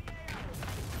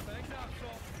 Thanks out,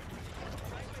 Saul.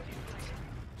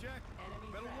 Check.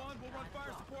 Metal One will run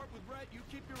fire support with Rhett. You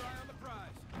keep your eye on the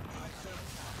prize. Aye, sir.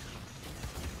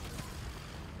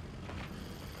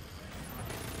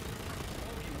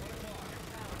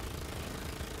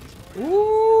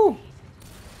 Woo!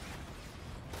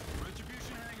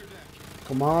 Retribution hangar deck.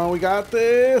 Come on, we got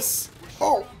this.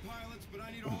 Oh, Pilots, but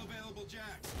I need all available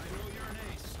jacks. I know you're an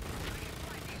ace.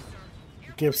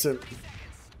 Gibson.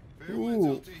 Fair winds,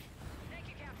 Ooh. LT.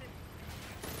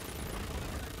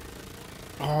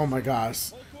 Oh my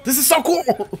gosh, this is so cool.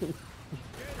 Status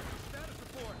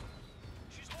report.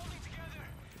 She's holding together,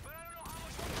 but I don't know how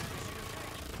much more damage she could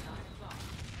take.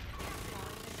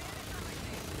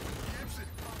 Gibson.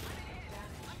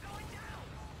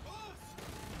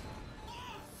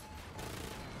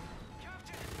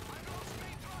 Captain, I've lost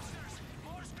main thrusters.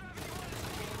 Morse gravity one is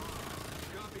weak.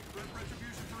 Copy.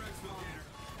 Retribution for exfil, Gator.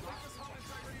 Rocket's hull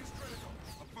integrity is critical.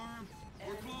 Affirm.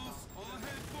 We're close. All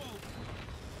ahead full.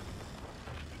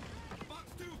 Box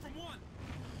 2 from 1.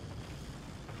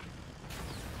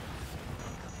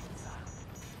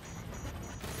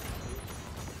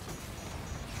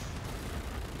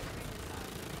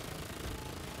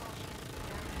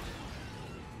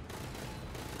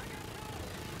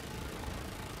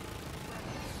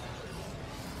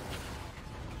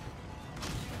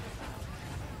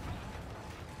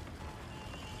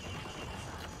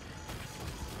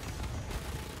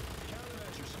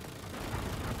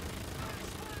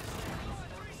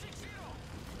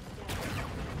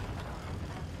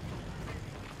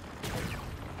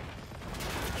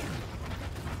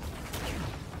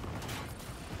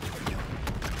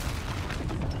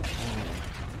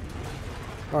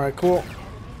 All right, cool.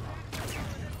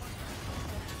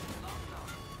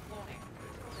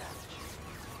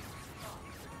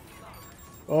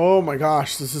 Oh my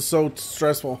gosh, this is so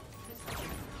stressful.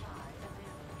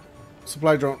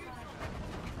 Supply drone.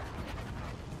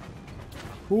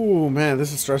 Ooh, man,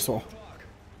 this is stressful.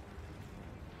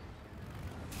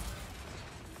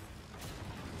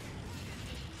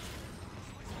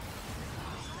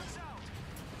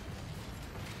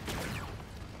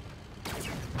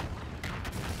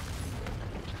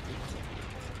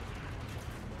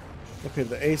 Okay,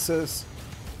 the aces.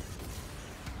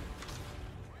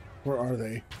 Where are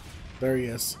they? There he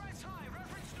is.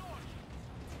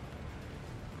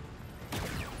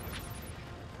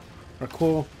 Oh,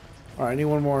 cool. Alright, I need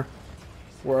one more.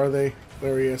 Where are they?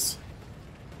 There he is.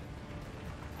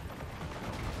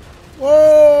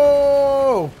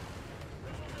 Whoa!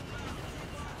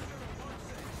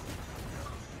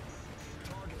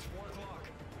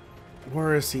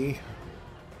 Where is he?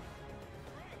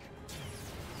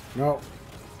 No.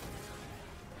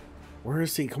 Where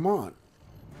is he? Come on.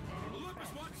 Olympus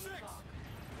 1-6.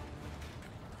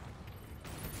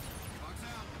 Box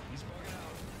out. He's bugging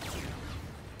out.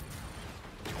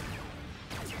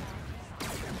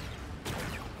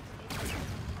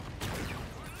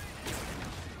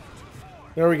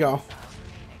 There we go.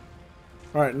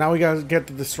 Alright, now we gotta get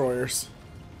the destroyers.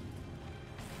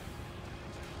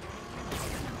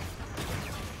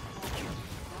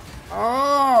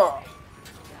 Oh!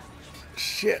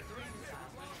 Shit.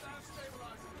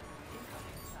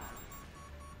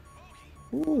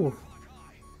 Ooh.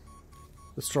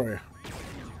 Destroyer.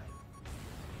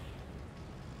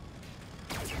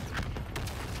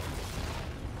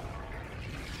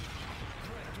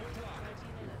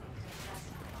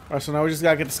 Alright, so now we just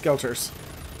gotta get the skelters.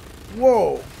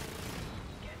 Whoa!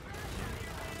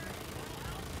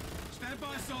 Stand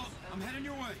by, Salt. I'm heading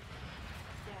your way.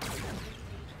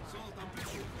 Salt, I'm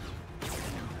with you.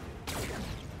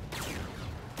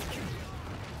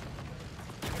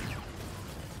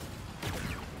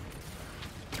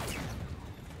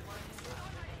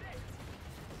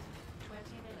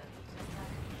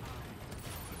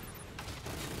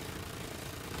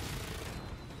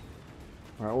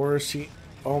 Alright, where is she?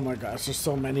 Oh my gosh, there's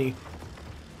so many.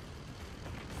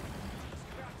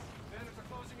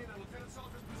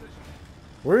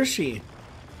 Where is she?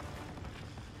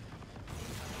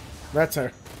 That's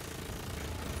her.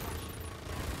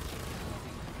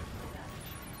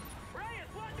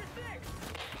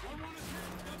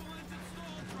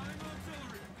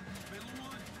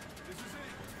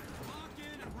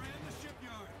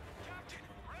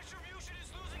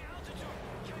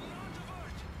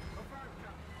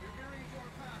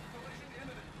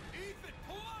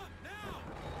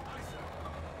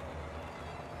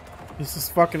 This is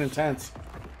fucking intense.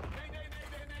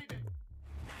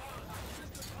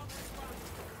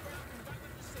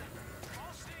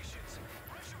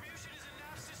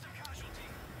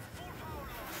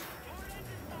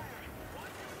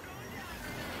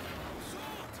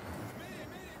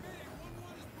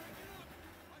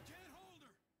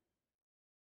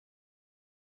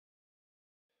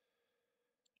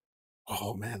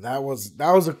 Oh man, that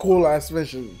was a cool ass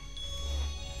mission.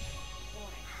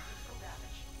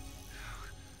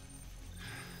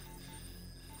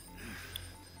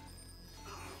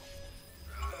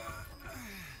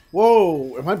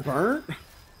 Whoa, am I burnt?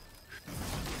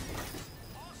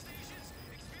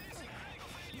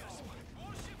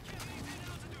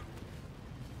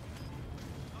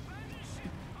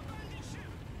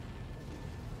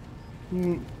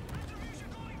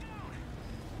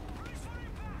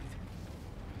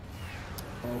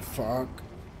 Oh fuck.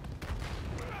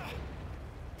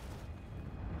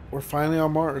 We're finally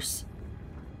on Mars.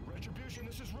 Retribution,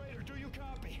 this is Raider. Do you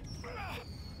copy?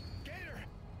 Gator!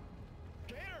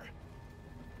 Gator!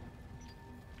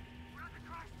 We're at the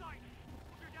crash site.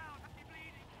 You're down. You're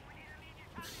bleeding. We need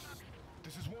immediate taxi.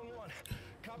 This is 1-1.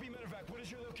 Copy medevac. What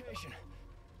is your location?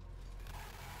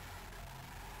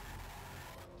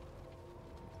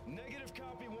 Negative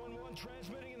copy, 1-1.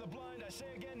 Transmitting in the blind. I say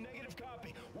again, negative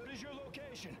copy. What is your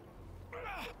location?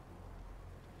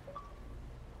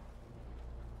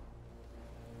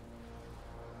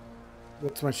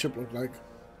 What's my ship look like?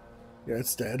 Yeah,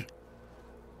 it's dead.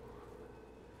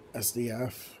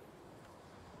 SDF.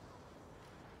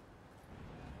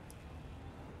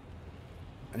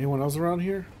 Anyone else around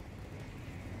here?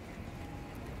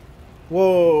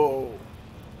 Whoa!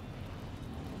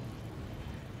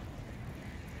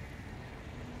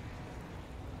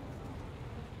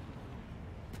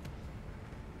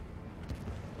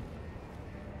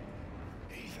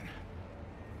 Ethan.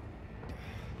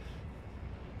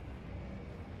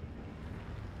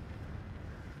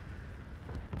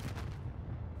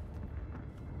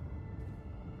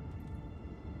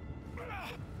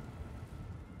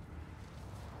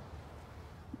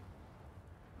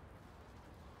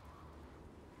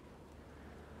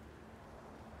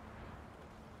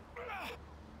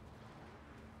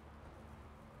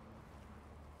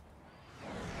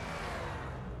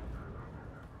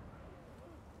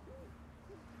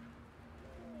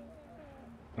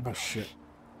 Oh shit.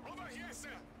 Over here, sir.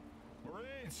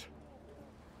 Marines.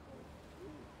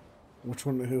 Which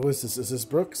one? Who is this? Is this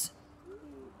Brooks?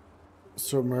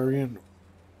 Sir Marion.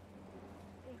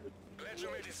 Glad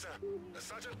you made it, sir.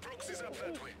 Sergeant Brooks is up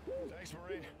that way. Thanks,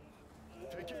 Marine.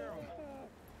 Take care of him.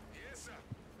 Yes, sir.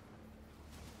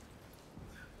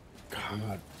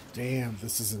 God damn,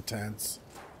 this is intense.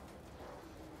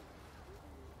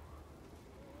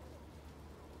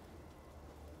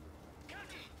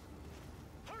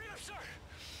 Hurry up, sir!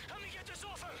 Help me get this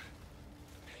off him!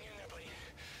 Hang in there, buddy.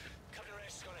 Captain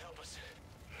Reyes is gonna help us.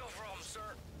 No problem,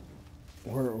 sir.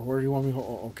 Where do you want me?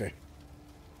 Oh, okay.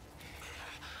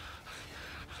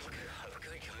 I'm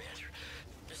good, Commander.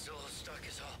 Just a little stuck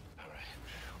is all. All right.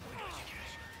 We got you,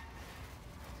 Cash.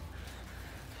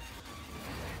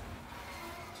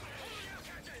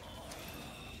 Captain!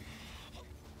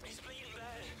 He's bleeding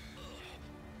bad.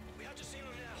 We have to save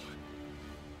him now.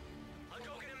 I'll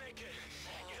go get him naked.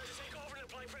 You have to take over and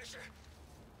apply pressure.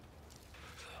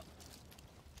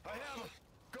 I have him.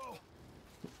 Go.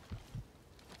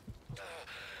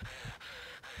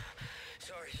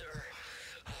 Sorry, sir.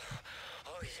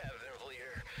 Always have been a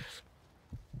bleeder.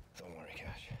 Don't worry,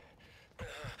 Cash.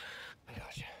 I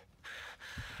got you.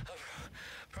 I'll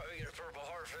probably get a Purple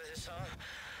Heart for this, huh?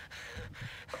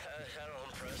 I don't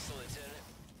impress the lieutenant.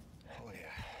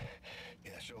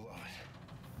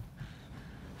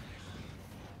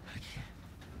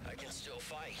 still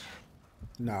fight?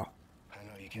 No. I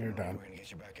know you You're can't. done. We're gonna get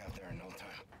you back out there in no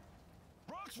time.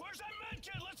 Brooks, where's that med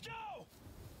kit? Let's go!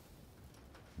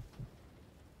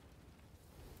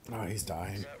 Oh, he's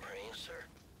dying. Is that Marine, sir?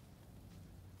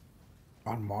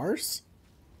 On Mars?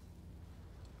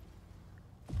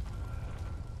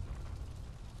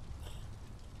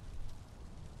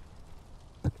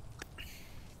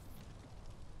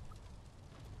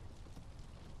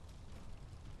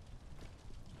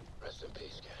 Rest in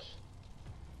peace, Cash.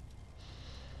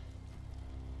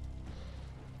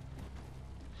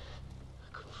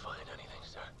 I couldn't find anything,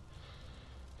 sir.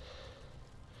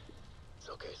 It's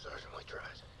okay, Sergeant. We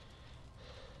tried.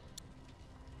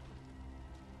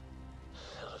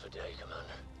 Hell of a day,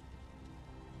 Commander.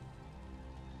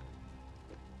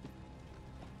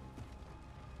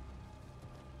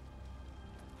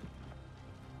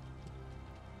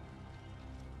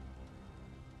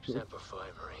 Semper Fi,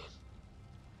 Marine.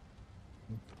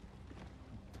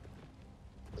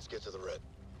 Let's get to the red.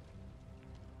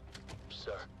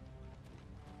 Sir.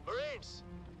 Marines!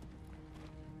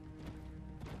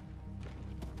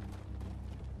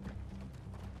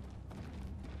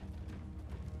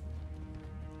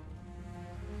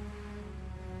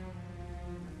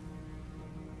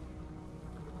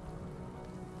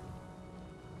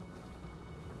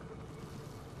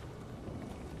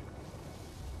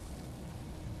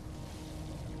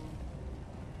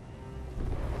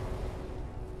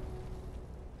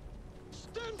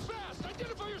 Stand fast!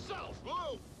 Identify yourself!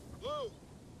 Blue! Blue!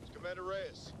 It's Commander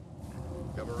Reyes.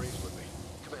 Got Marines with me.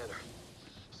 Commander.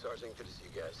 Sergeant, good to see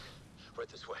you guys. Right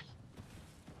this way.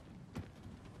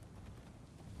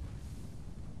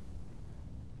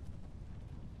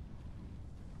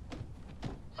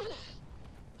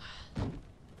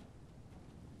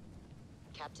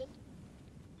 Captain?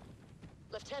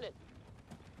 Lieutenant?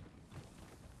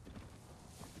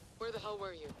 Where the hell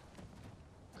were you?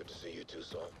 Good to see you too,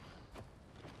 Saul.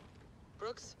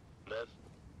 Brooks? Men?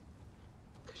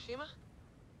 Kashima?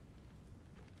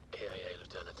 KIA,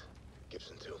 Lieutenant.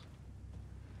 Gibson, too.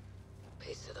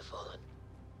 Peace to the fallen.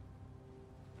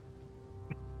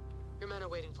 Your men are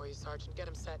waiting for you, Sergeant. Get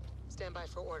them set. Stand by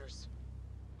for orders.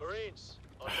 Marines!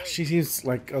 She seems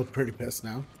like pretty pissed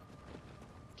now.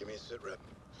 Give me a sit rep.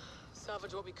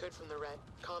 Salvage what we could from the red.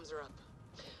 Comms are up.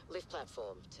 Lift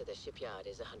platform to the shipyard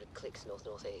is 100 clicks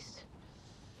north-northeast.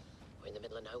 We're in the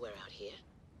middle of nowhere out here.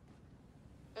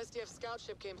 SDF scout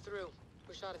ship came through.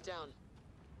 We shot it down.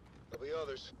 There'll be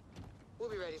others. We'll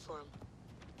be ready for them.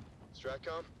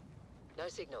 Stratcom? No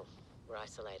signal. We're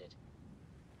isolated.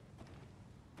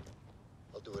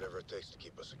 I'll do whatever it takes to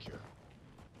keep us secure.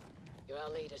 You're our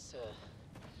leader, sir.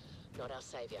 Not our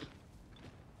savior.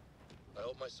 I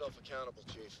hold myself accountable,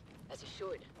 Chief. As you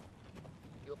should.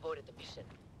 You aborted the mission,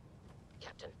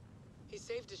 Captain. He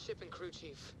saved his ship and crew,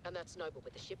 Chief. And that's noble,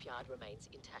 but the shipyard remains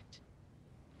intact.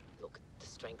 Look, the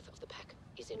strength of the pack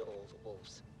is in all the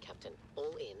wolves, Captain.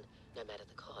 All in, no matter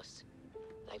the cost.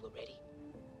 They were ready.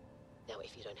 Now,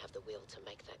 if you don't have the will to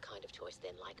make that kind of choice,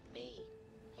 then like me,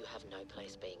 you have no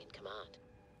place being in command.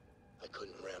 I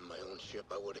couldn't ram my own ship.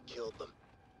 I would have killed them.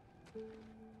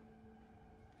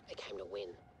 They came to win.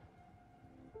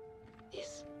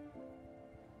 This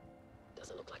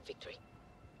doesn't look like victory.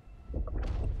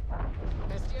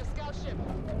 SDF scout ship.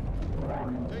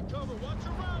 Take cover. Watch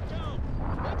your round count.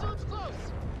 Wait till it's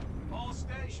close. All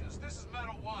stations, this is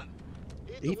Metal 1.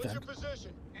 Ethan, what's your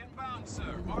position? Inbound,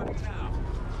 sir. Marking now.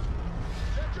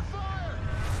 Check your fire!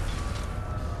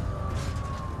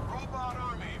 Robot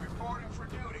Army reporting for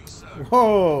duty, sir.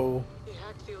 Whoa! He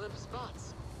hacked the Olympus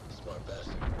bots. Smart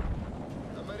bastard.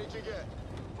 How many did you get?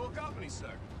 Full company,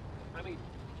 sir. I mean,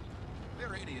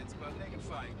 they're idiots, but they can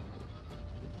fight.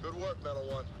 Good work, Metal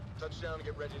 1. Touchdown and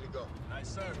get ready to go. Aye,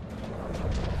 sir.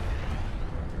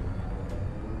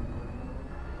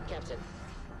 Captain,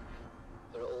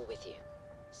 we're all with you,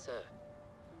 sir.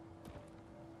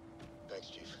 Thanks,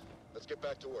 Chief. Let's get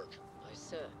back to work. Aye,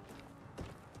 sir.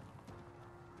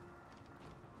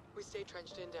 We stay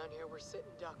trenched in down here. We're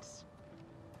sitting ducks.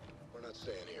 We're not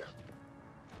staying here.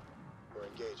 We're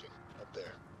engaging up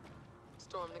there.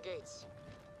 Storm the gates.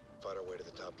 Fight our way to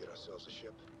the top, get ourselves a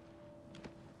ship.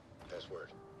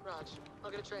 Password. Raj,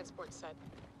 I'll get a transport set.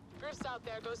 Griff's out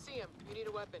there. Go see him. You need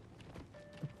a weapon.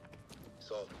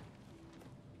 Solved.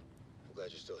 I'm glad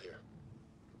you're still here.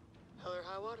 Hell or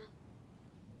high water.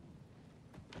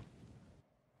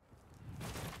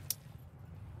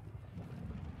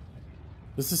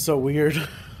 This is so weird. Down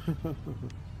but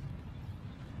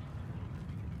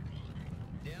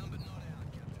not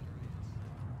out, Captain Reyes.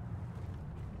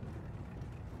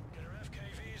 Get our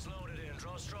FKVs loaded in.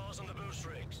 Draw straws on the boost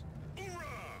rigs.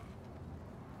 Hoorah!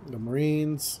 The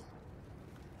Marines.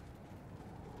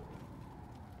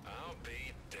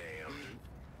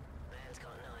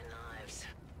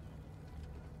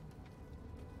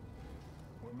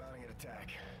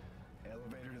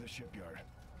 Elevator to the shipyard.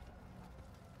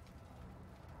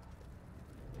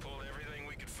 Pulled everything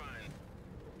we could find.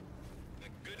 The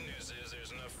good news is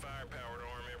there's enough firepower to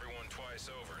arm everyone twice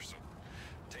over, so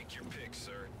take your pick,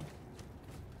 sir.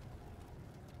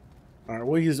 Alright,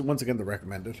 we'll use once again the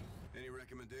recommended. Any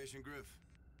recommendation, Griff?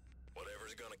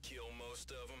 Whatever's gonna kill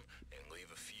most of them and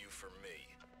leave a few for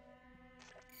me.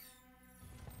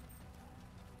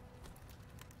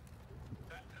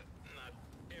 Not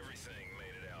everything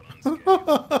made it out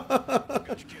unscathed.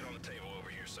 Got your kid on the table over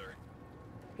here, sir.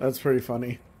 That's pretty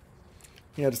funny.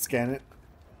 You had to scan it.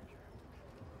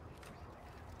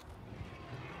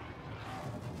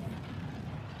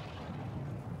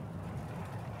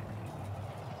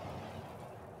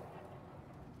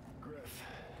 Griff,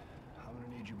 I'm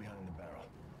gonna need you behind the barrel.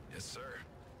 Yes, sir.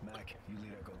 Mac, you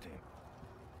lead Echo team.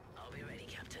 I'll be ready,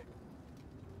 Captain.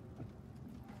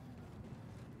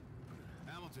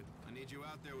 Hamilton, I need you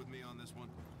out there with me on this one.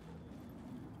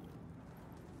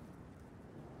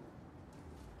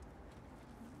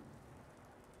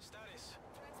 Status.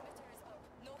 Transmitter is up.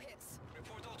 No hits.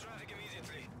 Report all traffic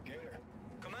immediately. Gator.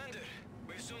 Commander,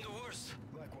 we assume the worst.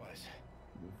 Likewise.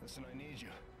 Listen, I need you.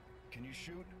 Can you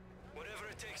shoot? Whatever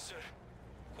it takes, sir.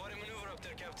 Quite a maneuver up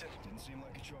there, Captain. Didn't seem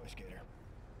like a choice, Gator.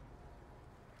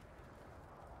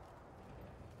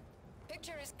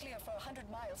 Picture is clear for 100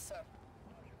 miles, sir.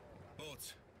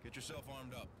 Boats, get yourself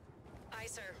armed up. Aye,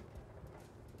 sir.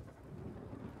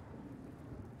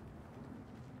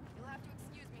 You'll have to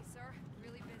excuse me, sir.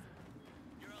 Really busy.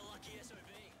 You're a lucky SOB.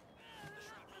 The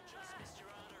shrapnel just missed your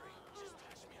artery. Just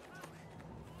patch me up.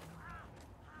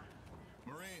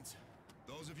 Marines,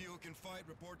 those of you who can fight,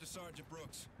 report to Sergeant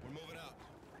Brooks. We're moving out.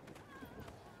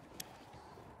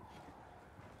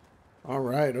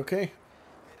 Alright, okay.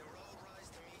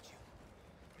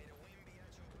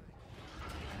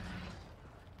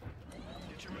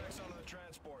 Get your mechs onto the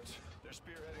transports. They're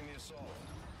spearheading the assault.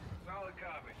 Solid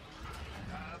copy.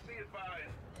 Be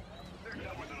advised, they're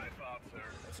tougher than I thought, sir.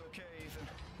 That's okay, Ethan.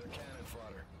 They're cannon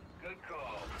fodder. Good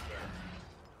call,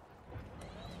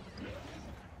 sir.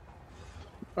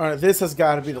 Alright, this has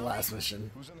got to be the last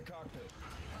mission. Who's in the cockpit?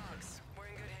 Boggs, we're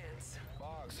in good hands.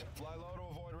 Boggs, fly low to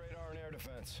avoid radar and air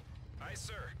defense. Aye,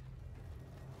 sir.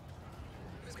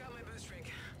 Who's got my boost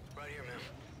rig? Right here, ma'am.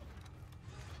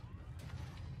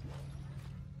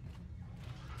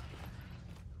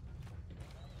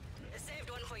 I saved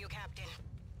one for you, Captain.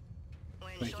 We're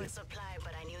in Thank short you. supply,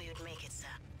 but I knew you'd make it, sir.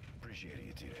 Appreciate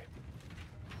it, T-Day.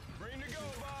 Green to go,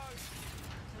 Boggs!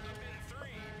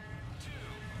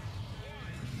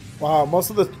 Wow, most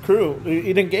of the crew,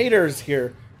 even Gators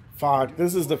here. Fuck,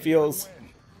 this is the feels.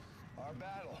 Our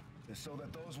battle is so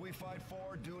that those we fight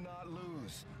for do not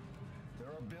lose. There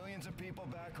are billions of people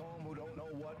back home who don't know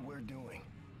what we're doing.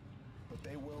 But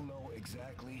they will know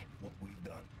exactly what we've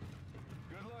done.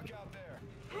 Good luck out there.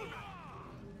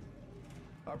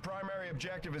 Our primary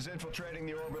objective is infiltrating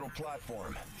the orbital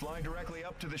platform. Flying directly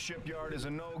up to the shipyard is a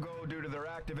no-go due to their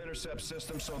active intercept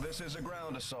system, so this is a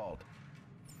ground assault.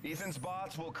 Ethan's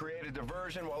bots will create a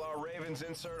diversion while our Ravens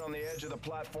insert on the edge of the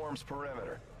platform's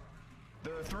perimeter.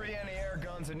 There are 3 anti-air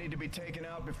guns that need to be taken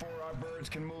out before our birds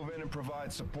can move in and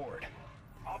provide support.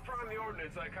 I'll prime the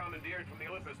ordnance I commandeered from the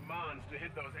Olympus Mons to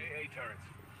hit those AA turrets.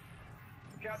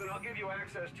 Captain, I'll give you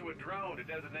access to a drone to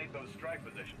designate those strike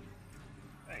positions.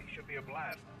 Hey, should be a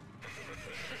blast.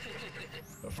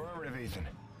 Affirmative, Ethan.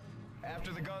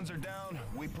 After the guns are down,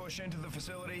 we push into the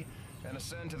facility and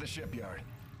ascend to the shipyard.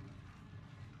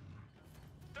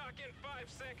 Dock in 5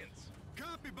 seconds.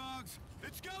 Copy, Boggs.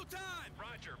 It's go time!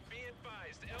 Roger, be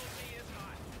advised, LZ is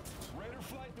hot. Raider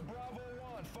flight to Bravo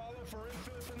 1. Follow for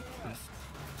infill from the west.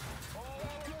 All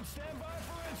elements stand by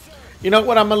for insert. You know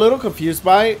what I'm a little confused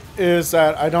by is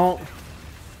that I don't...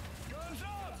 Guns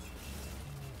up!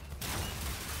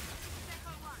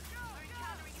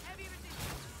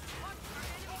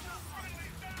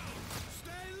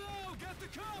 Stay low! Get the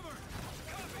cover!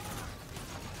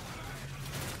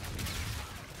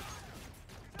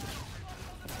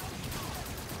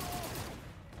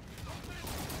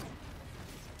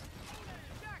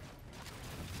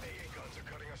 AA guns are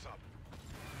cutting us up.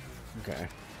 Okay.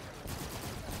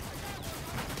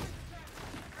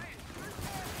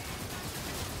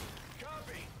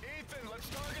 Copy. Ethan, let's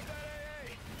target that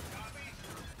AA. Copy.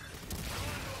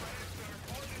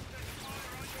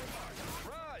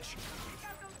 Raj.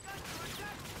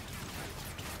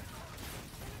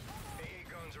 AA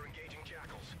guns are engaging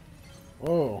jackals.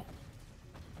 Whoa.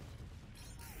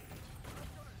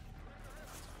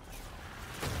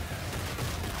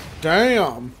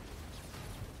 Damn.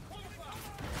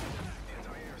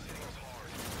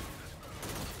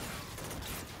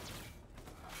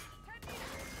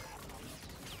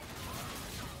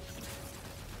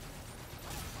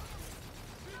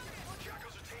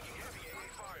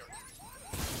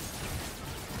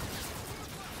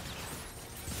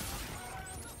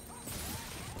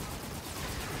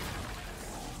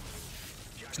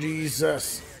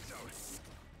 Jesus.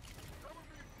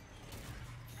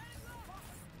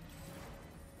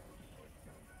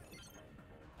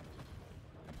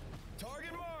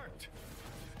 Target marked.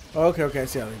 Okay, okay, I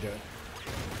see how they do it.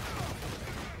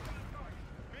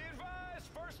 Be advised,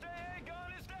 first AA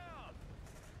gun is down.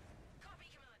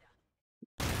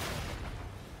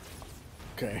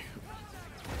 Okay.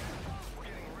 We're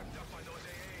getting ripped up by those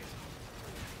AAs.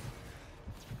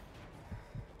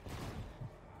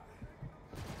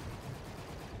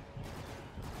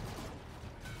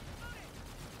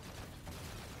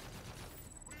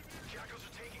 Jackals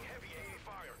are taking heavy AA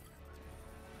fire.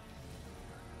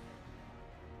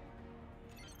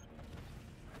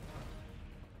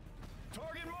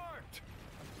 Target marked.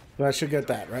 But I should get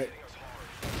that, right?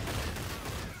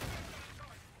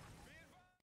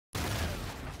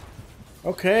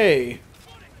 Okay.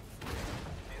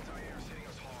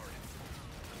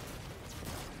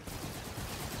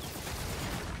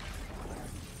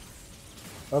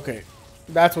 Okay.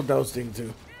 That's what those things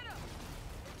do.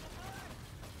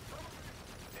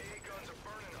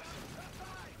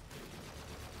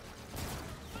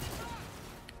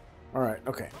 Alright,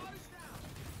 okay.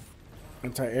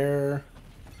 Anti-air.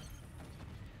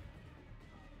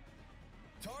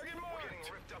 Target marked. We're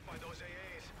getting ripped up by those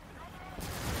AAs.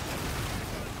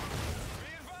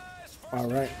 Be advised, first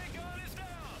Alright. AA gun is down.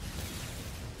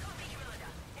 Copy, Commander.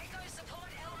 Echo's support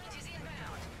element is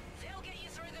inbound. They'll get you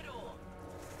through the door.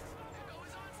 Echo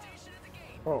is on station at the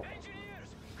gate. Oh.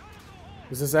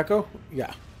 Is this Echo?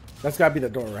 Yeah. That's gotta be the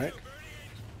door, right?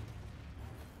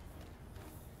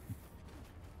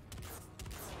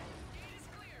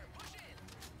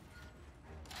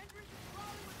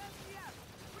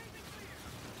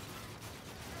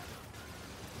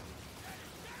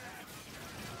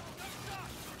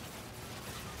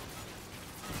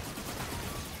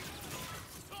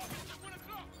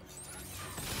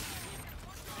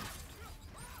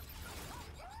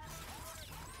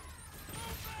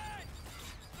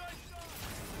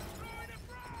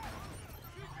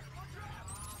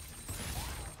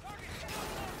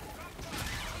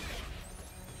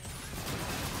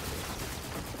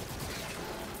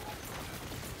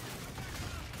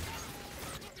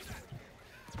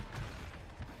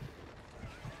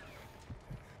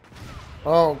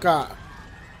 Oh, God.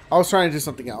 I was trying to do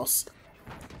something else.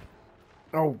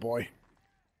 Oh, boy.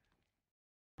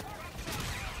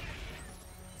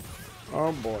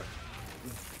 Oh, boy.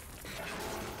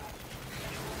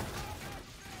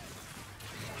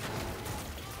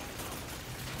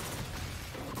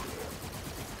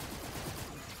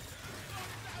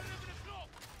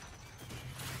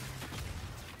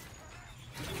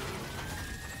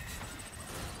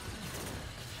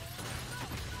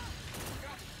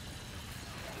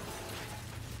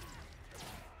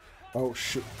 Oh,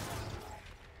 shoot.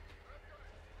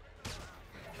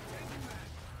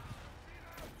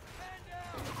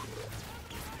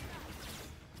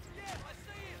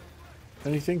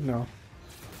 Anything? No.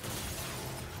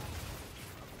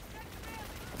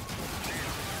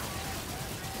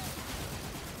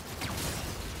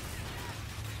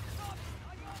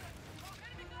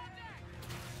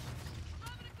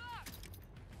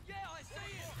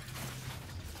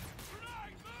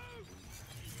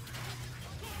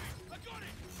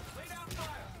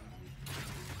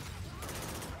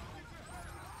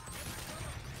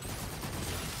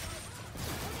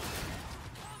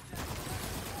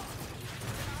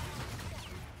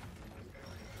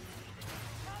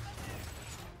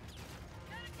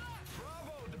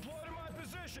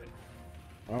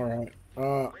 All right.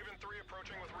 Raven 3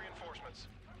 approaching with reinforcements.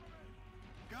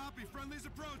 Copy, friendly's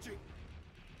approaching.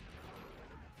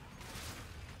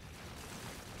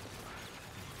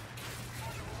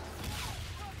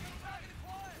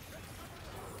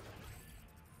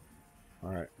 All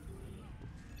right.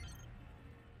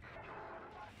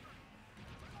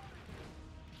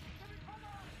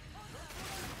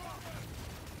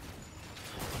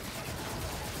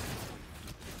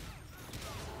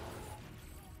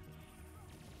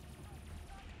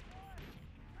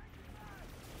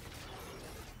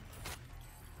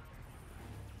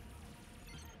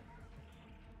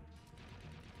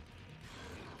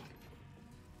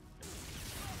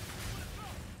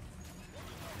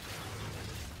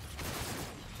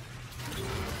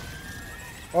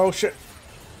 Oh, shit.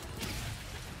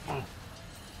 Oh.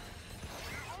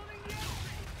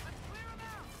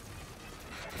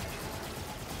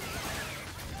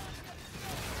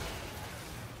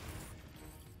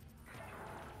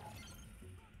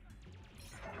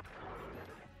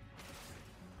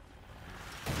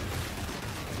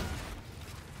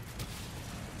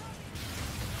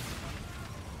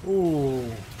 Ooh.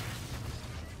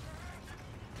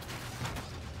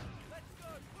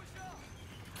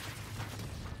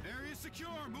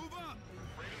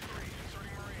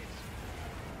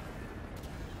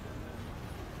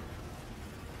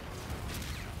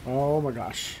 Oh my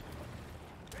gosh.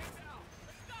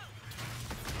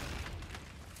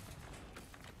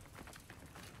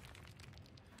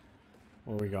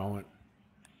 Where are we going?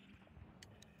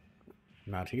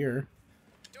 Not here.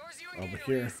 Over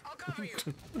here.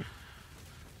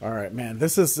 All right, man.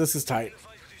 This is tight.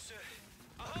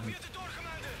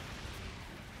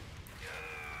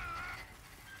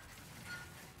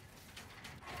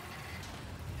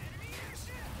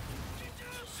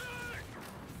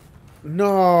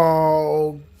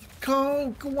 No.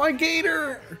 Come, why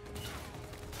Gator?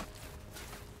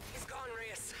 He's gone,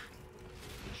 Reyes.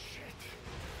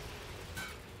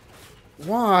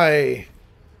 Why?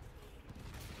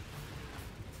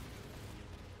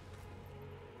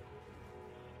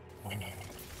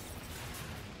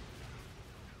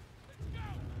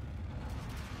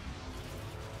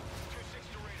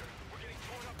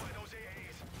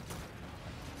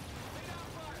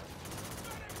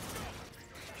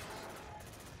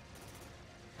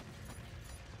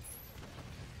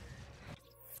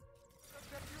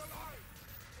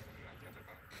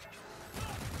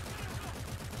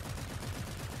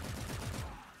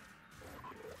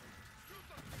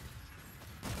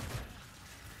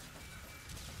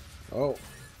 Oh.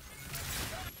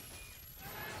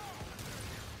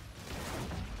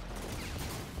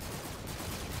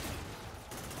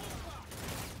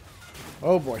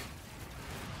 Oh boy.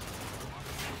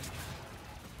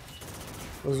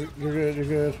 You're good, you're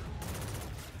good.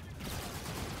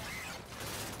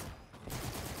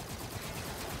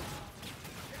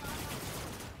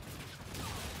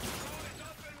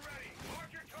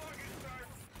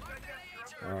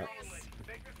 Alright.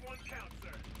 Make this one count, sir.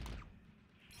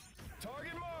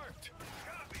 Target marked.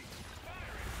 Copy.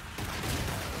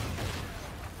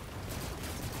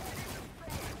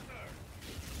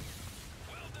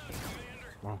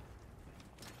 Wow.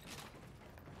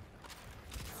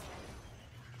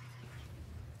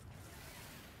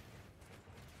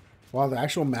 Wow, the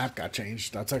actual map got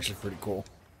changed. That's actually pretty cool.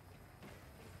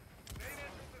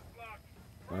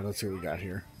 Alright, let's see what we got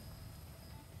here.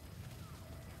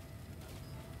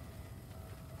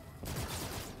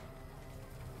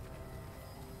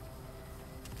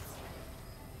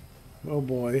 Oh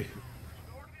boy.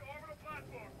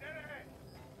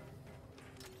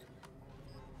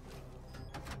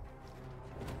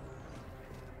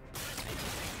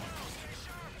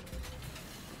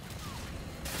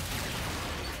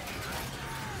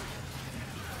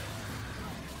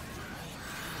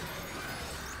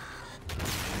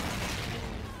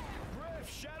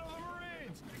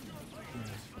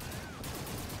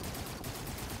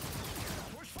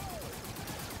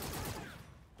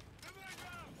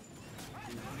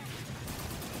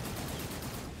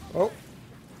 Oh.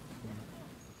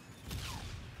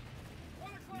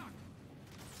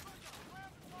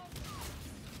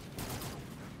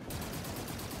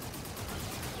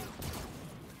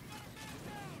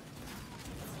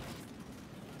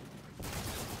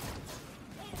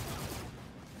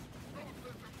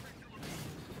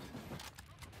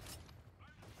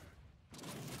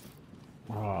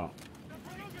 Oh.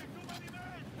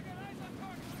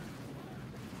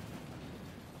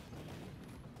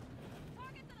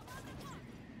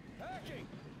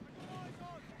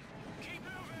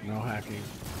 No hacking.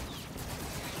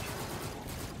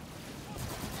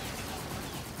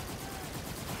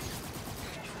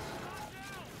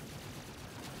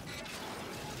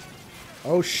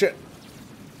 Oh shit.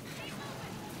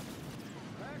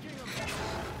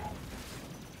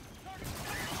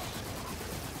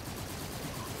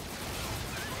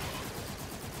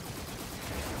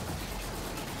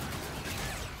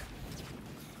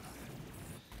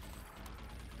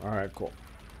 All right, cool.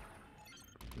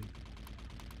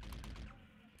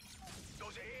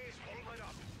 Those AAs won't let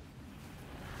up.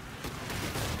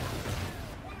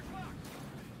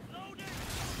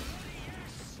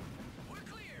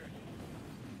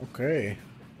 Okay.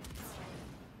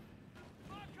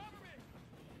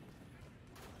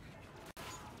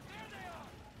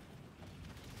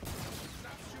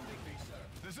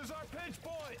 This is our pinch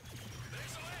point.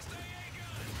 There's the last AA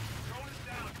gun. Drone is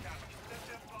down, Captain. Set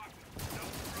them boxes. No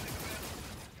running event.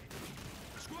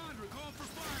 Squadron, call for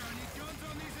fire. I need guns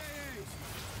on these AAs.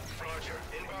 Roger.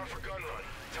 Inbound for gun run.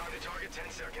 Time to target 10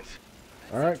 seconds.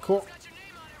 All right, cool.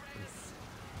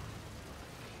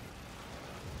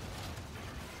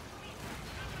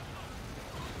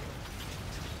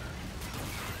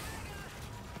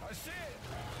 I see it.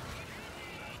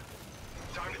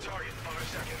 Time to target. 5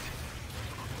 seconds.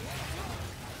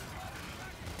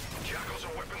 Jackals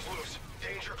are weapons loose.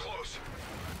 Danger close.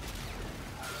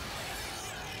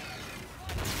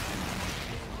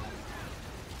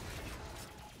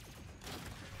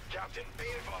 Captain, be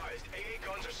advised, AA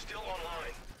guns are still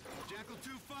online. Jackal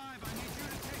 2-5, I need you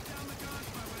to take down the guns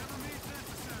by whatever means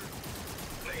necessary.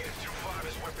 Negative 2-5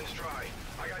 is weapons dry.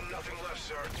 I got nothing left,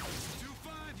 sir.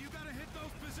 2-5, you gotta hit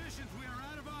those positions. We are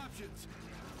out of options.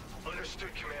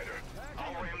 Understood, Commander.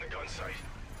 I'll ram the gun site.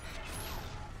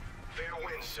 Fair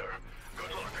winds, sir.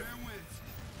 Good luck. Fair winds.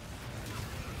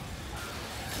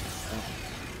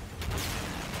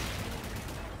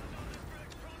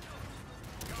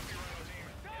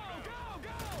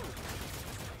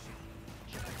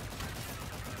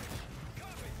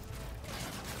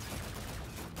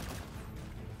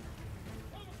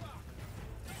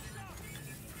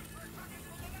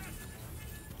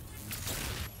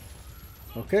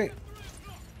 Okay.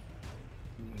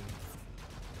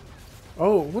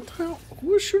 Oh, what the hell?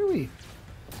 Who is shooting me?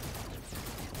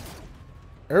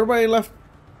 Everybody left.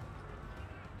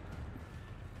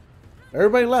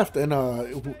 Everybody left, and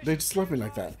they just left me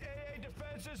like that.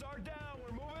 Defenses are down.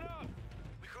 We're moving up.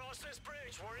 We crossed this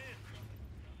bridge. We're in.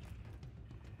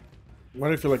 Why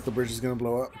do I feel like the bridge is gonna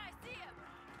blow up?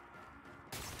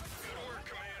 Good work,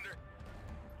 Commander.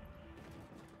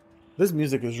 This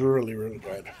music is really, really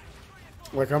good.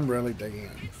 Like, I'm really digging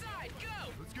it.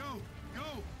 Let's go.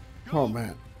 Go. Oh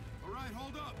man. All right,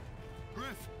 hold up.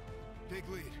 Griff, take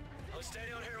lead. I'll stay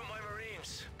down here with my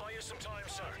Marines. Buy you some time,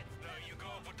 sir. No, you go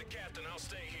up with the captain. I'll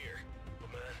stay here.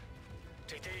 But man,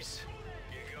 take these.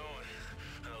 Get going.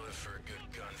 I'll live for a good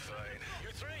gunfight.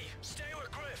 You three, stay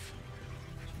with Griff.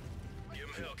 Give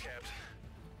him hell, Captain.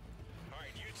 All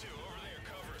right, you two, over there,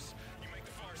 covers. You make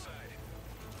the far side.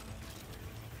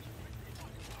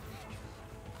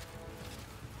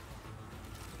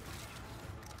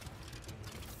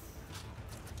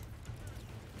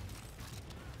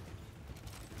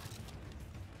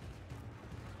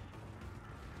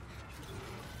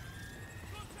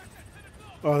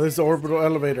 Oh, this is the orbital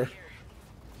elevator.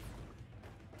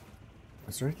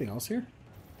 Is there anything else here?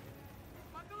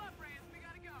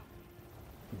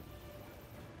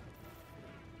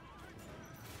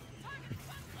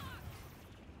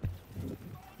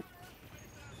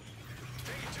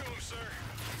 Take it to him, sir.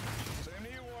 Same to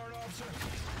you, warrant officer.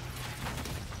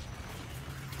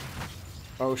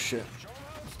 Oh shit. Show him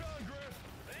how it's done, Griff.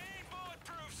 They ain't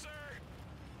bulletproof, sir.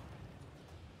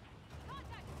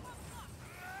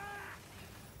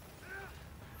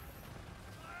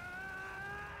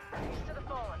 Peace to the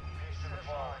fallen. Peace to the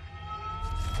fallen.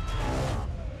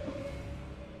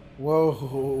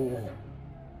 Whoa.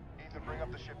 Ethan, bring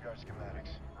up the shipyard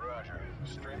schematics. Roger.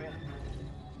 Streaming?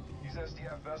 These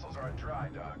SDF vessels are in dry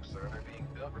dock, sir. They're being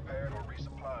built, repaired, or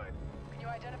resupplied. Can you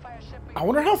identify a ship? I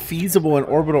wonder how feasible an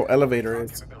orbital elevator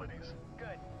is. Good.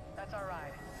 That's our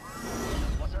ride.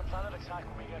 What's our plan of attack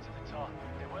when we get to the top?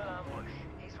 They will ambush.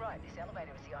 He's right. This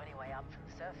elevator was the only way up from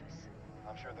the surface.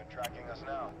 I'm sure they're tracking us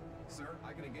now. Sir,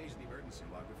 I can engage the emergency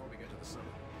lock before we get to the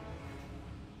summit.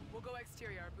 We'll go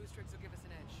exterior. Our boost rigs will give us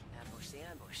an edge. Ambush the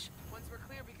ambush. Once we're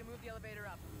clear, we can move the elevator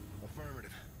up.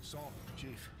 Affirmative. Salt,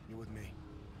 Chief, you with me.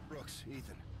 Brooks,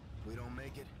 Ethan, if we don't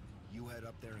make it, you head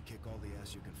up there and kick all the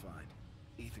ass you can find.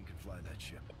 Ethan can fly that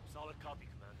ship. Solid copy,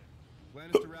 Commander.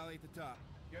 Plan is to rally at the top.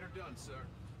 Get her done, sir.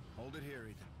 Hold it here,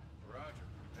 Ethan. Roger.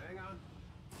 Hang on.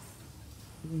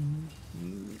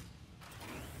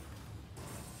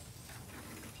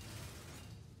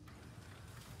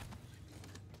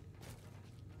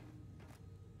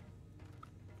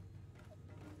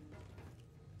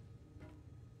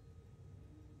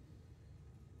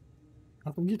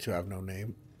 How come you two have no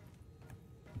name?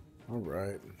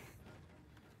 Alright.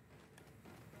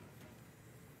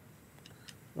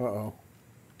 Uh-oh.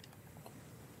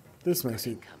 This makes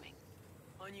it...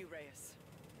 On you, Reyes.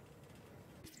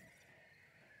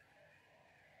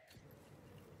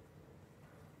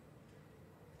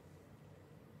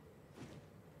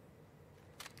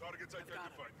 Targets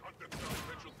identified. Hunt them down.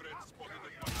 Potential threats spotted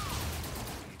at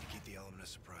We need to keep the element of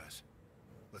surprise.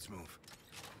 Let's move.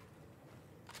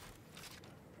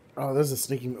 Oh, there's a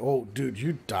sneaking... Oh, dude,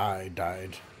 you died.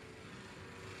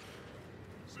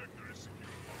 Sector is secure.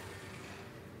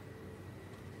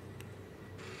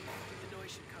 The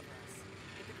noise should cover us.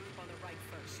 Hit the group on the right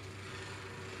first.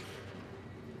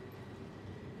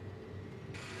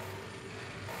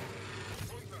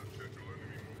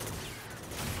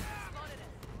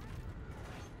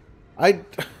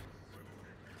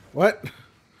 What?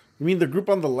 You mean the group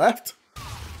on the left? We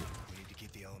need to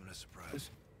keep the element of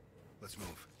surprise. Let's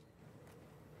move.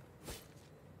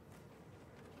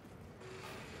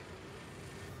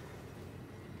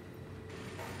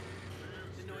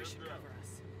 The noise should cover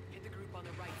us. Hit the group on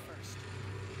the right first.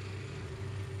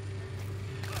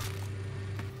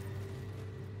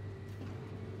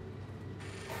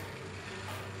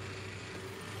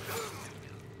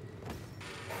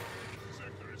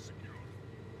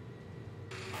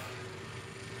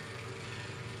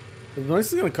 If the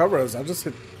noise is gonna cover us, I'll just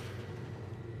hit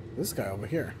this guy over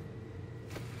here.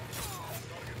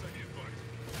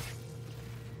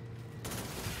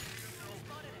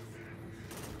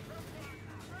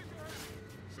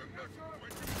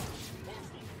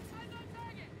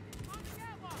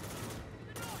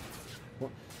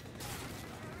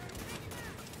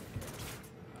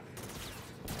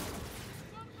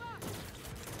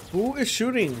 Who is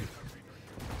shooting?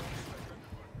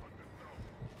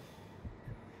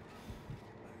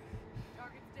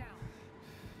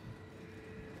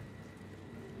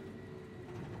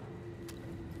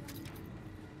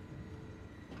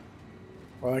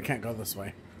 Well, I can't go this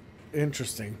way.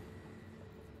 Interesting.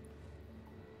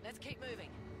 Let's keep moving.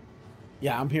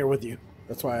 Yeah, I'm here with you.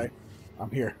 That's why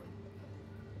I'm here.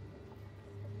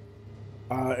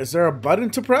 Is there a button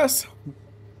to press?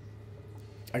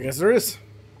 I guess there is.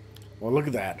 Well, look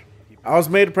at that. I was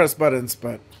made to press buttons,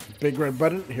 but big red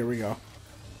button. Here we go.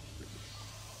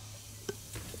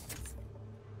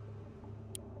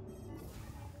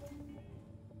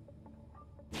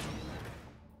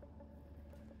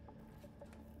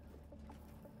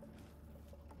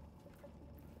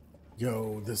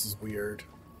 Yo, this is weird.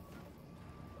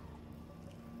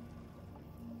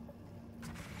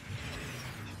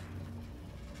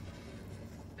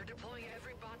 They're deploying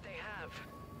every bot they have.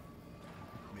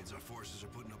 Means our forces are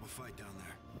putting up a fight down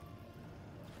there.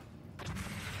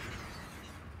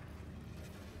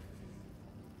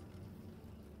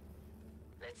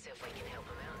 Let's see if we can help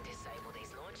them out and disable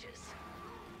these launchers.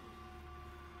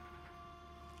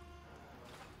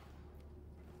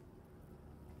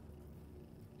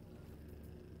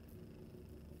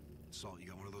 Salt, you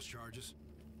got one of those charges?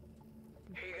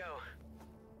 Here you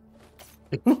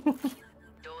go.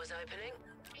 Doors opening.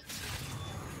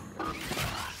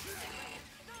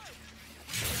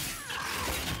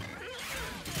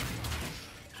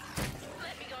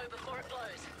 Let me go before it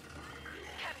blows.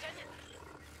 Captain,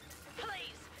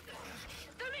 please.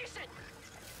 The mission.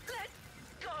 Let's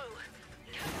go.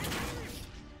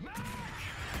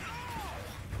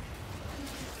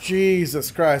 Jesus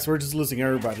Christ, we're just losing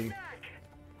everybody.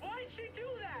 Why did she do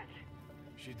that?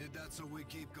 She did that so we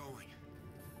keep going.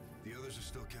 The others are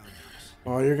still counting on us.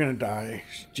 Oh, you're gonna die.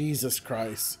 Jesus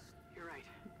Christ. You're right.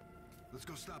 Let's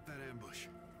go stop that ambush.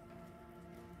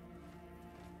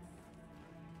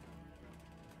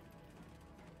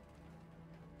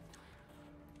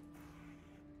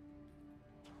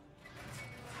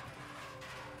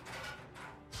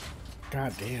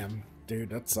 God damn, dude,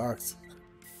 that sucks.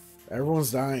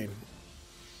 Everyone's dying.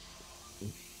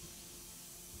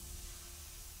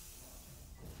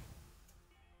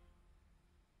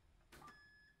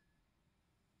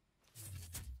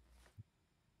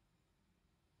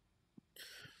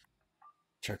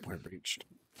 Checkpoint breached.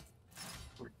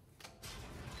 We're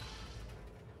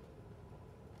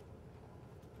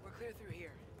clear through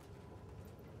here.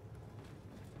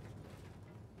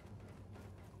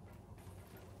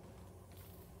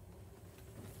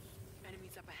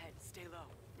 Enemies up ahead. Stay low.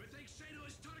 We think Shado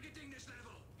is targeting this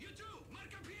level. You too, mark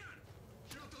up here.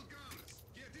 Shuttle guns,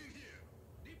 get in here.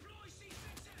 Deploy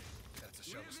C6s. That's a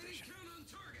shuttle station. Count on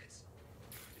targets.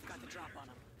 We've got the drop on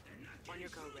them. On your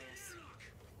go, Reyes.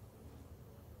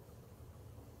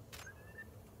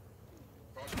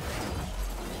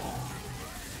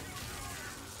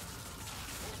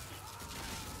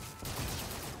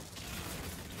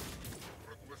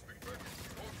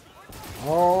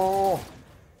 Oh.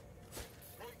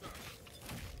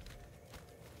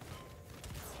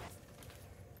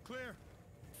 Clear.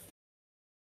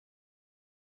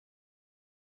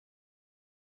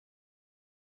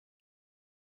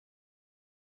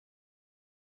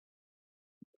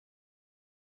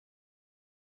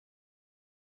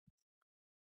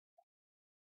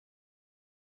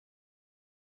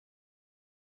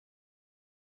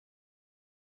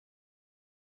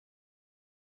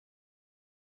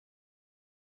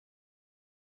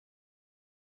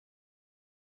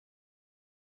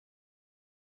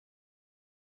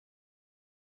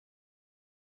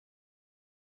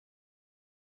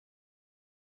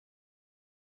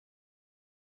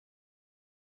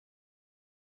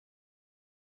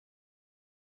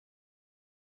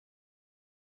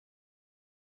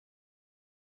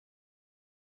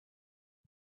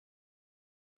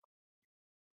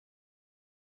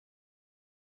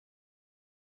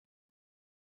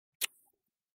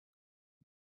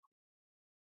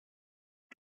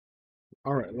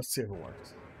 All right, let's see if it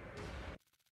works.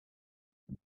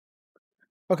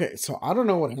 Okay, so I don't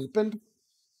know what happened,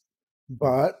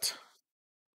 but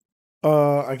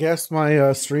I guess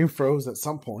my stream froze at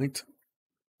some point.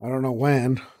 I don't know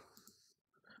when.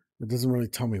 It doesn't really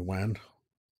tell me when.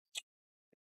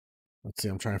 Let's see.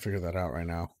 I'm trying to figure that out right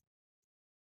now.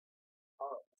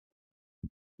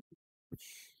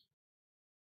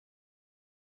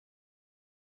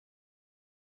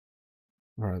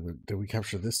 All right. Did we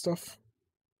capture this stuff?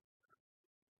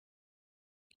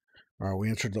 All right. We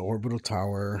entered the orbital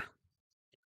tower.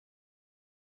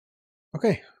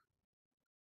 Okay.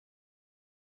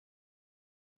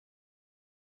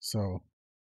 So.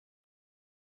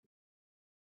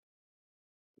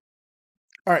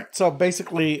 All right. So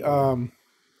basically,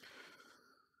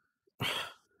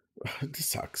 this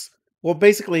sucks. Well,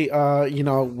 basically, you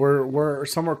know, we're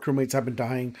some of our crewmates have been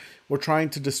dying. We're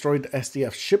trying to destroy the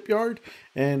SDF shipyard,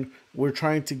 and we're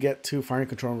trying to get to fire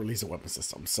control and release a weapon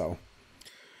system. So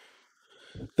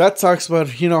that sucks,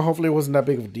 but you know, hopefully it wasn't that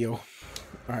big of a deal.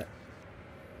 All right.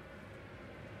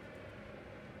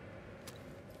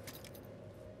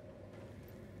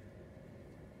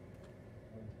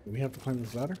 Do we have to climb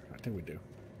this ladder? I think we do.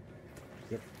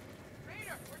 Yep.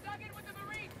 Raider, we're dug in with the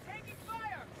Marines, taking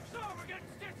fire! Sir, we're getting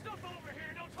stitched up over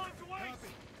here, no time to waste! Copy.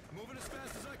 Moving as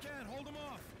fast as I can. Hold them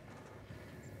off.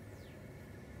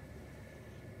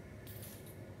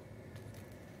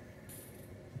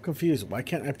 I'm confused. Why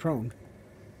can't I prone?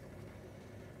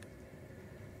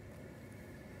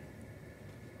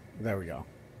 There we go.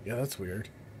 Yeah, that's weird.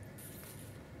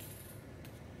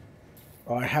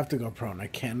 Oh, I have to go prone. I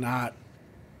cannot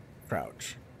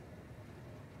crouch.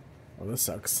 Oh, this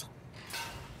sucks.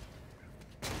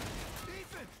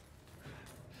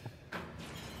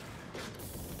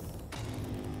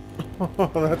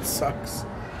 Oh, that sucks.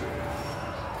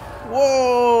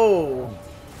 Whoa!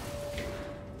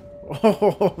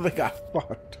 Oh, they got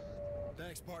fucked.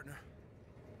 Thanks, partner.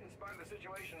 In spite of the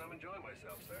situation, I'm enjoying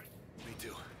myself, sir. Me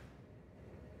too.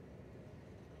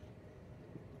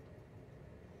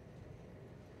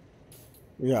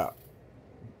 Yeah.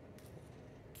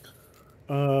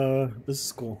 This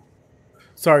is cool.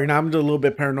 Sorry, now I'm a little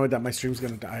bit paranoid that my stream's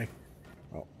gonna die.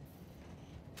 Oh.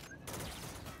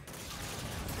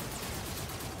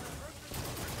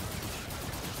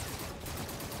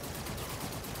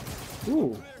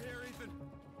 Ooh.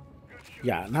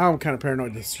 Yeah, now I'm kind of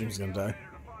paranoid this stream's gonna die.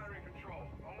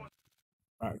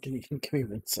 Alright, give me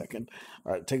 1 second.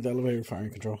 Alright, take the elevator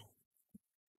firing control.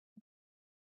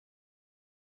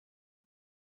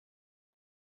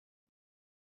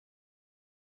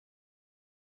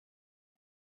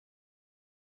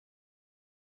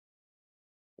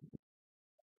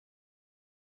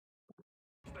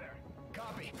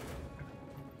 Copy.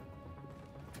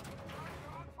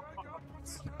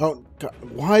 Oh, God,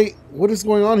 why? What is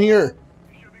going on here?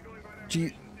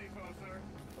 Gee.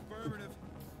 Affirmative.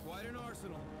 Quite an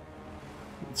arsenal.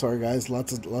 Sorry, guys.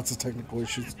 Lots of technical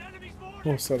issues.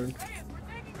 Oh, sudden.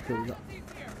 Here we go.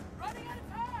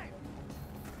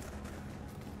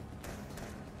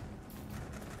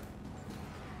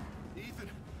 Ethan,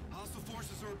 hostile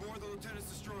forces are aboard the lieutenant's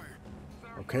destroyer.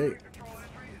 Okay.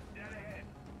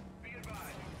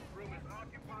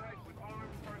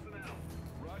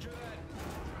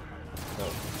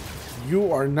 Oh,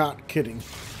 you are not kidding.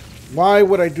 Why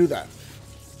would I do that?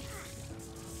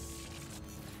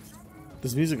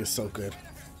 This music is so good.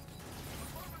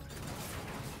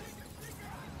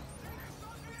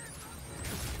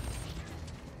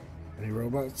 Any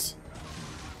robots?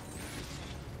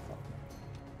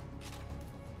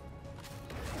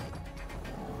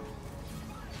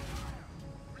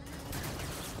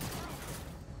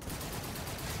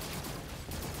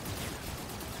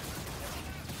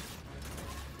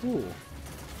 Ooh.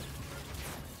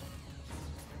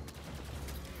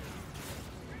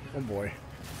 Oh boy.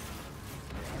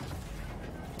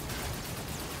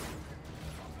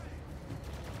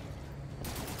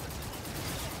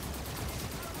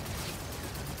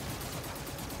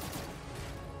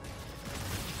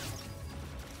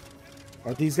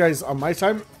 Are these guys on my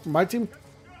side? My team?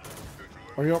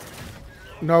 Are you?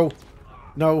 No.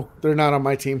 No, they're not on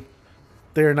my team.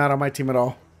 They're not on my team at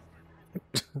all.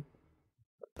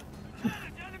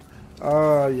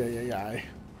 Yeah.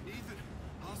 Ethan,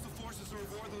 hostile forces are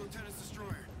aboard the lieutenant's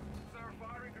destroyer. Sir,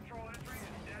 firing control entry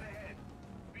is dead ahead.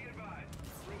 Be advised,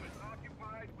 room is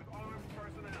occupied with armed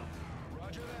personnel.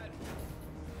 Roger that.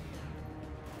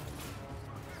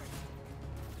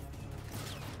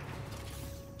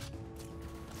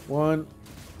 One,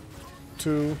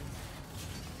 two.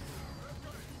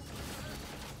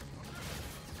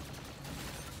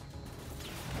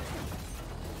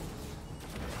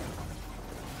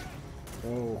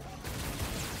 Oh.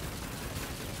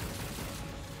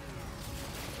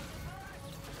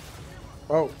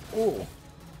 Oh, oh.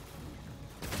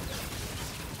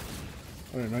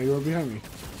 I didn't know you were behind me.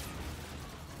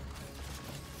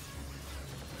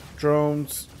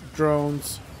 Drones,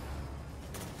 drones.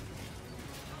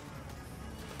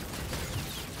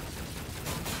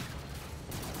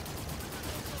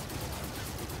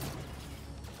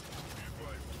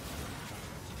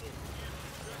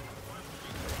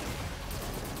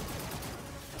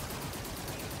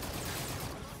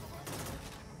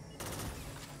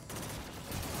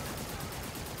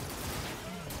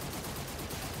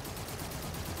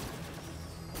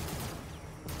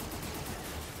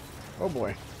 Oh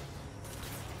boy.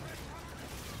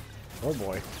 Oh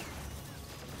boy.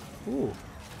 Ooh.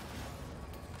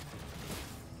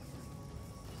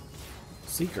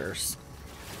 Seekers.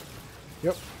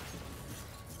 Yep.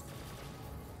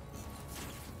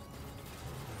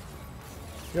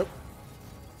 Yep.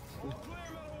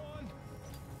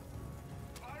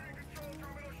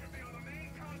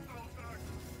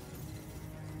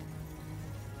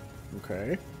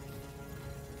 Okay.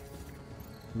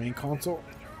 Main console.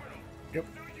 Yep.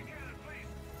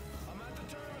 I'm at the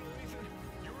terminal, Ethan.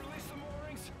 You release the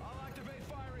moorings, I'll activate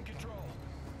firing control.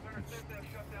 Sir, SysDev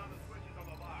shut down the switches on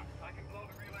the lock. I can blow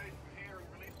the relays from here and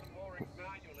release the moorings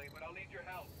manually, but I'll need your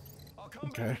help. I'll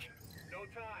come Okay. back. No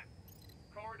time.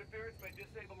 Core interference may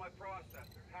disable my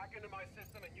processor. Hack into my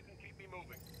system and you can keep me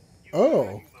moving.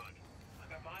 Oh.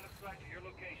 I've got line of sight to your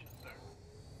location, sir.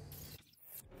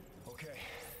 Okay.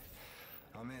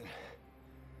 I'm in.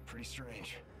 Pretty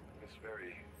strange. It's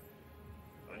very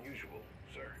unusual,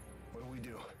 sir. What do we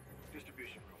do?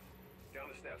 Distribution room. Down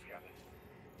the steps, Captain.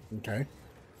 Okay.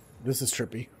 This is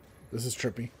trippy. This is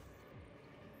trippy.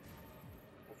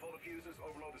 We'll pull the fuses,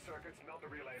 overload the circuits, melt the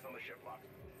relays on the ship lock.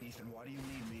 Ethan, why do you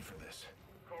need me for this?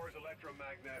 Core is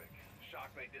electromagnetic.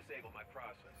 Shock may disable my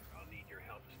processor. I'll need your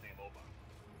help to stay mobile.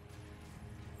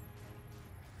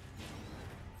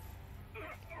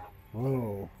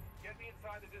 Oh. Get me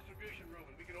inside the distribution room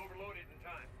and we can overload it in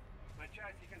time. My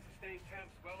chassis can sustain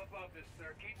temps well above this,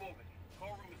 sir. Keep moving.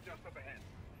 Core room is just up ahead.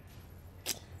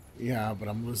 Yeah, but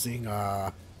I'm losing,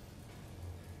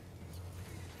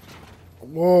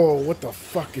 Whoa, what the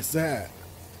fuck is that?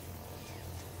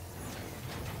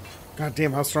 God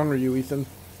damn, how strong are you, Ethan?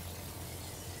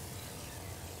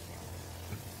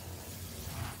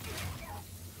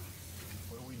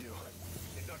 What do we do?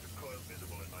 Inductive coil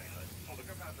visible in my HUD. Pull the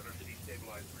capacitor to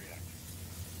destabilize the reactor.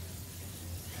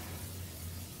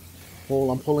 Pull,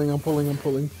 I'm pulling, I'm pulling, I'm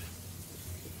pulling.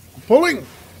 I'm pulling!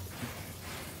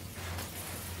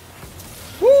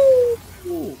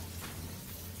 Woo!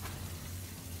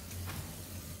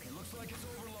 It looks like it's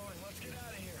overloading. Let's get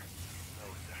out of here. No,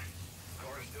 sir.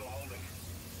 Core is still holding.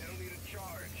 It'll need a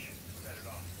charge. Set it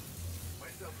off. My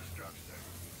self-destruct, sir.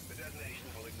 The detonation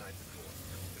will ignite the core.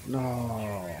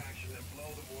 No. Reaction and blow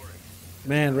the mooring.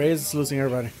 Man, Reyes is losing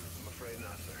everybody. I'm afraid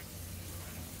not, sir.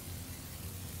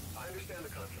 I understand the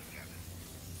conflict, Captain.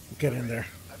 Get in there.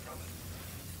 I promise.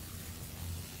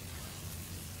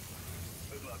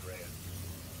 Good luck, Reyes.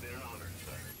 It's been an honor,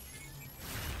 sir.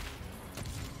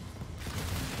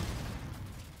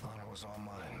 Honor was all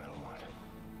mine, Middlewood.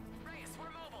 Reyes,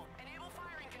 we're mobile. Enable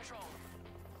firing control.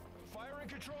 Firing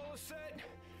control is set.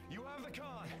 You have the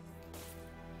con.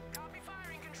 Copy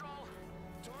firing control.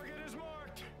 Target is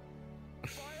marked.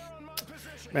 Fire on my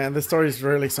position. Man, this story's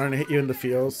really starting to hit you in the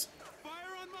feels. Fire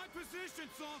on my position,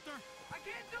 Salter! I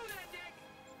can't do that, Nick!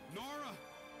 Nora,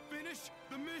 finish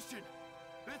the mission.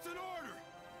 That's an order.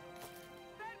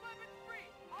 Send weapons free.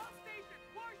 All stations.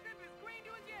 Warship is green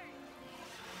to engage.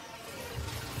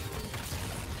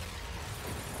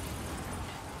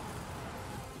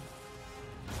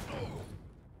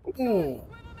 Ooh.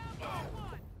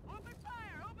 Open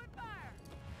fire! Open fire!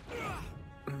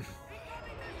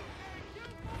 Incoming missile carrying 2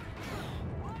 forces.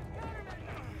 On countermeasure. Hold target!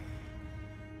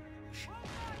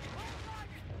 Hold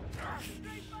target!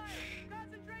 Concentrate fire!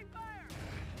 Concentrate fire!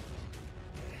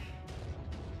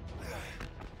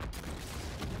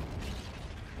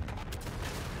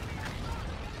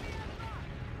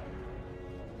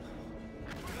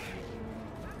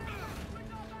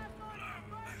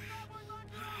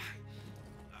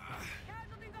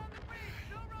 Casualties on the bridge!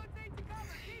 No rotate to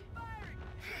cover! Keep firing!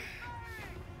 Keep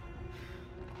firing!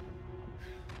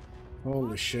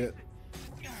 Holy shit.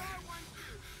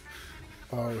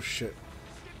 Oh shit.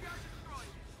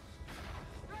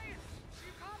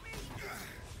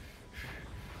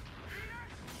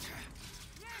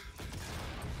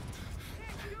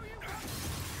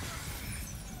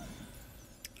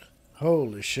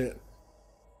 Holy shit.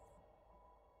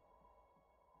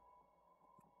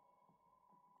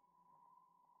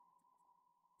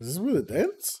 Is this really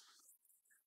dense?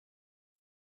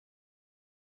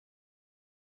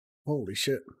 Holy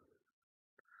shit.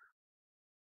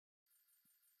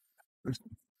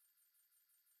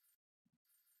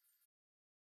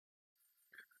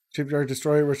 Shipyard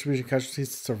destroyer, retribution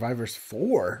casualties, survivors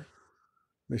 4.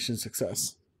 Mission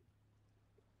success.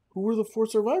 Who were the 4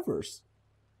 survivors?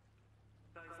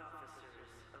 Those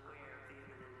officers, aware of the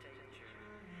imminent danger,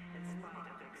 in spite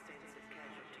of extensive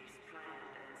casualties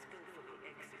planned and skillfully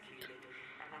executed,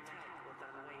 an attack with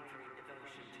unwavering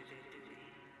devotion to their duty.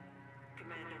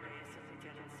 Commander Reyes and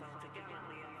Lieutenant Salter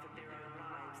gallantly offered their own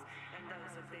lives and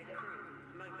those of their crew,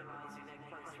 mobilizing at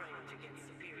close range against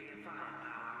superior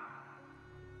firepower.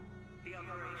 The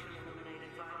operation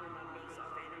eliminated vital numbers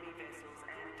of enemy vessels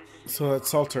and destroyed So that's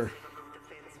Salter.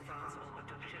 Defense France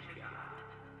orbital shipyard.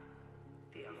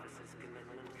 The officer's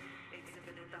commitment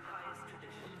exhibited the highest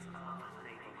traditions of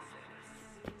naval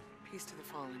service. Peace to the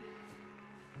fallen.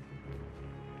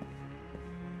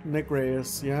 Nick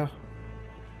Reyes, yeah.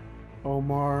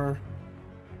 Omar.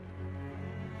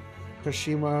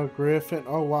 Kashima, Griffin.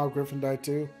 Oh wow, Griffin died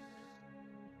too.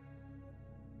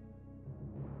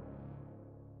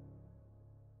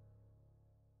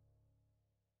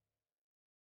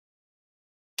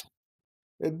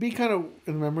 It'd be kind of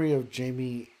in memory of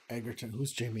Jamie Egerton.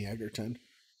 Who's Jamie Egerton?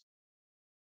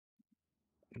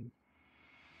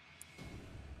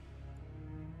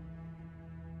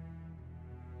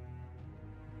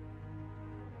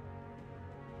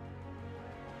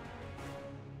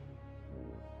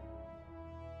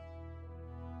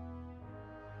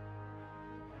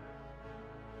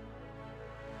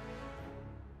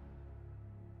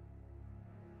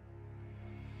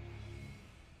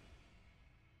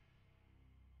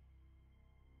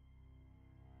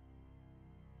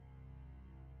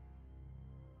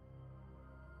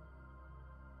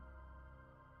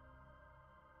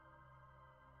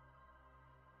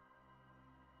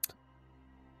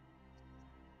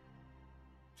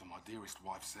 To my dearest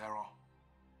wife, Sarah,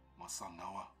 my son,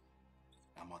 Noah,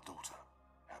 and my daughter,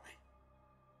 Abby.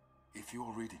 If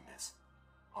you're reading this,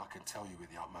 I can tell you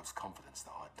with the utmost confidence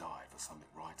that I'd die for something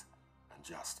right and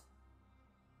just.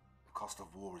 The cost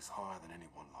of war is higher than any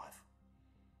one life,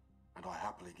 and I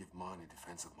happily give mine in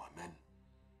defense of my men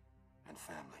and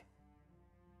family.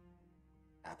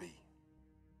 Abby,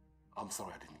 I'm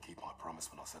sorry I didn't keep my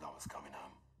promise when I said I was coming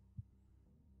home.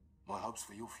 My hopes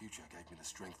for your future gave me the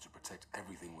strength to protect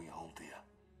everything we hold dear.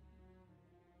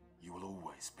 You will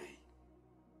always be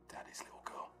Daddy's little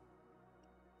girl.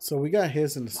 So we got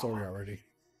his in the story already.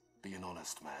 Be an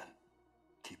honest man.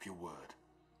 Keep your word.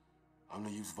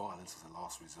 Only use violence as a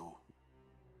last resort.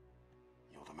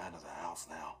 You're the man of the house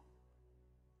now.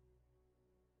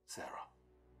 Sarah,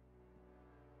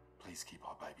 please keep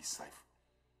our baby safe.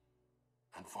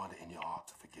 And find it in your heart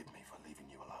to forgive me for leaving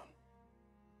you alone.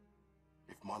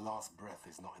 If my last breath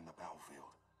is not in the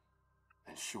battlefield,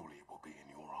 then surely it will be in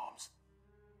your arms.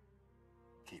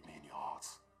 Keep me in your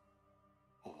hearts.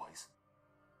 Always.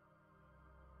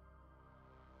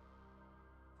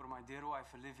 For my dear wife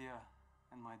Olivia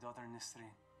and my daughter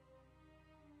Nesrine.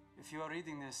 If you are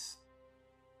reading this,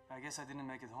 I guess I didn't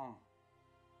make it home.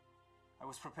 I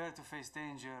was prepared to face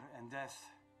danger and death.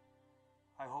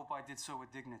 I hope I did so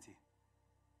with dignity.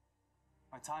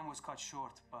 My time was cut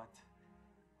short, but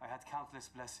I had countless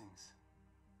blessings.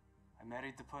 I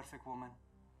married the perfect woman.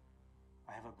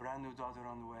 I have a brand new daughter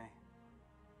on the way.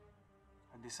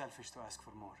 I'd be selfish to ask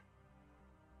for more.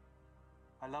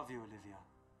 I love you, Olivia.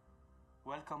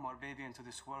 Welcome our baby into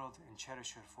this world and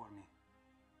cherish her for me.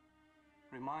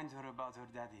 Remind her about her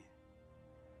daddy.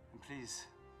 And please,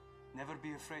 never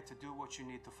be afraid to do what you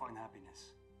need to find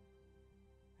happiness.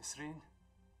 Nesrine?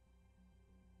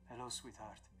 Hello,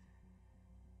 sweetheart.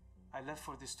 I left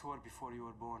for this tour before you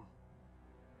were born.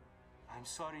 I'm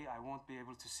sorry I won't be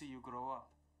able to see you grow up.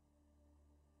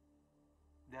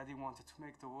 Daddy wanted to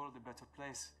make the world a better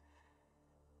place.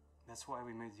 That's why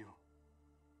we made you.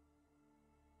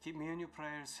 Keep me in your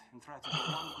prayers and try to do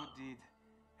one good deed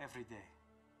every day.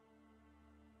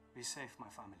 Be safe, my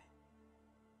family.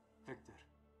 Victor.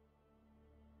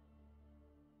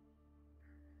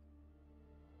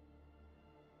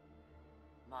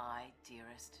 My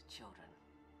dearest children.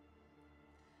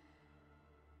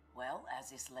 Well, as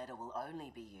this letter will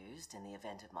only be used in the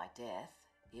event of my death,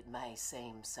 it may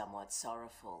seem somewhat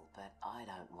sorrowful, but I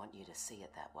don't want you to see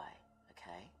it that way,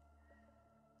 okay?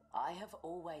 I have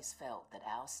always felt that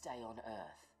our stay on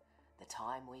Earth, the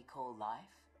time we call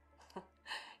life,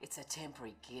 it's a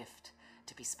temporary gift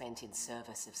to be spent in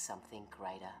service of something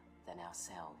greater than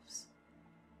ourselves.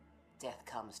 Death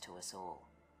comes to us all.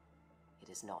 It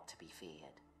is not to be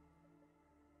feared.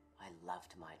 I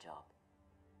loved my job,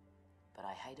 but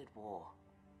I hated war.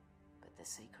 But the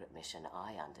secret mission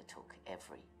I undertook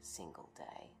every single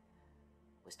day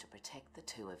was to protect the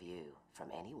two of you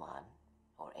from anyone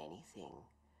or anything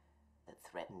that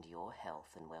threatened your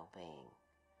health and well-being.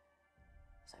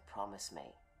 So promise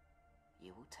me,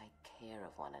 you will take care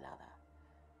of one another,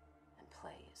 and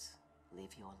please,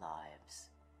 live your lives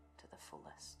to the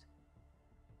fullest,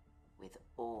 with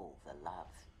all the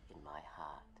love in my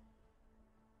heart.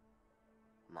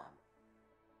 Mum.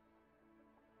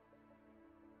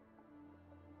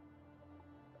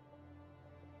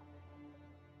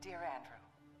 Dear Andrew,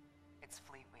 it's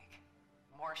Fleet Week.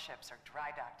 More ships are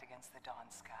dry docked against the dawn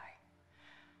sky.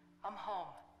 I'm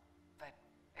home, but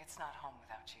it's not home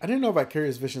without you. I didn't know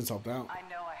Vicarious Visions helped out. I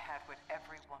know I had what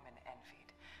every woman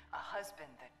envied. A husband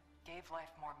that gave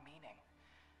life more meaning.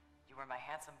 You were my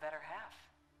handsome better half.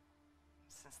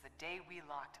 Since the day we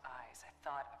locked eyes, I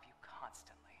thought of you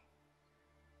constantly.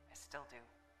 I still do.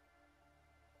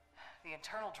 The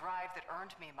internal drive that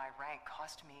earned me my rank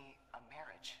cost me a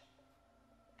marriage.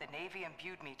 The Navy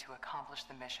imbued me to accomplish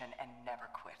the mission and never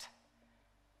quit.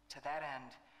 To that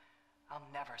end, I'll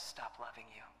never stop loving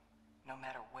you, no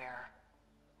matter where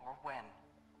or when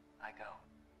I go.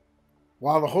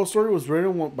 Wow, the whole story was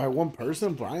written by one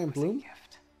person, Brian Bloom?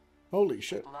 Holy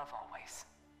shit. Love always,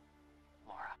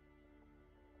 Laura.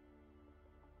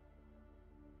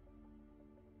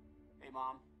 Hey,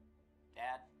 Mom.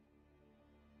 Dad.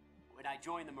 When I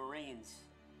joined the Marines,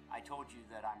 I told you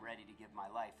that I'm ready to give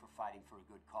my life for fighting for a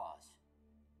good cause.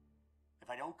 If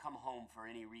I don't come home for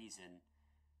any reason,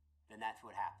 then that's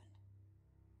what happened.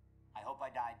 I hope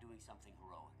I died doing something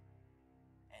heroic.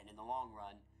 And in the long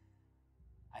run,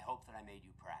 I hope that I made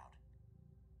you proud.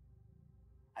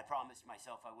 I promised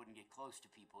myself I wouldn't get close to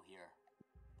people here,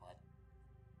 but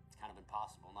it's kind of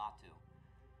impossible not to.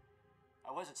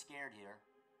 I wasn't scared here,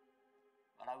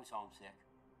 but I was homesick.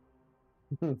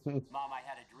 Mom, I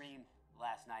had a dream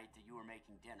last night that you were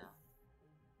making dinner.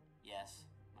 Yes,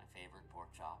 my favorite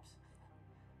pork chops.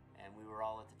 And we were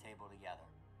all at the table together.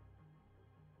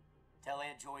 Tell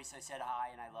Aunt Joyce I said hi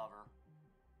and I love her.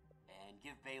 And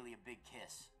give Bailey a big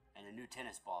kiss and a new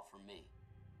tennis ball from me.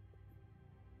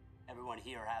 Everyone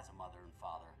here has a mother and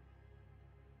father,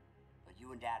 but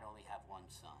you and Dad only have one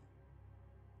son.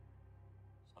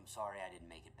 So I'm sorry I didn't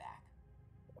make it back.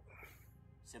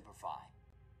 Semper Fi.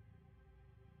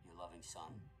 Your loving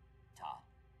son, Todd.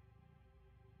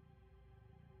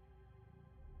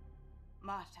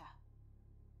 Marta,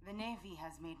 the Navy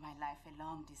has made my life a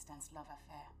long-distance love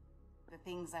affair. The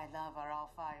things I love are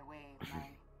all far away. My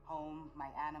home, my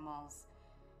animals,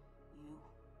 you.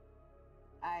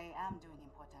 I am doing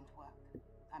important work.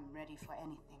 I'm ready for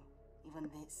anything, even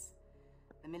this.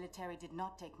 The military did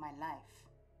not take my life.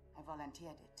 I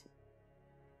volunteered it.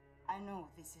 I know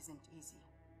this isn't easy.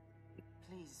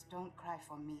 Please don't cry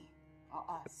for me or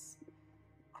us.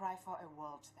 Cry for a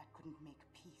world that couldn't make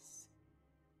peace.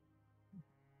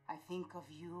 I think of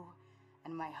you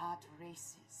and my heart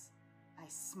races. I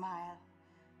smile,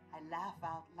 I laugh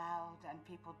out loud, and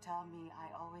people tell me I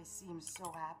always seem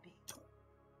so happy.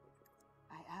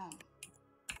 I am.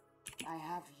 I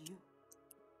have you.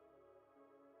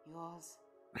 Yours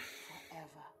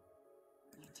forever,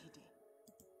 Yetide.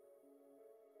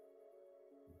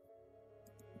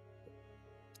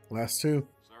 Last two.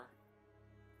 Sir,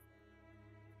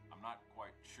 I'm not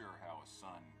quite sure how a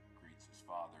son greets his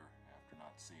father after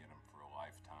not seeing him for a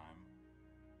lifetime.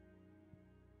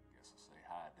 Guess I'll say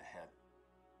hi, Dad.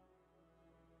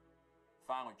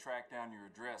 Finally tracked down your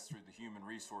address through the Human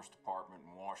Resource Department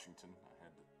in Washington. I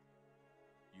had to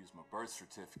use my birth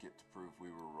certificate to prove we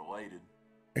were related.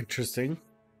 Interesting.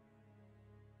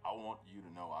 I want you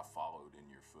to know I followed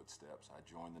in your footsteps. I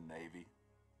joined the Navy.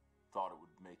 Thought it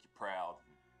would make you proud.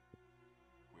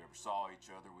 If we ever saw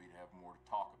each other, we'd have more to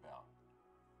talk about.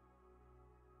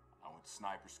 I went to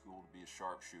sniper school to be a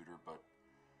sharpshooter, but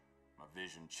my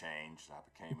vision changed. I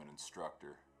became an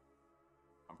instructor.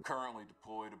 I'm currently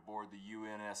deployed aboard the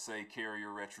UNSA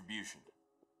carrier Retribution.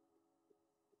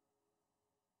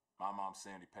 My mom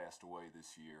Sandy passed away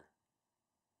this year.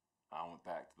 I went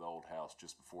back to the old house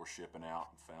just before shipping out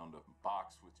and found a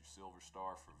box with your Silver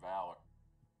Star for Valor.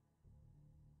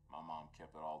 My mom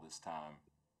kept it all this time.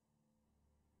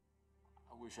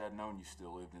 I wish I'd known you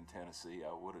still lived in Tennessee.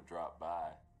 I would have dropped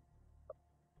by.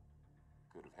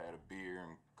 Could have had a beer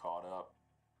and caught up.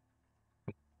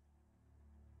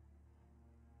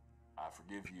 I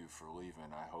forgive you for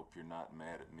leaving. I hope you're not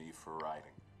mad at me for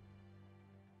writing.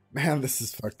 Man, this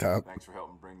is fucked up. Thanks for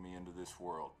helping bring me into this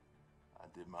world. I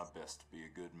did my best to be a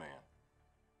good man.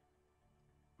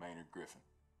 Maynard Griffin.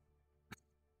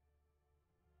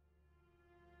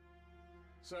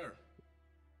 Sir,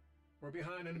 we're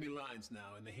behind enemy lines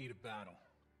now in the heat of battle.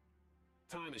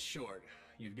 Time is short.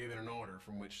 You've given an order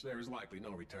from which there is likely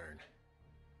no return.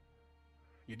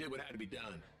 You did what had to be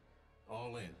done.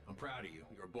 All in. I'm proud of you.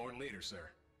 You're a born leader,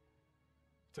 sir.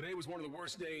 Today was one of the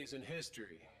worst days in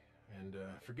history, and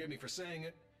forgive me for saying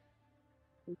it,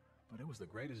 but it was the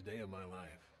greatest day of my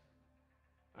life.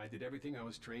 I did everything I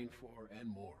was trained for and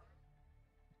more.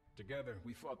 Together,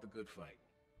 we fought the good fight.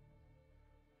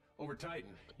 Over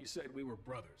Titan, you said we were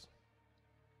brothers.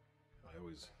 I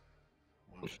always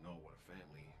wanted to know what a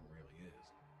family really is.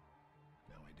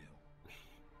 Now I do.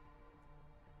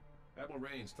 Admiral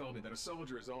Raines told me that a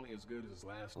soldier is only as good as his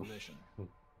last mission.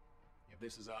 If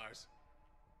this is ours,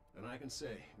 then I can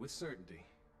say, with certainty,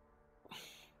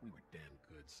 we were damn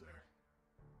good, sir.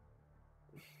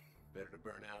 Better to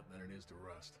burn out than it is to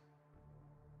rust.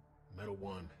 Metal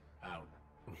 1, out.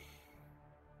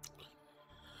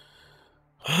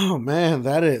 Oh man,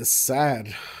 that is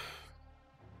sad.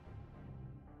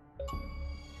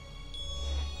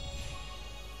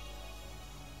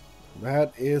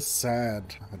 That is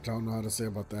sad. I don't know how to say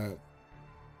about that.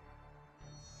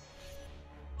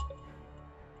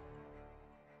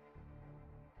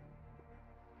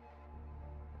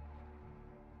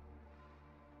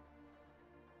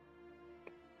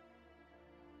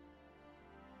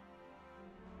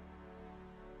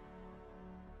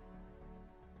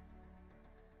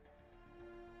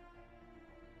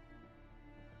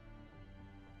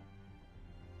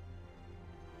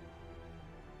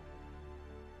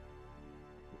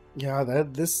 Yeah,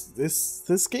 that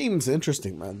this game's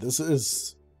interesting, man. This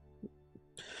is,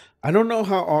 I don't know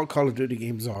how all Call of Duty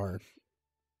games are,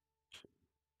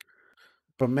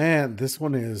 but man, this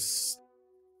one has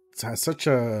such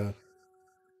a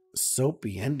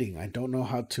soapy ending. I don't know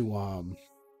how to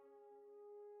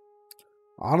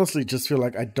honestly just feel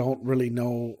like I don't really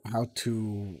know how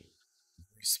to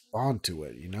respond to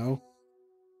it, you know?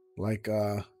 Like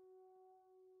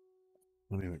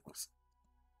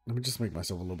let me just make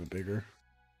myself a little bit bigger.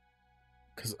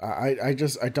 Cause I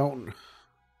don't,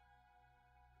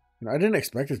 I didn't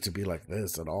expect it to be like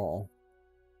this at all.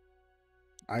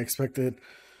 I expected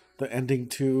the ending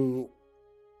to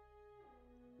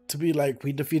be like,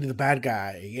 we defeated the bad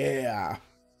guy, yeah,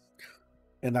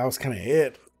 and that was kind of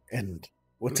it. And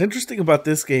what's interesting about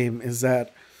this game is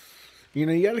that, you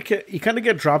know, you kind of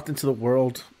get dropped into the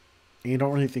world, and you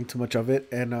don't really think too much of it.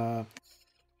 And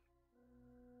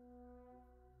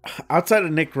outside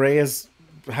of Nick Reyes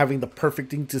having the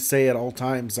perfect thing to say at all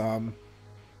times,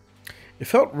 it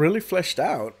felt really fleshed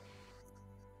out.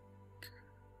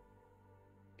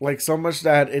 Like, so much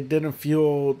that it didn't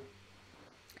feel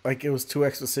like it was too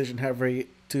exposition heavy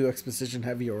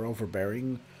or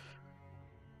overbearing.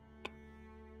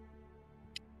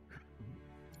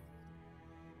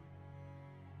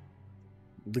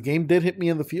 The game did hit me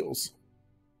in the feels.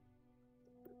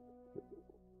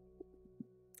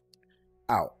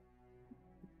 Ow.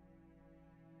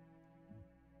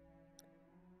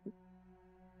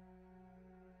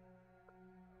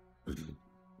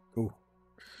 Ooh.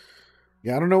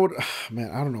 Yeah, I don't know what,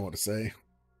 man, I don't know what to say.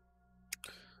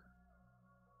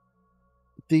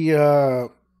 The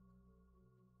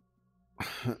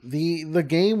the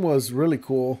game was really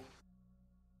cool.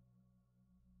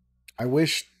 I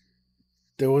wish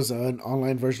there was an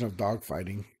online version of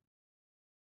dogfighting.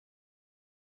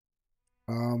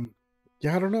 Um,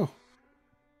 yeah, I don't know.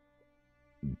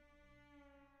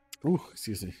 Ooh,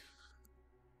 excuse me.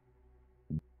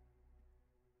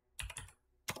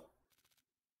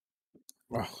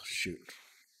 Oh shoot.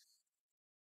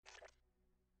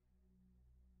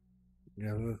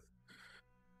 Yeah.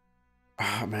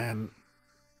 Ah, man.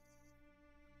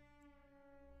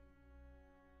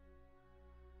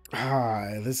 Ah,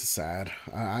 this is sad.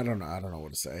 I don't know. I don't know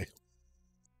what to say.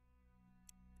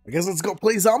 I guess let's go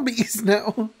play zombies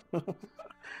now.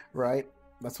 Right?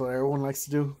 That's what everyone likes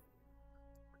to do.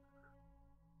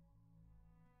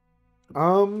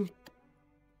 Um,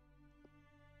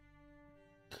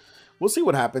 we'll see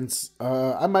what happens.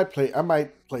 I might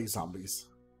play zombies.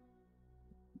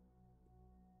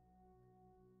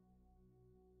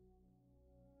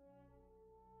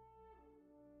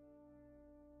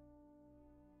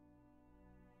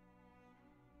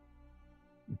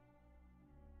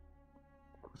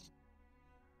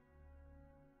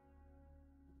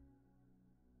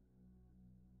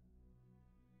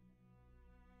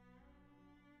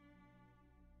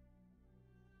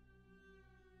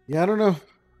 Yeah, I don't know.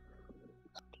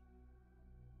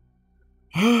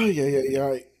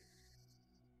 Yeah.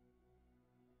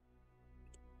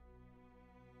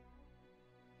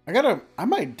 I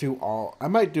might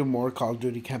do more Call of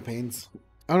Duty campaigns.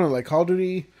 I don't know, like Call of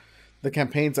Duty, the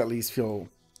campaigns at least feel,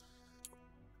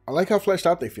 I like how fleshed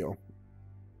out they feel.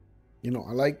 You know,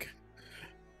 I like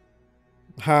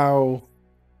how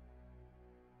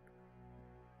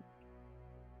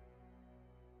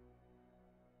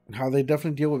how they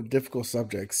definitely deal with difficult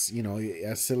subjects. You know,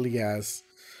 as silly as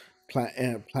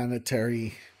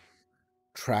planetary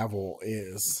travel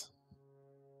is,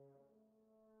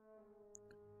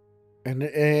 and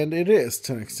it is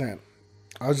to an extent.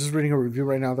 I was just reading a review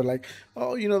right now. They're like,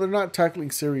 oh, you know, they're not tackling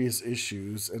serious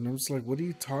issues, and I'm just like, what are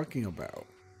you talking about?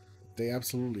 They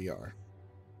absolutely are.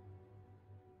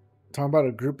 Talking about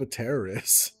a group of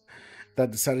terrorists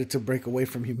that decided to break away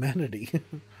from humanity.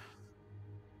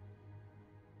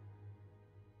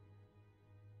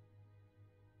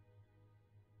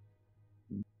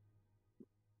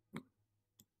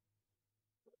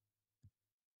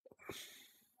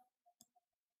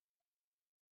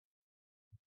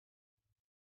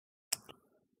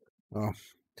 Oh,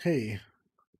 hey,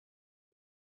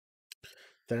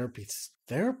 therapy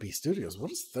studios.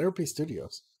 What is therapy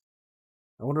studios?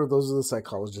 I wonder if those are the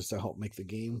psychologists that help make the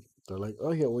game. They're like,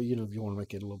 oh yeah, well, you know, if you want to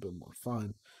make it a little bit more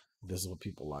fun, this is what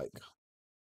people like.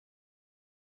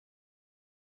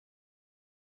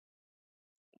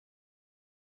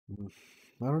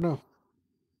 I don't know.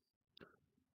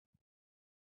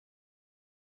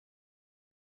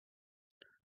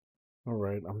 All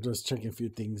right, I'm just checking a few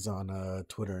things on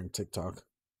Twitter and TikTok.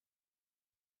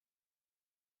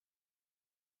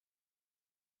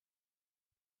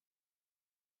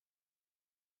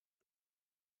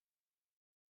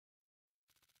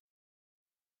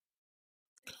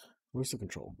 Where's the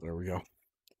control? There we go.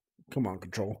 Come on,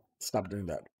 control. Stop doing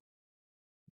that.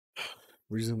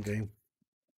 Resume game.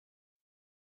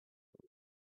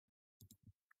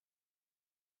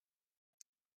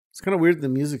 It's kind of weird the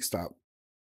music stopped.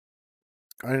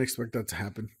 I didn't expect that to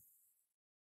happen.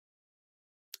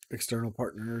 External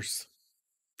partners.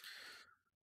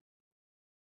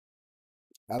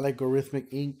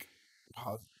 Algorithmic Inc.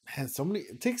 Oh, has so many.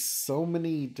 It takes so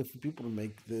many different people to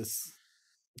make this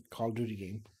Call of Duty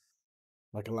game.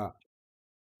 Like a lot.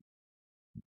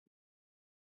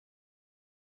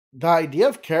 The idea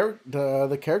of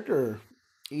the character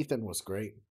Ethan was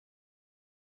great.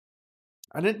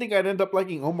 I didn't think I'd end up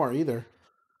liking Omar either.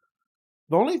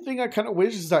 The only thing I kind of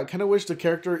wish is that I kind of wish the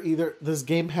character either this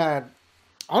game had.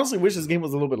 Honestly, wish this game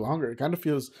was a little bit longer. It kind of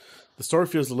feels the story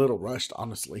feels a little rushed.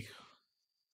 Honestly,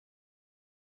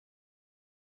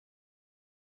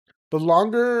 the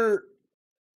longer,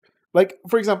 like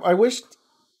for example, I wished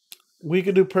we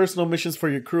could do personal missions for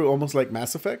your crew, almost like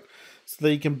Mass Effect, so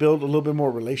that you can build a little bit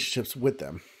more relationships with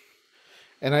them.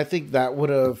 And I think that really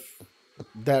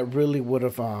would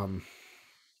have,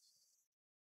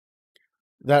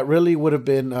 that really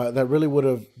would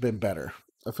have been better.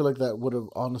 I feel like that would have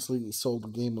honestly sold the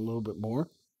game a little bit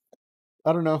more.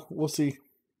 I don't know. We'll see.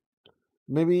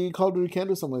 Maybe Call of Duty can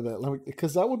do something like that,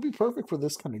 because that would be perfect for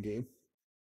this kind of game.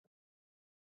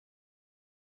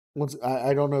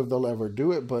 I don't know if they'll ever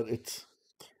do it, but it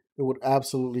would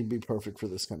absolutely be perfect for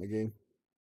this kind of game.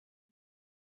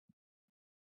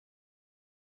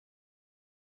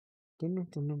 Dun, dun,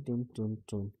 dun, dun, dun,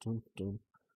 dun, dun, dun.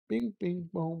 Bing, bing,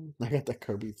 boom. I got that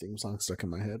Kirby theme song stuck in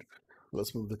my head.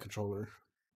 Let's move the controller.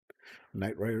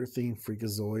 Knight Rider theme,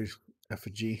 Freakazoid,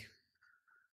 Effigy.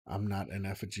 I'm not an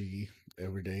Effigy.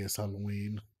 Every day is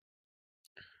Halloween.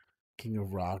 King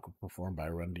of Rock, performed by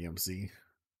Run DMC.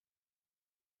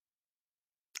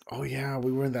 Oh yeah,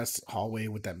 we were in that hallway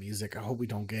with that music. I hope we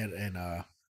don't get an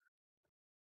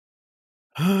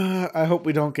I hope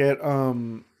we don't get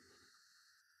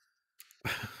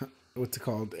what's it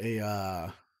called?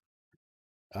 A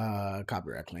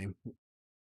copyright claim.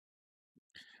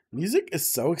 Music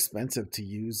is so expensive to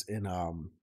use in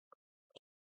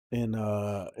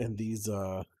these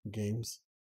games.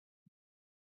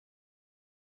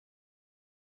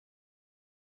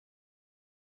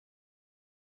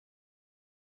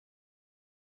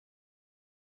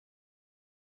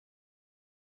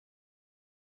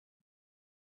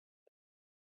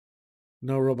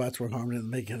 No robots were harmed in the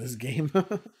making of this game.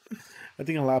 I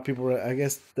think a lot of people were, I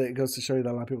guess that goes to show you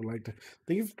that a lot of people liked it.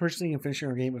 Thank you for purchasing and finishing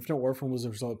our game. If no Warframe was a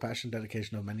result of passion and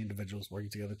dedication of many individuals working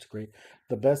together to create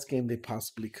the best game they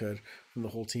possibly could from the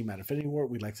whole team at Infinity War,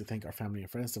 we'd like to thank our family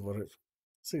and friends devoted.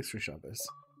 Six screenshot this.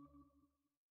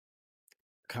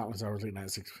 Countless hours late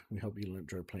nights. We hope you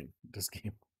enjoy playing this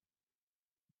game.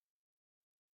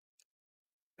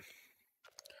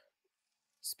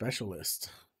 Specialist.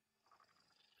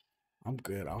 I'm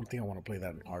good. I don't think I want to play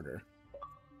that in harder.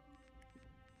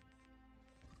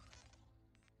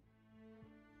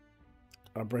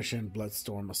 Operation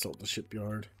Bloodstorm, assault the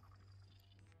shipyard.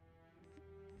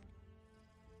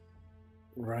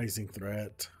 Rising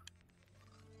threat.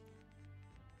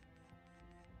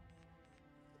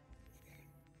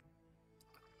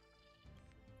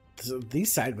 So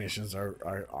these side missions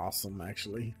are awesome,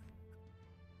 actually.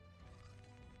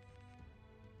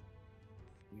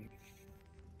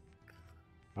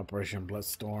 Operation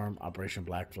Bloodstorm, Operation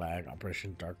Black Flag,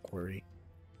 Operation Dark Quarry.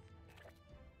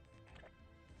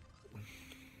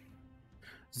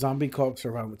 Zombie co-op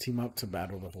survival team up to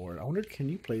battle the horde. I wonder, can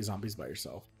you play zombies by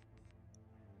yourself?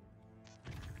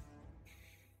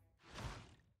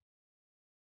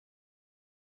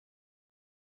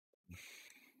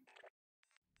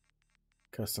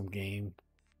 Custom game.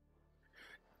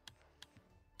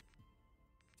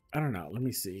 I don't know. Let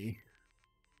me see.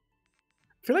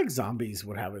 I feel like zombies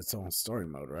would have its own story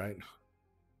mode, right?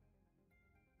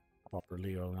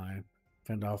 Properly online.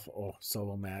 Fend off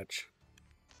solo match.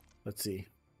 Let's see.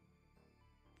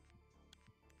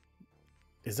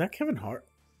 Is that Kevin Hart?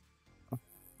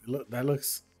 Look, that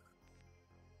looks.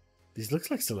 These looks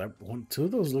like two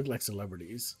of those look like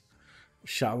celebrities.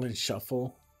 Shaolin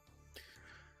Shuffle.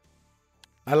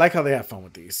 I like how they have fun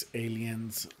with these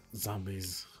aliens,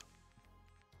 zombies.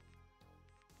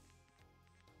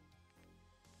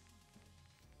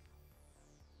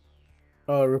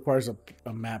 Oh, it requires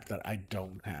a map that I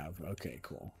don't have. Okay,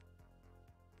 cool.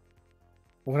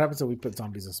 What happens if we put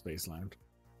zombies in Spaceland?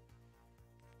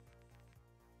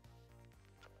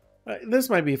 This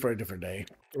might be for a different day.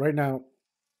 Right now,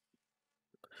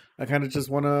 I kind of just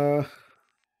want to,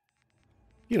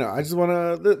 I just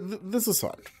want to. This is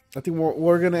fun. I think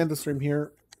we're gonna end the stream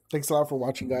here. Thanks a lot for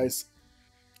watching, guys.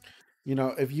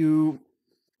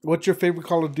 What's your favorite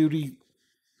Call of Duty?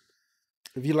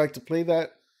 If you like to play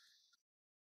that.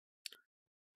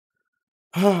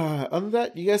 Other than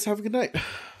that, you guys have a good night.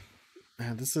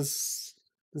 Man, this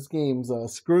game's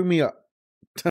screwing me up.